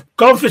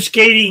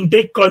confiscating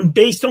Bitcoin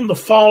based on the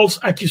false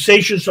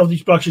accusations of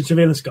these blockchain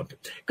surveillance companies?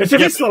 Because if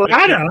it's the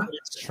latter...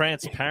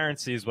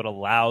 Transparency is what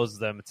allows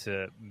them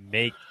to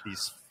make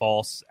these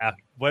false...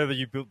 Whether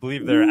you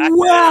believe they're accurate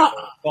or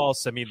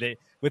false, I mean,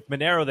 with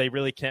Monero, they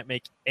really can't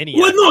make any...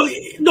 Well,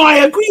 no, I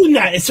agree with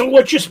that. And so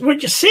what you're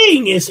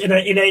saying is, and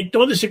I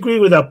don't disagree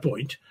with that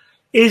point,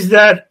 is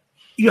that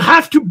you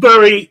have to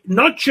bury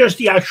not just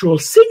the actual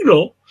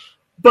signal,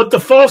 but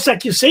the false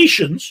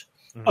accusations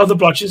of the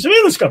blockchain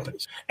surveillance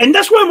companies. And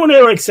that's why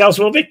Monero excels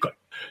over Bitcoin.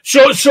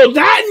 So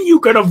then you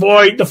can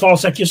avoid the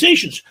false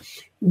accusations.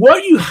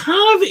 What you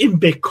have in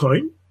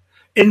Bitcoin,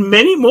 in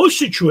most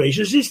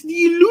situations, is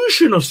the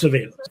illusion of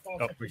surveillance.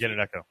 Oh, we're getting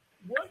an echo.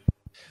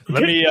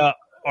 Let me...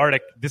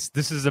 Arctic,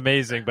 this is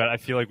amazing, but I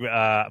feel like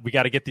we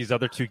got to get these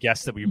other two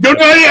guests that we. No,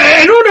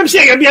 I know what I'm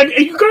saying. I mean,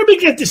 you got to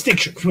make that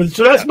distinction.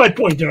 So that's my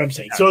point that I'm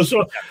saying. Yeah.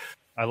 So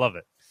I love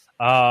it.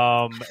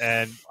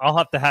 And I'll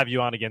have to have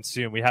you on again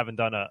soon. We haven't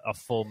done a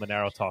full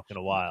Monero talk in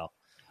a while.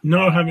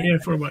 No, I haven't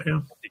yet for a while. Yeah.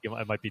 I think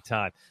it might be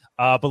time.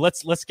 But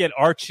let's get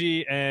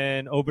Archie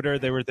and Obiter.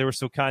 They were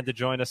so kind to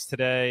join us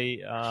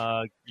today.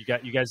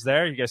 You guys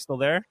there? You guys still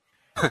there?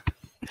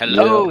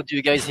 Hello. Yeah. Do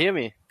you guys hear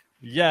me?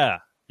 Yeah.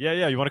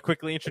 You want to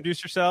quickly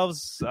introduce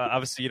yourselves?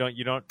 Obviously, you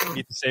don't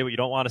need to say what you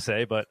don't want to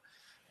say, but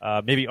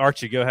maybe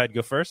Archie, go ahead,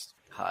 go first.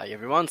 Hi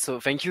everyone. So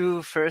thank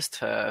you first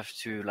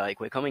to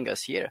welcoming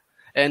us here.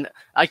 And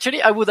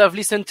actually, I would have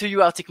listened to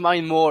you Arctic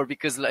Mind more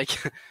because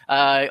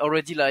I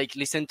already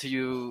listened to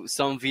you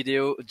some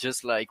video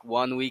just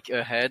 1 week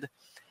ahead,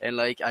 and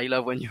I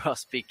love when you are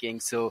speaking.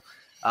 So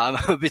I'm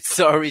a bit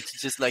sorry to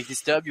just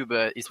disturb you,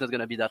 but it's not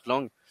gonna be that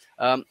long.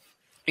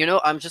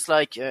 I'm just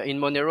in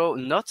Monero,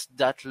 not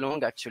that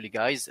long actually,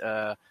 guys.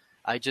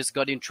 I just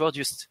got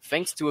introduced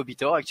thanks to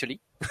Obito actually.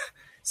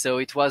 So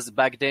it was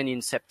back then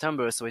in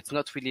September. So it's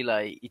not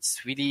really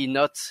it's really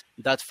not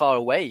that far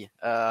away.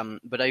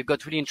 But I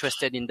got really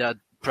interested in that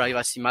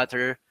privacy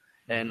matter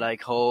and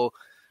how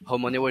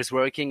Monero is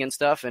working and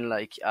stuff. And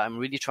I'm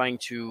really trying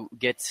to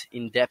get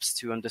in depth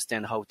to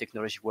understand how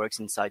technology works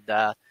inside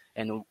that.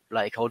 And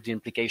all the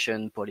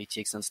implication,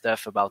 politics and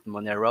stuff about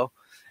Monero.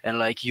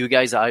 And you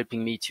guys are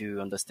helping me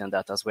to understand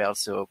that as well.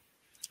 So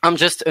I'm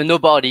just a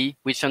nobody,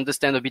 which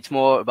understand a bit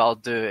more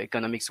about the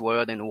economics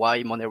world and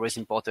why Monero is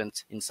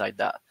important inside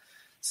that.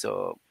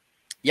 So,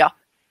 yeah.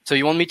 So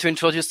you want me to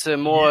introduce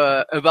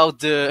more about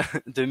the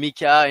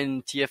Mika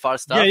and TFR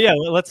stuff? Yeah.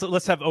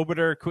 Let's have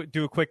Obiter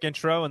do a quick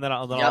intro, and then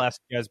I'll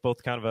ask you guys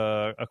both kind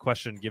of a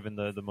question given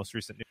the most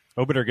recent news.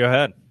 Obiter, go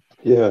ahead.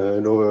 Yeah,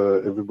 hello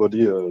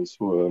everybody.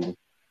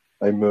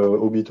 I'm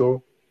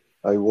Obito.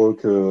 I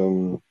work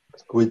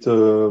with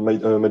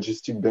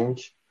Majestic Bank,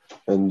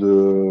 and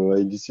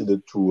I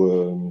decided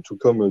to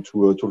come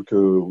to talk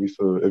with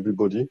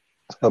everybody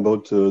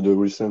about the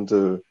recent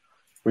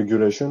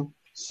regulation.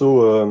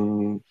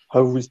 So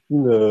how we've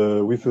seen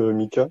with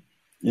Mika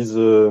is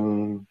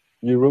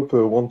Europe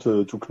want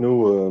to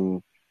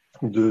know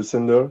the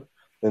sender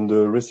and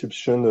the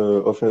reception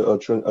of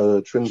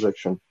a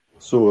transaction.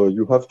 So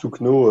you have to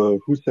know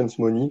who sends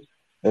money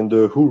and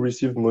who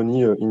received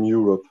money in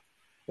Europe.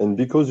 And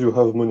because you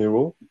have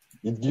Monero,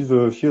 it gives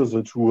fears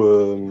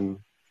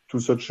to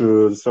such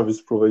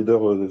service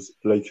providers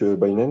like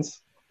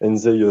Binance and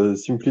they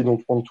simply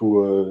don't want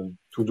to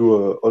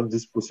do all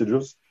these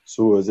procedures.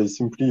 So they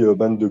simply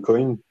ban the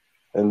coin.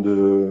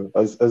 And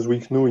as we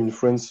know in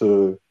France,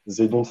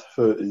 they don't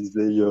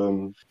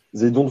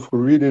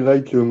really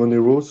like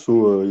Monero,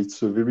 so it's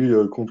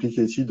very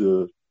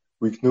complicated.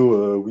 We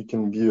know we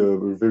can be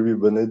very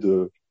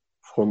banned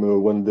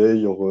from one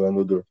day or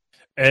another.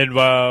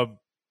 And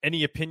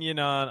any opinion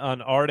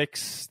on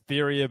Arctic's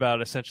theory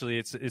about essentially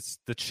it's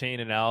the chain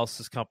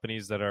analysis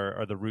companies that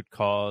are the root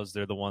cause?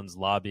 They're the ones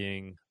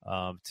lobbying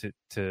to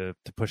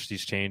push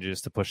these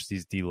changes, to push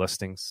these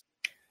delistings.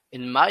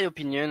 In my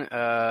opinion,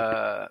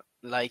 I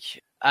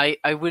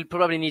will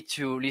probably need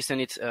to listen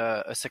it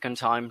a second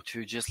time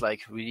to just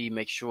like really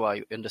make sure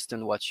I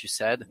understand what you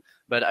said.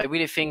 But I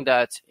really think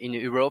that in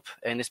Europe,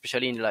 and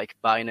especially in like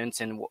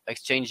Binance and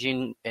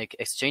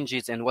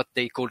exchanges and what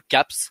they call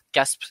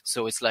CASP,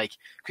 so it's like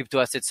crypto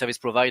asset service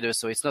providers.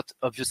 So it's not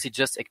obviously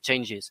just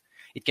exchanges.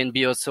 It can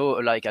be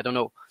also like, I don't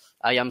know,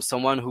 I am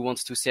someone who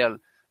wants to sell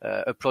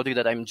a product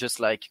that I'm just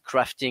like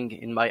crafting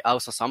in my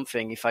house or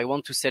something. If I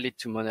want to sell it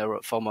to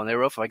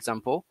Monero, for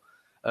example,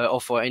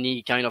 or for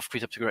any kind of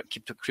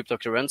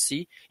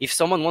cryptocurrency, if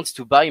someone wants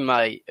to buy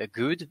my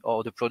good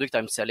or the product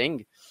I'm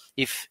selling,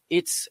 if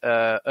it's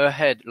if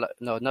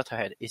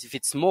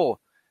it's more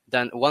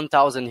than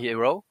 1,000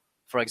 euro,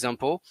 for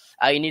example,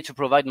 I need to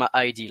provide my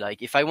ID.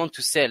 Like if I want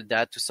to sell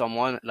that to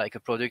someone, like a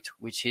product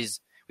which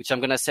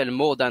I'm going to sell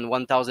more than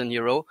 1,000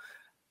 euro,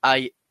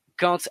 I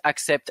can't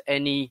accept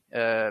any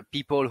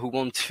people who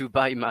want to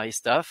buy my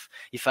stuff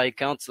if I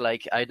can't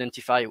like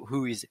identify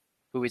who is it.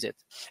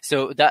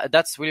 So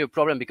that's really a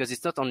problem, because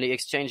it's not only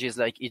exchanges,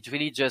 like it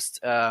really just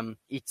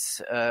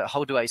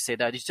how do I say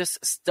that? It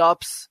just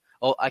stops,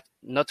 or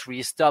not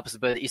really stops,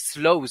 but it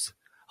slows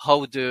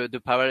how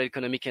the parallel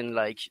economy can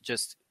like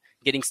just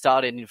getting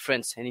started in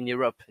France and in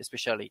Europe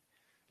especially.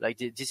 Like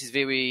this is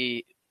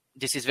very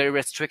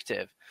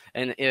restrictive.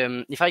 And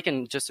if I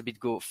can just a bit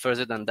go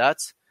further than that,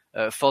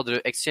 for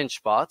the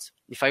exchange part,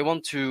 if I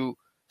want to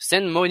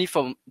send money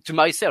to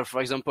myself, for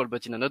example,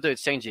 but in another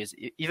exchanges,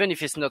 even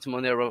if it's not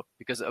Monero,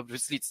 because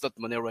obviously it's not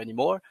Monero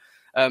anymore,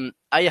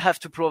 I have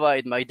to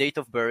provide my date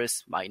of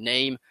birth, my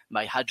name,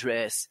 my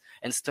address,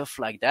 and stuff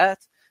like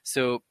that.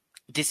 So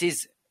this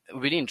is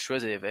really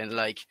intrusive. And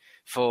like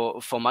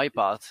for my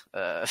part,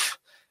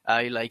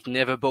 I like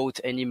never bought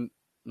any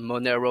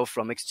Monero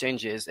from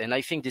exchanges, and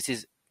I think this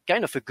is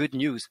kind of a good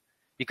news,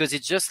 because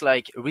it just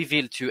like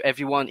revealed to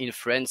everyone in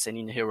France and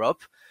in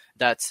Europe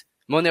that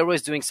Monero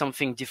is doing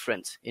something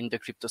different in the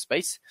crypto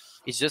space.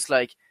 It's just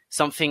like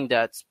something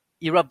that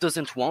Europe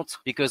doesn't want,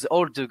 because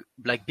all the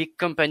like big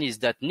companies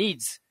that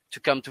needs to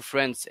come to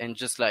France and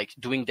just like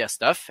doing their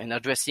stuff and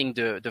addressing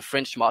the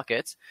French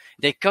market,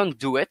 they can't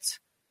do it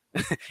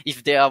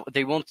if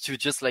they want to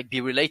just like be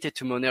related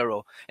to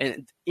Monero.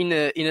 And in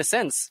a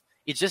sense,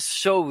 it just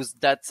shows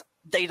that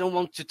they don't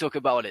want to talk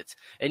about it.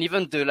 And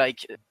even the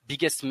like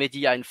biggest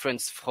media in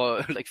France, for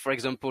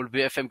example,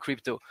 BFM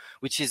Crypto,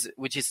 which is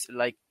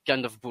like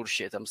kind of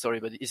bullshit. I'm sorry,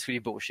 but it's really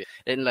bullshit.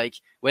 And like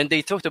when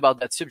they talked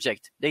about that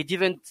subject, they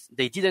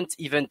didn't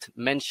even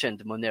mention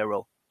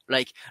Monero.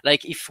 Like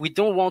if we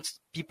don't want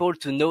people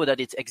to know that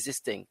it's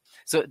existing.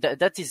 So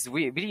that is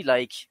really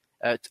like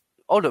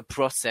all the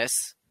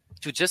process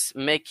to just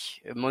make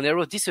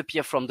Monero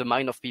disappear from the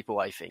mind of people,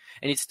 I think.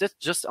 And it's not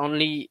just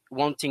only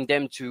wanting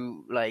them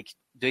to like,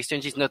 the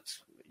exchange is not,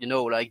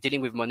 like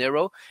dealing with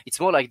Monero. It's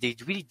more like they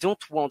really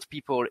don't want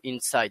people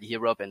inside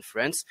Europe and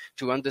France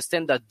to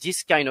understand that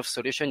this kind of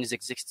solution is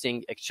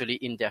existing actually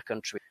in their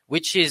country,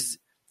 which is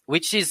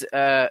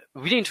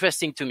really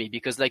interesting to me,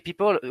 because like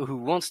people who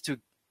want to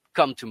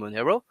come to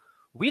Monero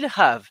will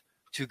have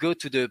to go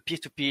to the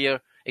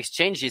peer-to-peer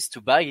exchanges to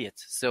buy it.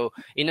 So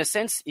in a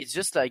sense, it's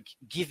just like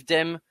give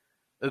them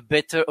a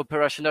better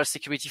operational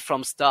security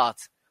from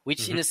start,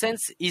 which in a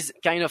sense is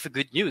kind of a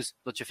good news,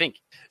 don't you think?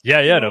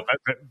 Yeah, no,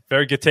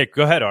 very good take.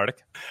 Go ahead,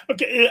 Arctic.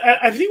 Okay,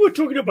 I think we're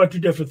talking about two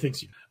different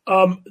things here.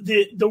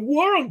 The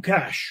war on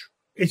cash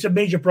is a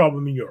major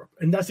problem in Europe,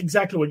 and that's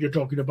exactly what you're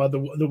talking about,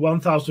 the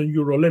 1,000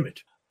 euro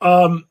limit.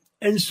 And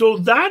so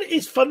that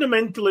is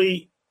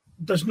fundamentally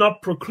does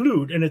not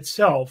preclude in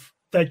itself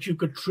that you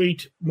could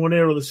treat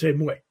Monero the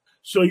same way.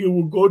 So you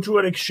will go to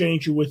an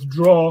exchange, you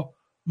withdraw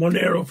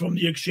Monero from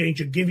the exchange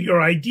and give your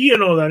ID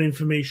and all that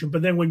information.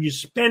 But then when you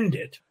spend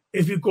it,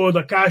 if you go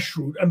the cash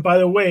route, and by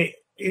the way,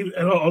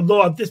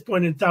 although at this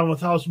point in time,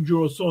 1,000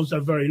 euro zones are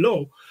very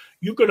low,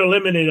 you could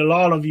eliminate a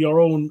lot of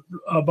your own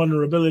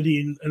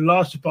vulnerability in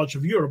large parts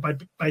of Europe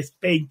by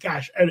paying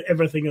cash and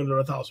everything under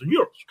 1,000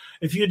 euros.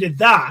 If you did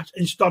that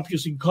and stopped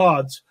using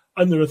cards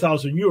under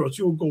 1,000 euros,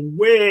 you would go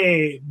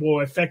way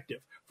more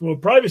effective from a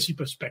privacy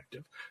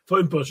perspective for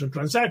in-person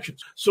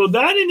transactions. So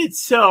that in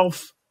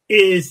itself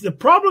is the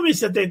problem,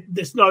 is that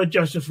it's not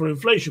adjusted for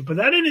inflation, but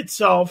that in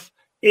itself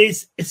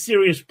is a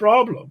serious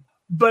problem.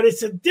 But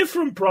it's a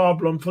different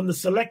problem from the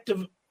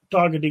selective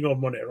targeting of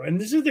Monero. And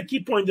this is the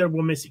key point that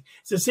we're missing.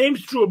 It's the same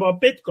is true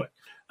about Bitcoin.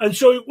 And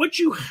so what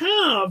you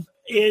have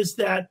is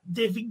that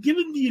they've been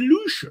given the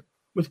illusion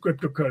with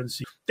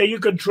cryptocurrency, then you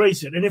can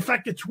trace it. And in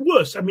fact, it's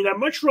worse. I mean, I'd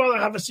much rather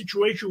have a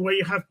situation where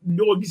you have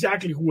know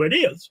exactly who it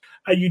is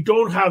and you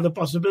don't have the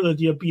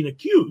possibility of being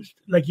accused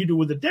like you do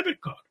with a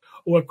debit card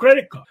or a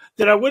credit card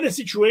than I would a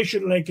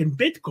situation like in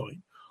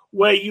Bitcoin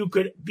where you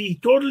could be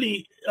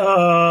totally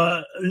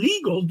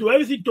legal, do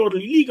everything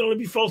totally legal and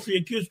be falsely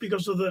accused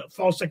because of the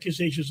false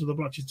accusations of the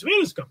blockchain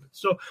surveillance company.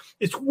 So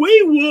it's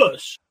way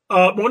worse.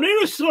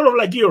 Monero is sort of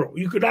like Euro.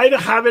 You could either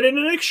have it in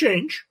an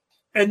exchange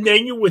and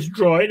then you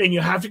withdraw it and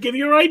you have to give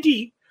your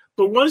ID.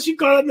 But once you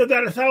got under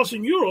that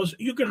 €1,000,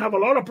 you can have a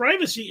lot of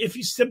privacy if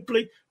you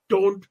simply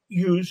don't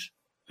use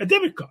a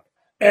debit card.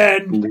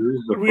 And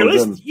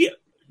realistically,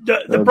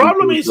 the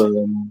problem is...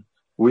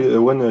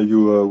 when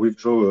you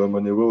withdraw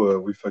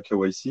Monero with a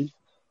KYC,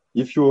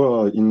 if you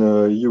are in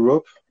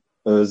Europe,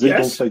 they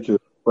don't like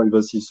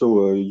privacy.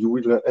 So you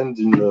will end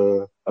in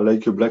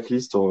like a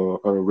blacklist or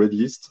a red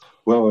list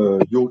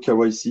where your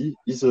KYC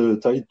is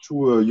tied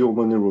to your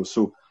Monero.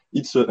 So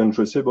it's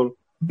untraceable.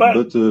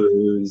 But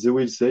they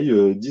will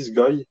say, this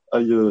guy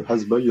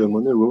has buy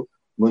Monero.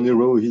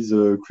 Monero is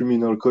a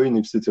criminal coin,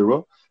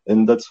 etc.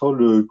 And that's how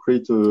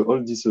create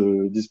all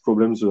these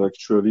problems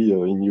actually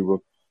in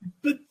Europe.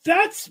 But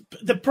that's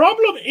the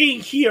problem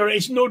here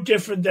is no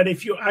different than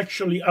if you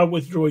actually are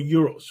withdrawing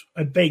euros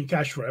and paying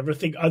cash for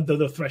everything under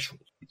the threshold.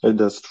 And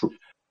that's true.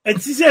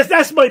 And she says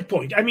that's my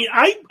point. I mean,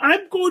 I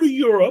go to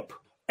Europe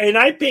and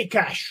I pay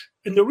cash.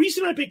 And the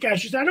reason I pay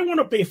cash is I don't want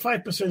to pay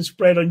 5%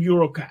 spread on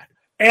EuroCAD.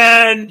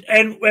 And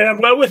I'm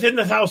well within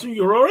the €1,000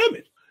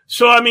 limit.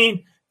 So, I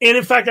mean, and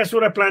in fact, that's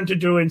what I plan to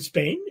do in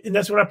Spain. And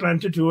that's what I plan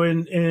to do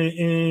in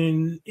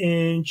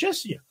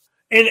Czechia.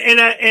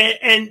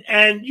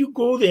 And you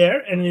go there,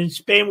 and in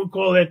Spain we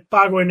call it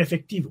pago en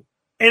efectivo,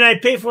 and I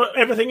pay for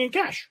everything in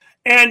cash.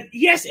 And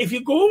yes, if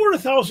you go over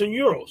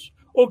 €1,000,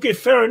 okay,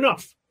 fair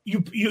enough.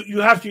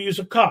 You have to use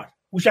a card,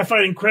 which I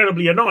find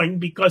incredibly annoying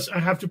because I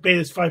have to pay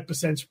this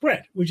 5%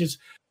 spread, which is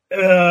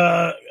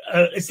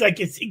it's like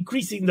it's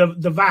increasing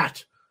the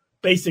VAT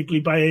basically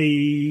by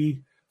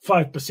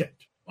 5%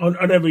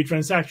 on every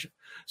transaction.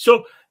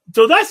 So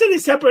that's a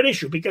separate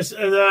issue because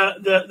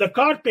the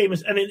card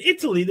payments, and in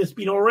Italy, there's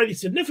been already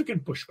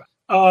significant pushback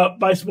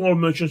by small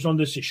merchants on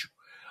this issue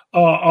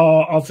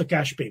of the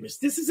cash payments.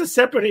 This is a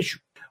separate issue.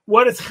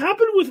 What has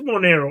happened with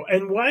Monero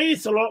and why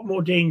it's a lot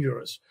more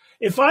dangerous,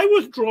 if I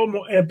withdraw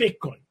a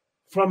Bitcoin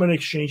from an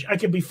exchange, I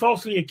can be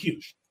falsely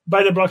accused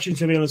by the blockchain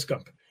surveillance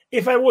company.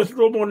 If I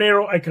withdraw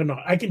Monero, I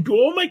cannot. I can do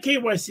all my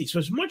KYC. So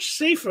it's much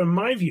safer, in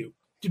my view,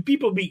 to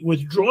people be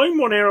withdrawing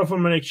Monero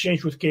from an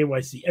exchange with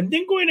KYC and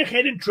then going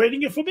ahead and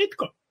trading it for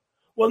Bitcoin.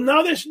 Well,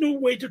 now there's no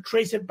way to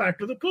trace it back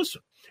to the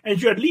person.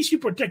 And at least you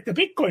protect the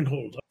Bitcoin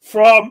holder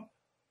from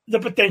the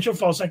potential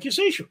false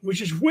accusation,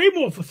 which is way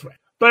more of a threat.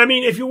 But I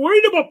mean, if you're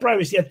worried about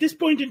privacy at this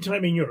point in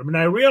time in Europe, and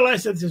I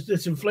realize that there's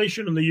this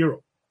inflation in the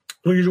euro,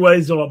 which is why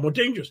it's a lot more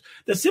dangerous,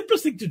 the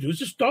simplest thing to do is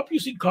to stop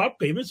using card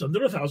payments under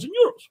 €1,000.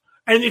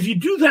 And if you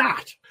do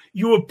that,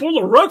 you will pull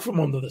the rug from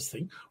under this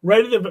thing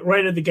right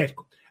at the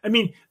get-go. I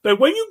mean, but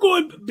when you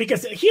go,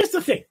 because here's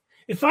the thing.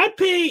 If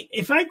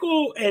I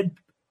go and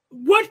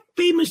what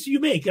payments do you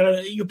make?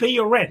 You pay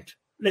your rent.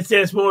 Let's say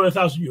it's more than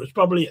 €1,000,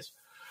 probably is.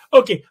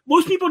 Okay,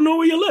 most people know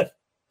where you live.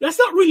 That's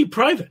not really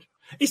private.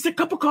 It's the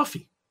cup of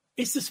coffee.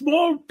 It's the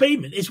small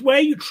payment. It's where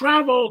you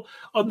travel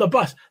on the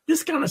bus.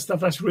 This kind of stuff,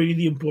 that's really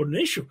the important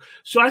issue.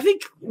 So I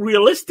think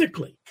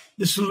realistically,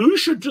 the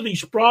solution to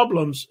these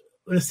problems,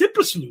 the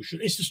simplest solution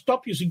is to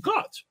stop using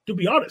cards, to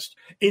be honest.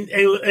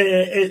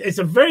 It's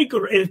a very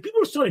good, and if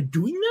people started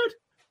doing that,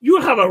 you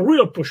will have a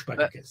real pushback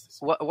against this.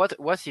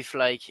 What if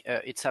like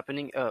it's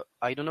happening?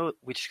 I don't know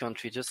which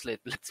country. Just let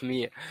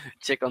me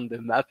check on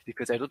the map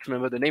because I don't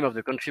remember the name of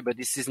the country. But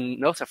this is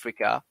North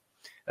Africa.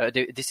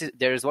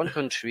 There is one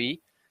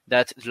country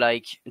that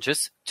like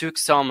just took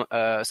some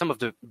of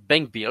the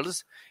bank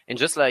bills and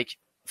just like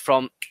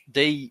from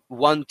day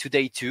 1 to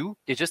day 2,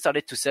 they just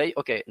started to say,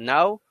 okay,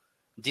 now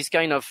these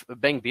kind of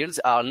bank bills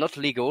are not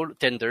legal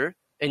tender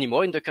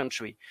anymore in the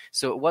country.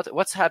 So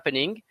what's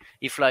happening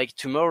if like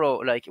tomorrow,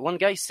 like one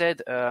guy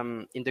said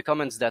in the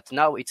comments that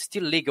now it's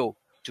still legal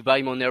to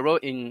buy Monero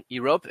in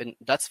Europe, and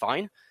that's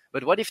fine.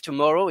 But what if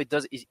tomorrow it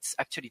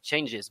actually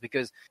changes?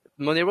 Because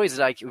Monero is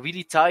like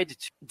really tied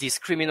to this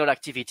criminal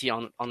activity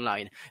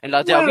online. And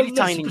like, they are really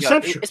tying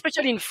up,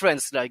 especially in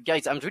France. Like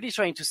guys, I'm really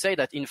trying to say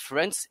that in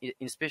France,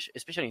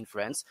 especially in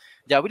France,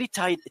 they are really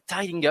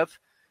tying up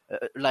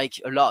like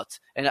a lot.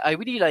 And I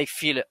really like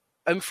feel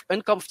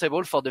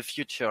uncomfortable for the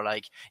future.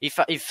 Like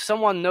if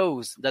someone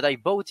knows that I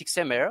bought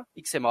XMR,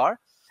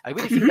 I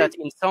really feel that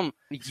in some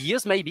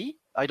years, maybe,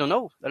 I don't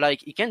know,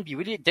 like it can be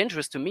really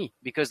dangerous to me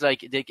because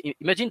like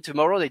imagine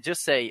tomorrow they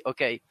just say,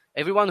 okay,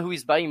 everyone who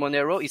is buying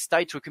Monero is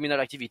tied to criminal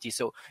activity.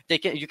 So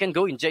you can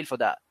go in jail for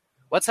that.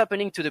 What's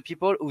happening to the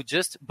people who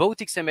just bought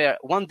XMR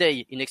one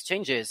day in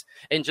exchanges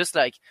and just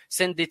like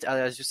send it,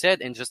 as you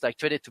said, and just like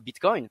trade it to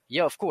Bitcoin?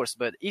 Yeah, of course.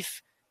 But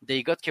if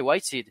they got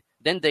KYC'd,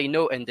 then they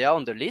know and they are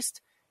on the list.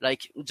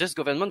 Like just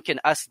government can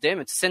ask them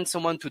and send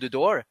someone to the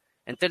door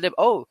and tell them,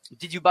 oh,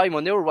 did you buy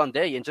Monero one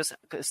day? And just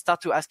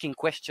start to asking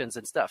questions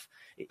and stuff.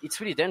 It's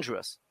really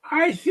dangerous.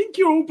 I think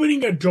you're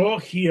opening a door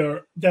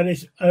here that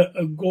is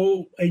a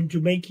go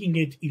into making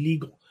it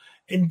illegal.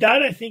 And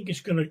that, I think,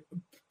 is going to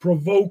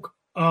provoke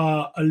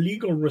a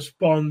legal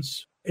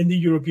response in the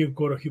European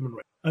Court of Human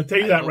Rights. I'll tell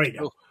you that right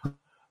now.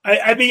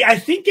 I mean, I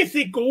think if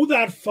they go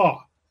that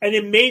far, and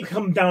it may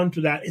come down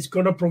to that, it's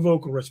going to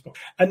provoke a response.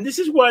 And this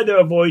is why they're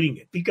avoiding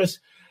it. Because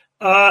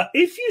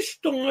if you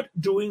start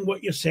doing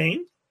what you're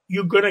saying,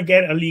 you're going to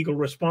get a legal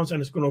response, and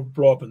it's going to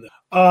blow up in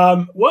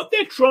there. What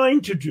they're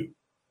trying to do,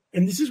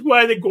 and this is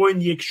why they're going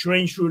the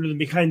exchange route and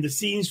behind the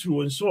scenes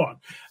through and so on,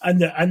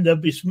 and the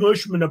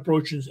besmirchment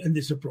approaches and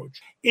this approach,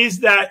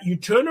 is that you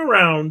turn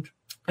around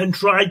and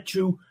try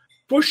to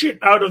push it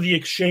out of the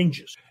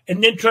exchanges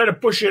and then try to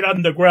push it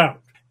underground.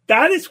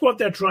 That is what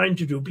they're trying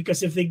to do,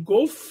 because if they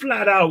go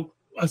flat out,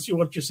 I see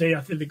what you say, I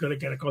think they're going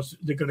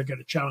to get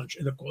a challenge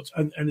in the courts,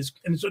 and it's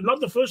not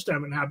the first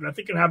time it happened. I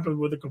think it happened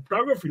with the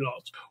cryptography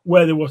laws,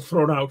 where they were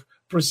thrown out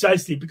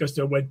precisely because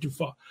they went too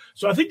far.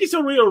 So I think it's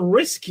a real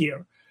risk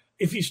here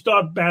if you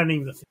start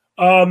banning the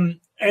thing.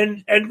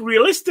 And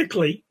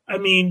realistically, I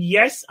mean,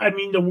 yes, I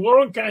mean, the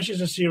war on cash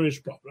is a serious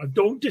problem. I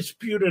don't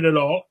dispute it at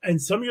all.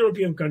 And some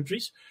European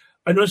countries,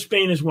 I know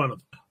Spain is one of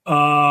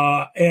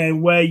them,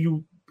 and where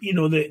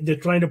they're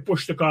trying to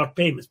push the card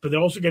payments, but they're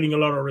also getting a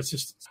lot of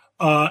resistance.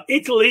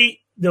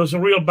 Italy, there was a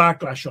real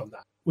backlash on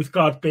that with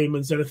card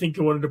payments, and I think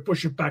they wanted to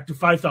push it back to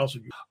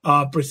 5,000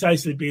 euros,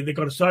 precisely because they're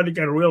going to start to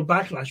get a real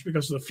backlash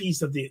because of the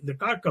fees of the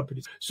card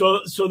companies.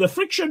 So the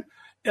friction,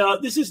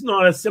 this is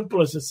not as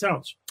simple as it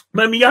sounds.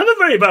 I mean, you have a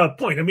very valid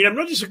point. I mean, I'm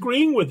not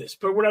disagreeing with this,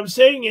 but what I'm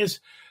saying is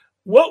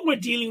what we're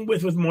dealing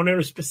with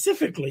Monero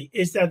specifically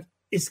is that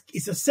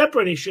it's a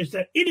separate issue, is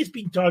that it is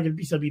being targeted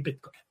vis-a-vis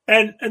Bitcoin.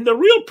 And the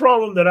real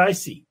problem that I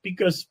see,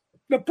 because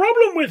the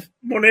problem with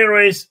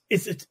Monero is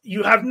that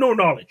you have no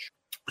knowledge.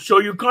 So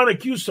you can't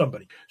accuse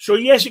somebody. So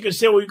yes, you can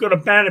say, well, you're going to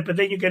ban it, but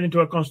then you get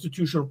into a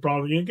constitutional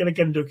problem. You're going to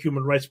get into a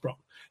human rights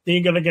problem. Then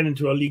you're going to get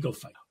into a legal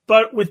fight.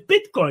 But with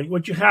Bitcoin,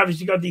 what you have is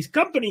you got these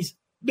companies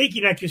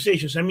making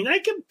accusations. I mean, I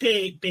can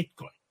pay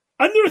Bitcoin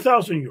under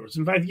 1,000 euros.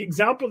 In fact, the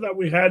example that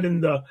we had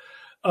in the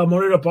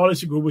Monero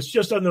policy group was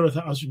just under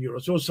 1,000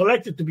 euros. So it was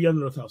selected to be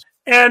under 1,000.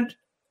 And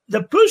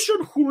the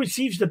person who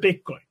receives the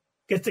Bitcoin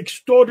gets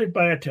extorted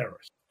by a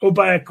terrorist or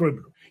by a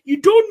criminal. You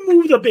don't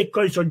move the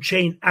Bitcoins on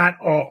chain at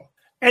all.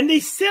 And they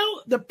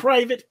sell the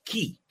private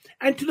key.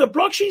 And to the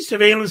blockchain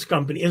surveillance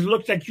company, it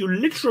looks like you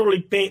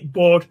literally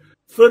bought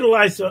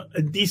fertilizer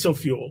and diesel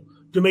fuel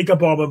to make a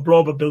bomb and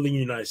blow up a building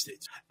in the United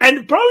States. And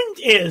the problem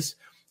is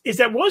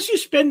that once you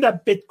spend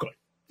that Bitcoin,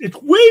 it's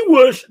way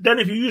worse than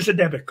if you use a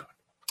debit card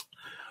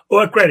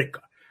or a credit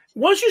card.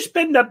 Once you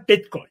spend that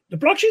Bitcoin, the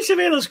blockchain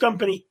surveillance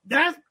company,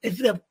 that if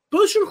the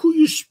person who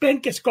you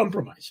spent gets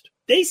compromised,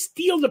 they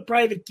steal the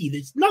private key.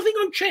 There's nothing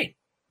on chain,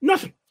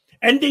 nothing.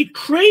 And they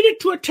trade it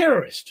to a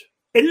terrorist.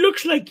 It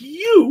looks like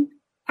you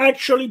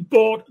actually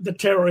bought the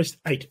terrorist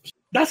items.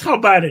 That's how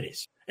bad it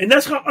is. And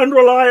that's how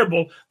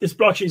unreliable this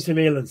blockchain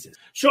surveillance is.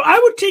 So I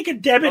would take a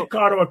debit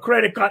card or a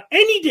credit card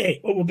any day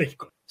over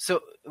Bitcoin.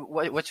 So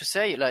what you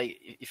say, like,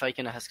 if I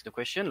can ask the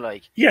question,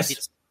 like, yes,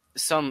 it's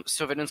some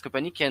surveillance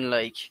company can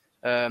like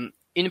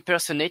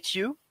impersonate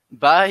you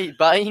by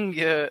buying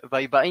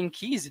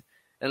keys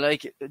and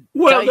like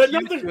guide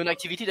you to an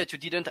activity that you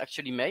didn't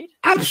actually make.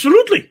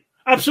 Absolutely.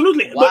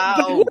 Absolutely. Wow.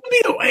 But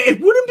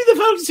it wouldn't be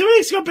the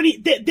surveillance company.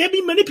 They'd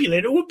be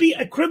manipulated. It would be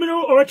a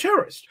criminal or a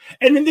terrorist.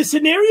 And in the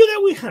scenario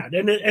that we had,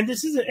 and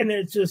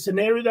it's a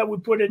scenario that we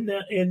put in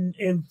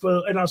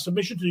our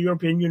submission to the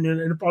European Union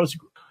in the policy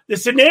group. The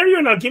scenario,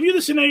 and I'll give you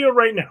the scenario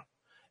right now.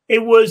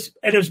 It was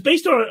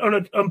based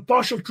on a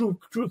partial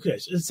true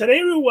case. The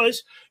scenario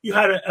was you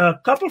had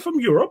a couple from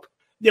Europe.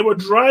 They were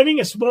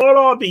driving a small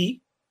RV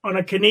on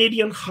a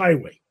Canadian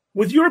highway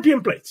with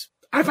European plates.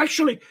 I've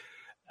actually...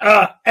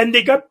 and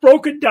they got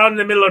broken down in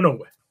the middle of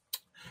nowhere.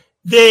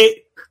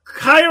 They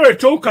hire a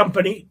tow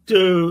company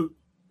to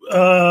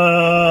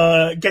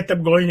get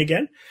them going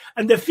again,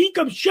 and the fee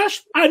comes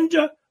just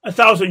under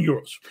 1,000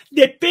 euros.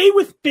 They pay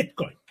with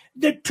Bitcoin.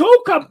 The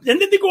tow company,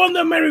 and then they go on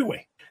their merry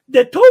way.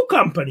 The tow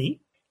company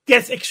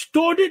gets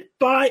extorted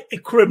by a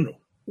criminal,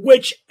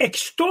 which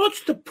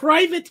extorts the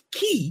private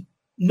key.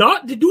 They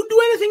don't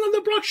do anything on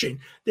the blockchain.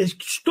 They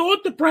stored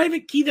the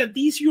private key that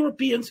these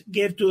Europeans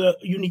gave to a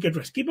unique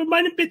address. Keep in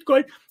mind in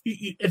Bitcoin,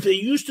 if they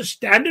use the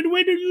standard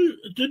way to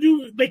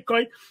do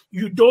Bitcoin,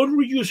 you don't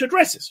reuse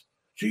addresses.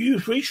 So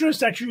for each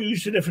transaction, you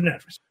use a different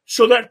address.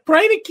 So that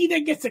private key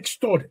that gets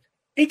extorted,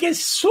 it gets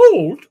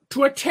sold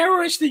to a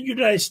terrorist in the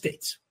United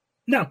States.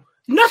 Now,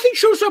 nothing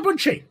shows up on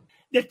chain.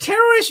 The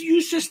terrorist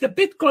uses the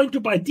Bitcoin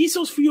to buy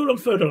diesel fuel and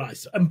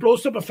fertilizer and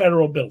blows up a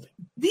federal building.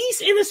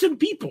 These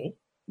innocent people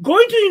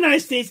going to the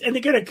United States, and they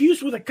get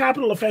accused with a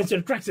capital offense that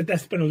attracts the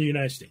death penalty in the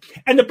United States.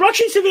 And the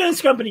blockchain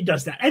surveillance company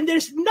does that. And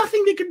there's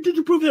nothing they can do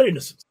to prove their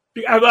innocence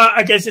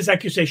against this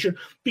accusation,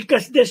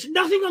 because there's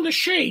nothing on the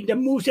chain that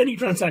moves any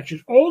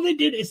transactions. All they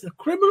did is the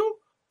criminal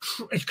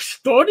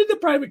extorted the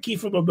private key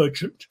from a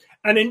merchant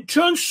and in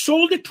turn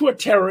sold it to a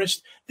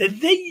terrorist that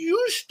they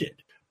used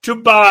it to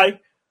buy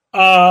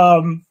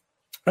a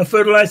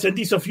fertilizer and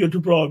diesel fuel to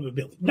blow up the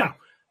building. Now,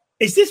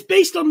 is this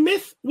based on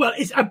myth? Well,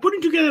 I'm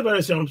putting together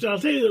myself, so I'll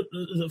tell you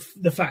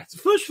the facts. The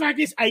first fact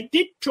is I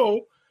did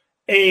tow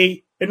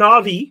an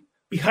RV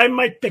behind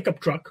my pickup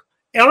truck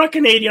on a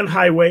Canadian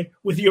highway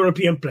with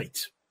European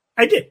plates.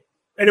 I did.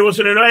 And it was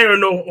an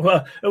iron.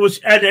 And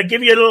I'll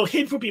give you a little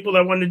hint for people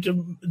that wanted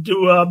to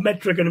do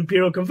metric and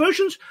imperial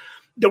conversions.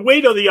 The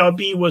weight of the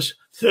RV was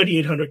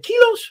 3,800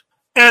 kilos,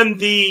 and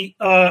the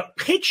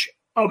hitch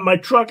of my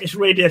truck is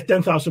rated at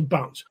 10,000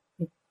 pounds.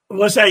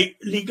 Was I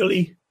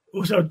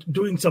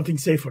doing something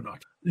safe or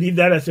not? Leave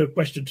that as a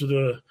question to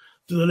the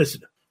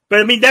listener.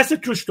 But I mean, that's a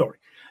true story.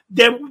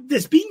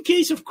 There's been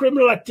case of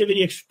criminal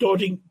activity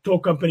extorting tow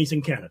companies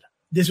in Canada.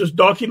 This was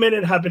documented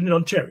and happened in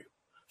Ontario.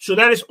 So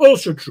that is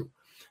also true.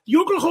 The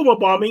Oklahoma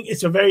bombing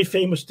is a very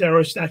famous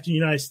terrorist act in the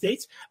United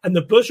States, and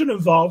the person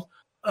involved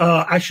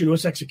actually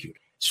was executed.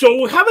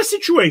 So we have a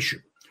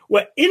situation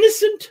where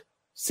innocent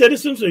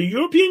citizens of the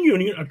European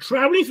Union are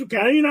traveling through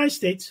Canada and the United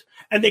States,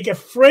 and they get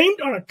framed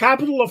on a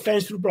capital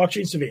offense through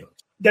blockchain surveillance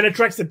that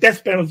attracts the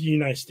death penalty in the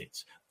United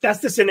States. That's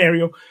the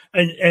scenario,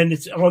 and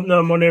it's on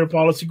the Monero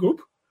policy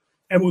group.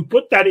 And we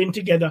put that in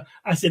together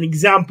as an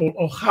example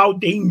of how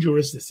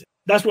dangerous this is.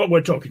 That's what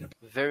we're talking about.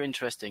 Very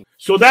interesting.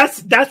 So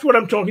that's what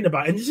I'm talking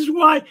about. And this is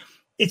why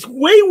it's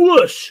way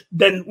worse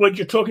than what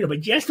you're talking about.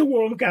 Just the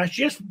war on cash,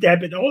 just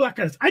debit, all that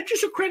kind of stuff. I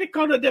use a credit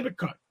card or debit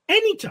card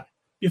anytime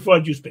before I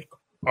use Bitcoin.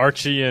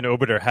 Archie and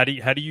Obiter, how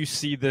do you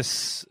see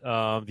this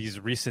these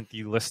recent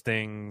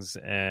delistings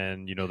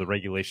and the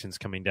regulations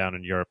coming down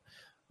in Europe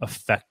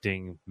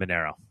affecting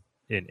Monero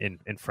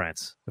in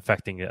France,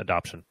 affecting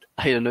adoption?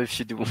 I don't know if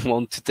you do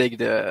want to take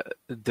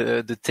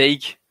the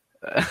take,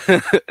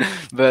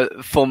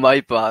 but for my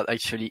part,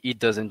 actually, it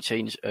doesn't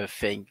change a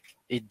thing.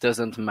 It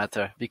doesn't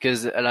matter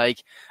because,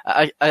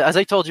 as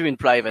I told you in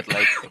private,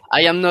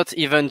 I am not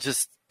even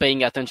just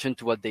paying attention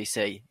to what they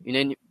say.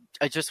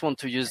 I just want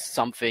to use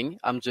something.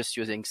 I'm just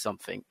using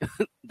something.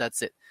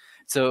 That's it.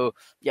 So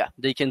yeah,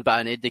 they can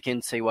ban it. They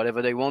can say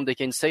whatever they want. They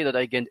can say that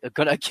I'm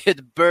gonna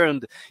get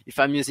burned if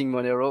I'm using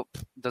Monero.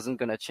 Doesn't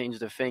gonna change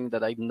the thing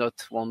that I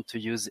not want to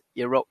use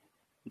Euro.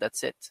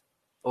 That's it.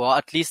 Or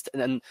at least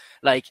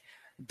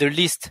the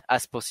least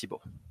as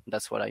possible.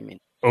 That's what I mean.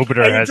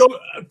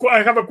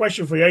 I have a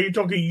question for you. Are you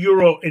talking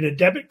euro in a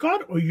debit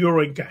card or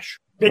euro in cash?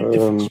 Big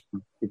difference.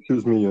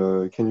 Excuse me,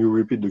 can you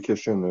repeat the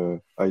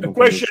question? The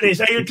question is,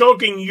 are you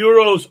talking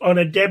euros on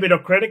a debit or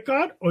credit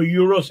card or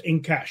euros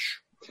in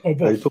cash? Or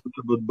both? I talked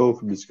about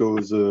both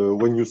because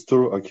when you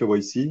store a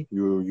KYC,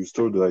 you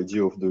store the ID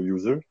of the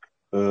user.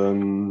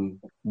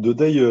 The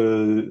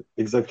day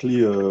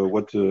exactly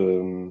what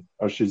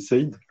Archie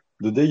said,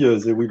 the day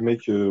they will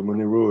make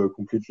Monero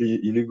completely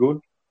illegal,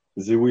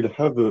 they will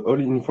have all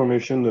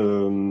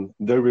information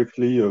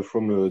directly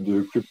from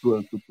the crypto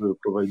input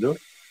provider,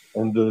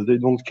 and they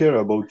don't care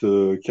about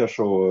cash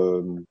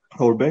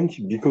or bank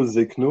because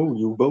they know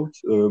you bought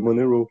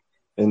Monero,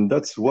 and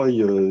that's why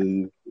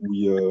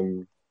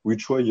we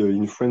try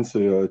in France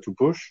to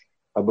push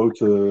about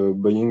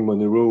buying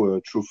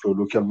Monero through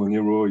local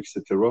Monero,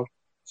 etc.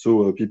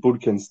 So people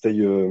can stay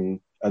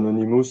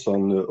anonymous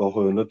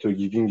or not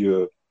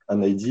giving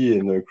an ID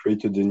and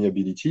create a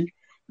deniability,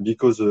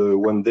 because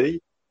one day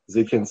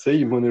they can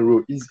say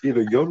Monero is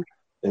illegal,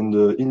 and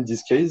in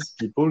this case,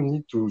 people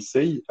need to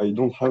say I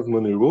don't have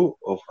Monero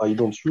or I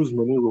don't use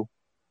Monero,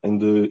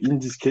 and in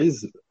this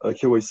case,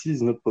 KYC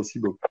is not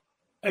possible.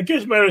 I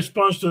guess my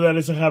response to that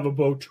is I have a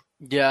boat.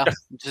 Yeah,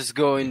 just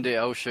go in the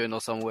ocean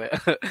or somewhere.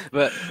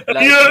 But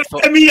I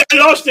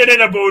lost it in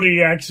a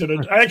boating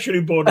accident. I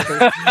actually bought a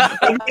boat.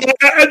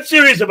 I'm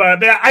serious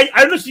about it. I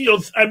honestly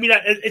don't.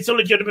 It's a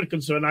legitimate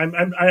concern. I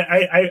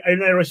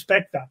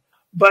respect that,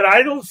 but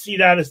I don't see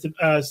that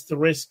as the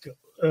risk,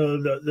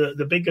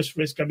 the biggest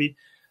risk.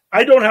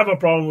 I don't have a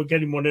problem with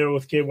getting Monero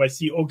with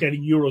KYC or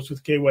getting euros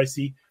with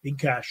KYC in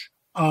cash.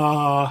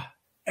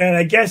 And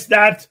I guess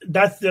that's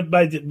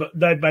by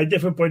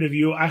different point of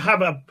view. I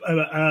have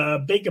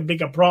a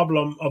bigger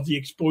problem of the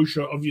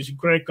exposure of using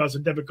credit cards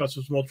and debit cards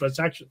for small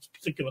transactions, in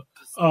particular.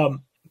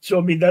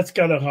 So that's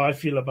kind of how I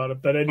feel about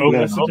it. But anyway,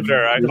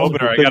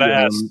 I gotta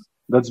ask.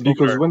 That's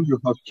because when you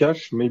have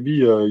cash, maybe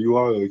you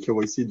are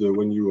KYC'd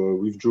when you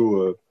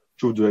withdraw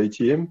through the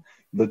ATM.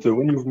 But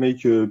when you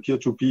make a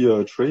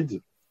peer-to-peer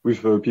trade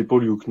with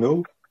people you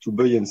know to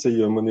buy and sell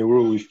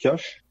Monero with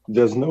cash,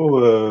 there's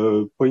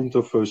no point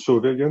of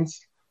surveillance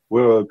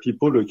where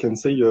people can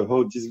say,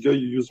 "Oh, this guy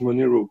use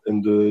Monero,"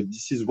 and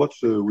this is what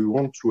we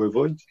want to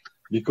avoid,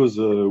 because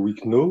we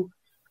know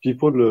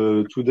people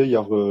today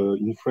are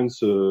in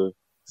France.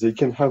 They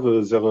can have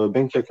their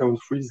bank account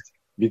freezed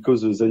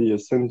because they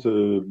sent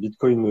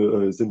Bitcoin.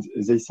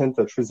 They sent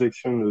a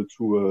transaction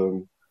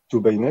to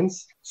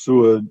Binance.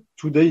 So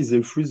today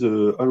they freeze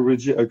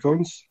already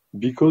accounts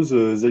because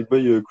they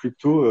buy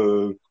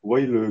crypto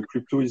while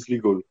crypto is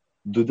legal.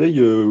 The day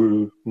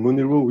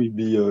Monero will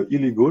be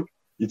illegal,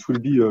 it will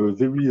be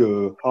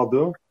very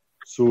harder.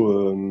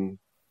 So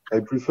I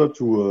prefer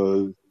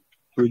to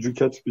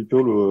educate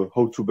people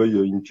how to buy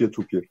in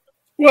peer-to-peer.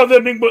 Well,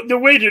 the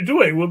way to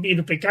do it would be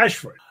to pay cash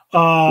for it,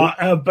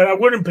 but I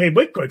wouldn't pay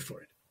Bitcoin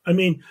for it. I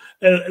mean,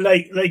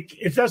 like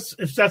if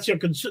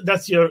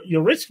that's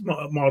your risk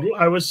model,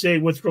 I would say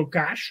withdraw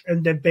cash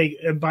and then pay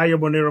and buy your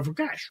Monero for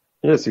cash.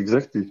 Yes,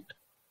 exactly.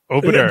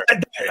 Opener.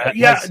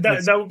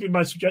 That would be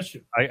my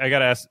suggestion. I got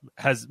to ask,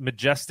 has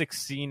Majestic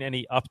seen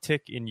any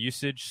uptick in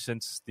usage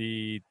since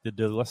the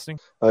delisting?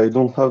 I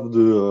don't have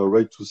the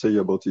right to say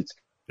about it.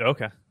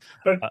 Okay.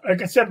 But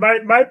like I said,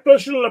 my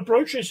personal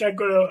approach is I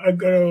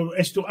go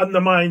is to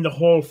undermine the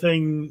whole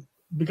thing,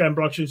 become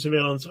blockchain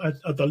surveillance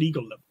at the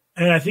legal level.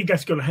 And I think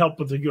that's going to help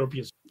with the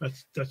Europeans.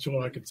 That's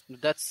all I can say.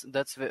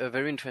 That's a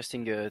very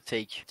interesting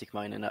take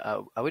mine, and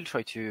I will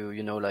try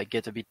to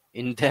get a bit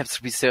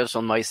in-depth research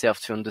on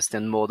myself to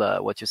understand more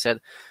what you said.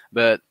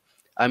 But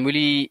I'm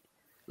really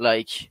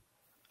I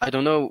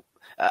don't know.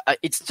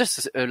 It's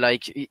just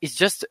it's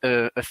just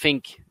a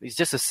thing. It's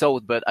just a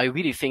thought. But I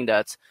really think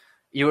that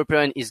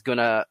European is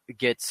gonna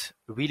get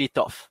really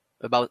tough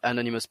about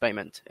anonymous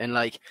payment, and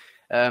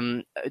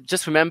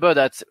just remember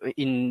that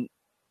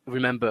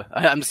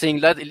I'm saying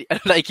that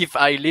if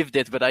I lived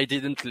it, but I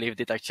didn't live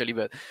it actually.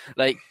 But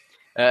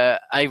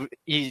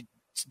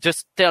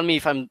just tell me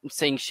if I'm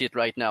saying shit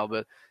right now.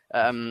 But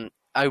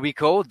I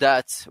recall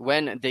that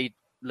when they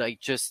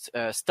just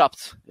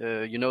stopped,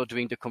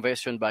 doing the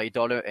conversion by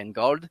dollar and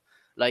gold,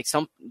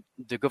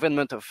 the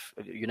government of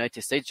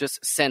United States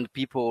just sent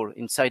people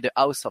inside the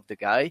house of the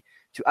guy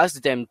to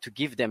ask them to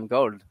give them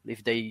gold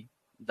if they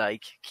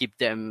keep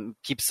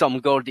some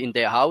gold in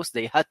their house.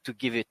 They had to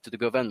give it to the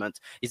government.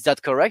 Is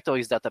that correct, or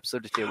is that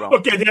absolutely wrong?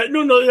 Okay,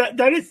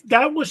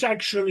 that was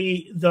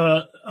actually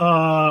the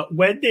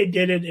when they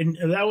did it,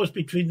 and that was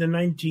between the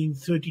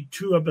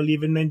 1932, I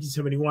believe, and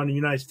 1971 in the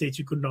United States.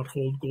 You could not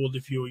hold gold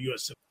if you were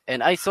U.S. citizen.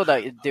 And I saw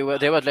that they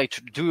would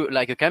to do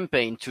a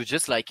campaign to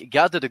just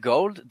gather the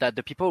gold that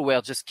the people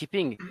were just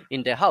keeping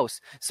in their house.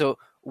 So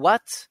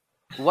what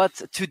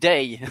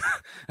today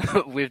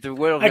with the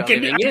world we are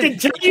living in,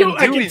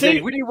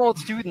 they really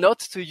want you not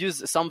to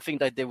use something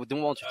that they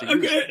wouldn't want you to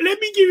use. Let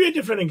me give you a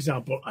different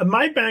example. At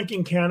my bank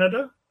in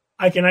Canada,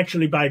 I can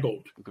actually buy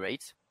gold.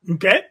 Great.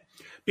 Okay?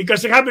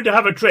 Because I happen to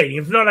have a trading.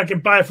 If not, I can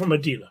buy it from a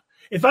dealer.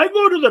 If I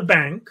go to the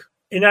bank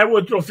and I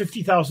withdraw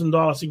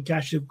 $50,000 in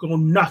cash, they'll go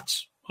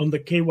nuts on the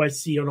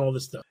KYC and all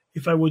this stuff.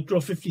 If I withdraw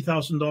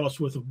 $50,000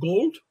 worth of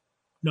gold,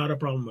 not a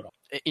problem at all.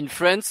 In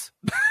France,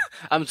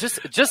 I'm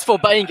just for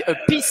buying a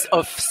piece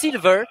of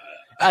silver,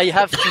 I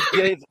have to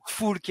give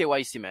full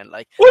KYC, man.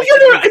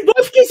 In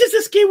both cases,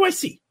 it's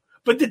KYC.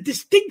 But the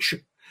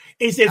distinction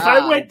is if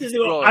I went to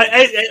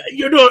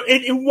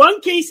in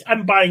one case,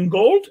 I'm buying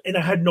gold and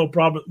I had no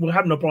problem. We'll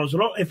have no problems at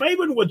all. If I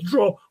even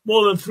withdraw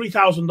more than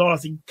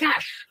 $3,000 in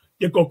cash,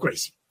 they go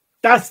crazy.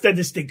 That's the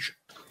distinction.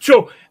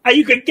 So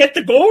you can get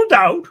the gold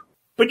out,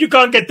 but you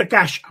can't get the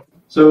cash out.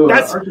 So,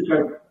 Archie,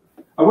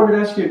 I wanted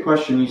to ask you a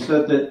question. You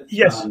said that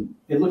yes.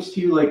 It looks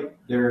to you like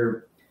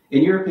they're,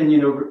 in your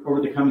opinion, over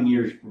the coming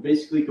years, we're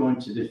basically going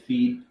to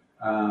defeat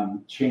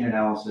chain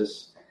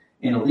analysis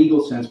in a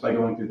legal sense by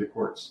going through the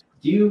courts.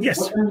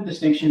 What kind of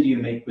distinction do you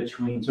make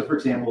between, so for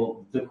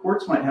example, the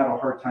courts might have a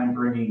hard time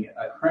bringing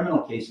a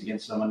criminal case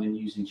against someone and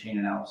using chain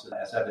analysis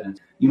as evidence.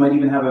 You might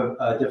even have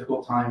a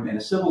difficult time in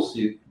a civil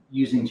suit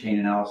using chain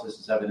analysis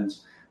as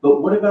evidence.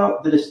 But what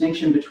about the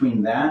distinction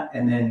between that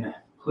and then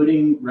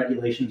putting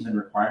regulations and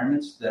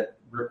requirements that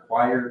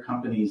require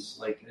companies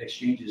like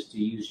exchanges to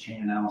use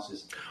chain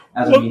analysis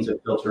as a means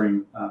of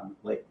filtering,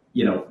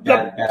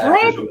 bad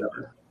actors or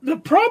whatever? The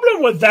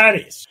problem with that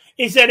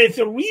is that if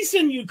the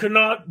reason you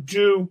cannot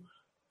do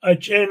a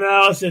chain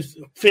analysis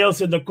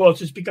fails in the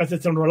courts is because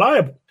it's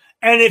unreliable.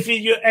 And if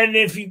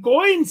you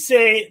go and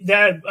say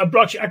that a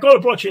blockchain, I call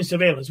it blockchain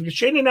surveillance because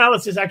chain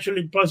analysis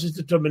actually is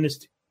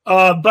deterministic.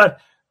 But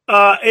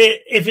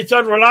if it's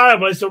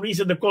unreliable, it's the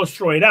reason the courts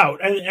throw it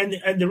out.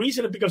 And the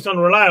reason it becomes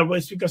unreliable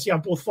is because you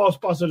have both false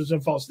positives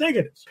and false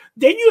negatives.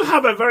 Then you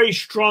have a very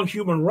strong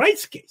human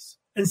rights case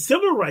and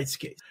civil rights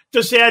case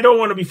to say, I don't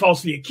want to be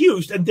falsely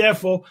accused, and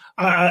therefore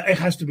it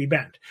has to be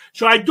banned.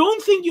 So I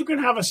don't think you can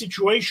have a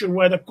situation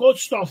where the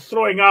courts start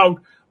throwing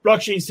out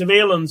blockchain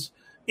surveillance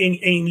in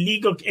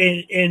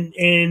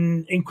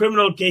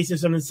criminal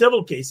cases and in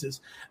civil cases,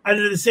 and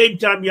at the same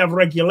time you have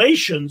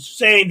regulations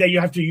saying that you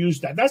have to use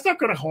that. That's not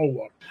going to hold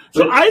water.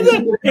 So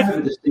you have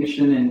a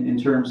distinction in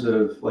terms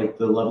of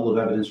the level of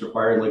evidence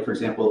required. Like for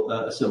example,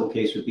 a civil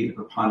case would be the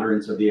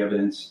preponderance of the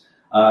evidence.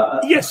 A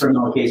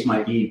criminal case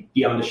might be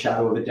beyond a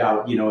shadow of a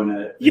doubt.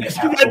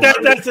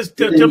 That's a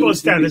typical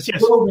standard.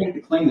 Yes, still make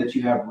the claim that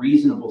you have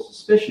reasonable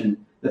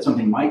suspicion that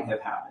something might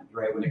have happened,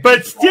 right?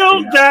 But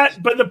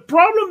the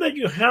problem that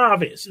you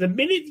have is the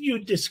minute you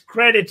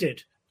discredit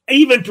it,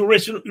 even to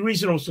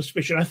reasonable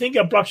suspicion, I think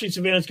a blockchain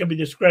surveillance can be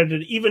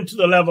discredited even to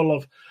the level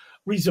of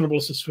reasonable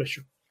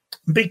suspicion,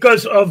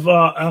 because of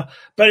the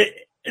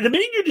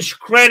minute you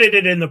discredit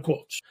it in the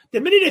courts, the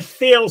minute it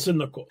fails in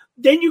the court,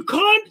 then you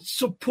can't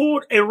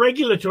support a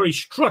regulatory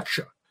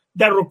structure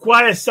that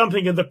requires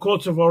something that the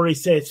courts have already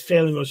said it's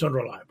failing or is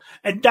unreliable.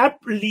 And that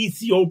leaves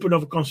the open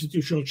of a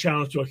constitutional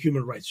challenge to a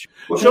human rights.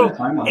 What kind of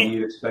timeline do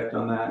you expect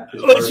on that?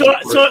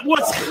 So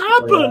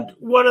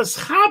what has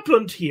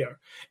happened here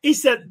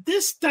is that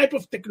this type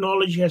of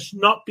technology has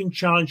not been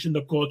challenged in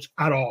the courts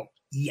at all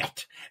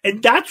yet.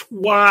 And that's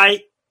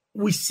why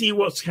we see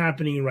what's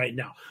happening right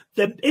now.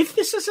 That if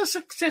this is a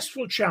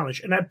successful challenge,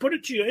 and I put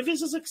it to you, if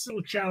it's a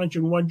successful challenge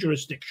in one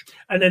jurisdiction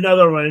and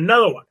another one,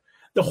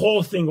 the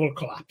whole thing will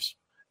collapse.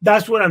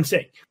 That's what I'm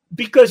saying.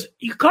 Because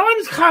you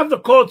can't have the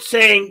court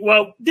saying,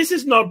 well, this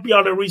is not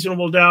beyond a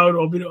reasonable doubt,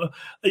 or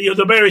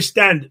the various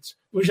standards,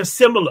 which are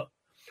similar.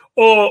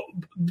 Or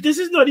this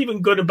is not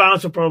even good to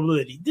balance of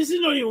probability. This is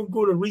not even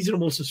good to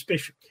reasonable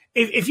suspicion.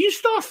 If you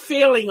start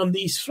failing on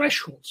these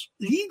thresholds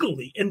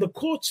legally in the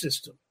court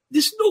system,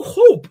 there's no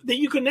hope that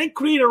you can then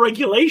create a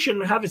regulation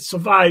and have it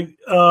survive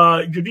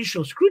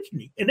judicial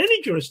scrutiny in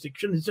any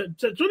jurisdiction. It's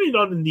certainly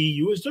not in the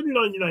EU. It's certainly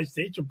not in the United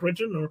States or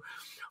Britain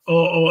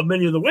or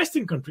many of the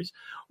Western countries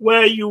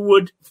where you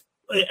would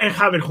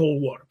have it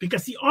hold water.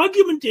 Because the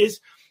argument is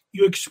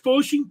you're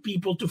exposing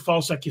people to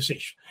false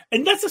accusation.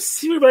 And that's a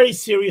very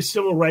serious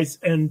civil rights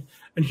and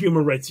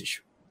human rights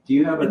issue. Do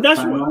you have a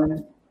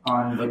timeline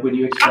on when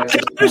you expect? I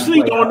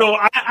personally don't know.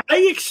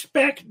 I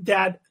expect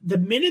that the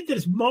minute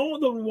there's more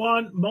than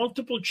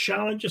multiple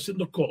challenges in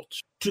the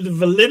courts to the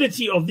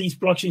validity of these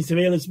blockchain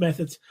surveillance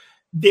methods,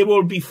 they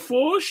will be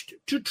forced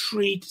to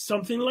treat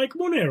something like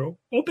Monero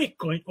or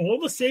Bitcoin all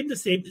the same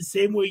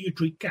way you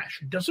treat cash.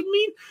 It doesn't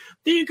mean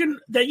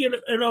that you're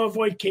going to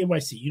avoid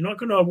KYC. You're not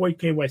going to avoid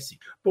KYC.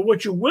 But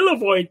what you will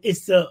avoid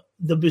is the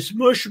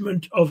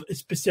besmirchment of a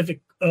specific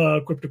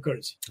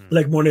cryptocurrency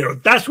like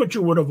Monero. That's what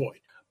you would avoid.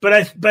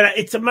 But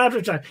it's a matter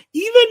of time.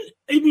 Even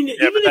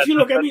if you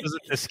look,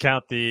 doesn't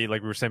discount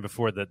like we were saying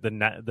before,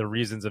 the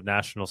reasons of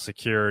national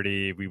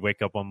security. We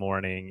wake up one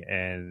morning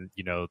and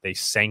they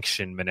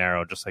sanction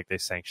Monero just like they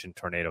sanctioned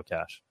Tornado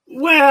Cash.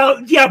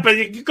 Well, yeah, but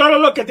you got to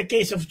look at the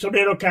case of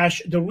Tornado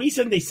Cash. The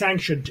reason they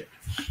sanctioned it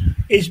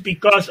is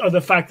because of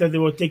the fact that they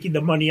were taking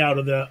the money out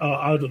of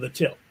the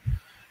till.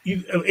 I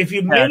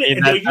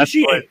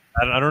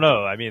don't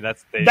know. I mean,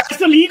 that's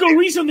the legal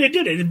reason they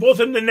did it, both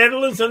in the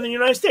Netherlands and the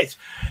United States.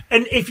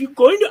 And if you're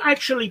going to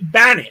actually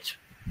ban it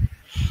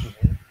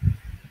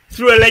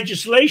through a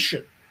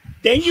legislation,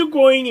 then you're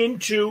going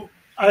into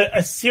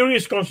a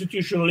serious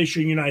constitutional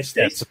issue in the United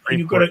States. And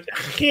you're going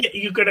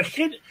to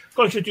hit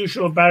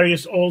constitutional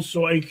barriers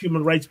also and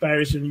human rights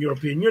barriers in the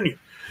European Union.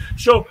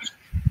 So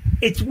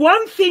it's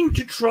one thing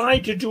to try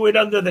to do it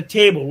under the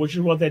table, which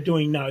is what they're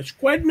doing now. It's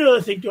quite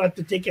another thing to have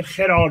to take it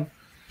head on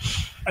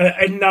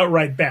and not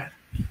right ban.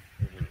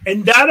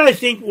 And that, I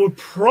think, will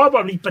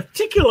probably,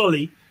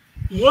 particularly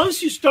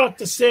once you start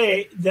to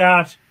say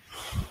that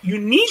you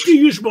need to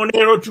use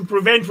Monero to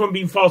prevent from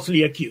being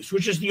falsely accused,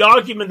 which is the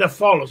argument that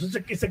follows.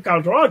 It's a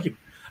counter-argument.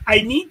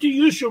 I need to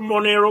use your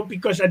Monero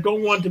because I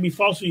don't want to be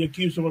falsely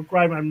accused of a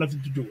crime I have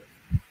nothing to do with.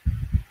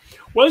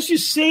 Once you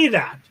say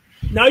that,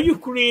 now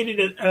you've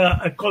created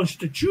a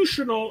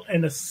constitutional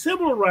and a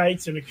civil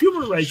rights and a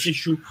human rights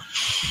issue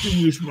to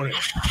use Monero.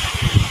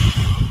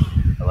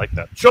 I like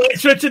that. So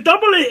it's a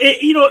double.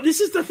 This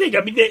is the thing.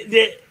 I mean,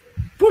 they're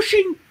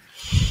pushing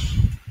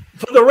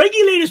for the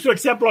regulators to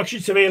accept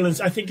blockchain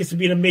surveillance. I think it's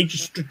been a major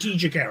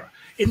strategic error.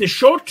 In the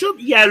short term,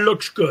 yeah, it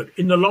looks good.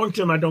 In the long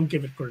term, I don't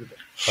give it credit.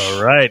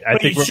 All right, I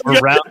think we're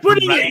you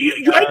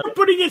end up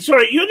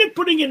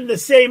putting it in the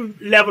same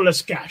level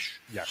as cash.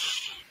 Yeah,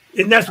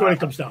 and that's what it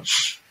comes down to.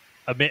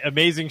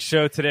 Amazing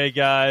show today,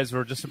 guys.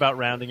 We're just about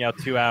rounding out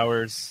 2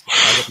 hours.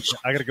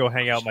 I got to go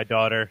hang out with my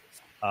daughter,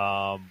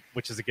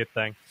 which is a good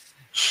thing.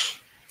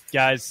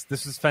 Guys,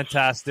 this was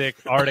fantastic.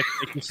 Arctic,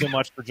 thank you so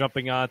much for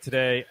jumping on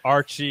today.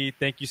 Archie,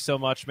 thank you so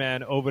much,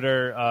 man.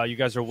 Obiter, you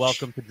guys are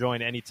welcome to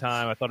join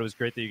anytime. I thought it was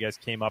great that you guys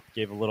came up,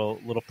 gave a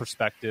little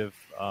perspective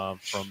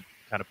from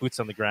kind of boots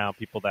on the ground,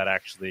 people that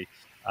actually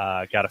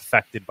got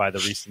affected by the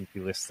recent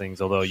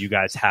listings, although you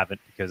guys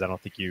haven't, because I don't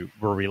think you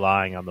were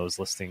relying on those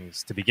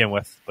listings to begin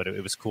with. But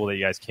it was cool that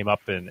you guys came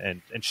up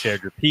and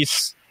shared your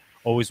piece.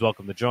 Always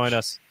welcome to join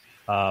us.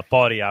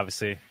 Bawdy,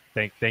 obviously,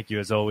 thank you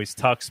as always.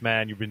 Tux,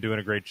 man, you've been doing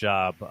a great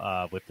job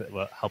with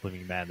helping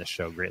me man this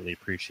show. Greatly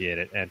appreciate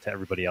it. And to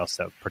everybody else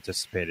that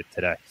participated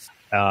today.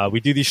 We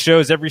do these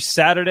shows every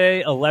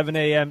Saturday, 11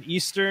 a.m.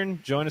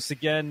 Eastern. Join us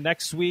again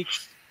next week,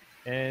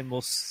 and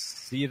we'll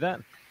see you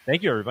then.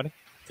 Thank you, everybody.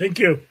 Thank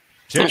you.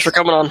 Cheers. Thanks for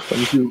coming on.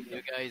 Thank you.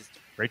 You guys.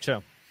 Great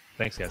show.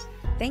 Thanks, guys.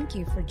 Thank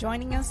you for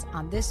joining us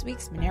on this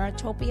week's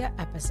MoneroTopia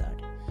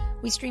episode.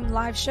 We stream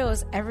live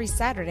shows every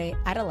Saturday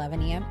at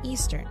 11 a.m.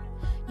 Eastern.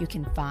 You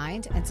can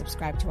find and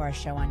subscribe to our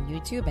show on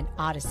YouTube and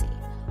Odyssey,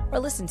 or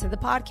listen to the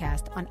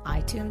podcast on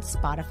iTunes,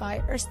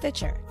 Spotify, or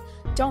Stitcher.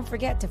 Don't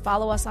forget to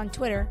follow us on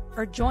Twitter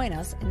or join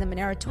us in the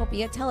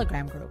MoneroTopia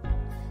Telegram group.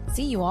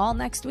 See you all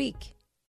next week.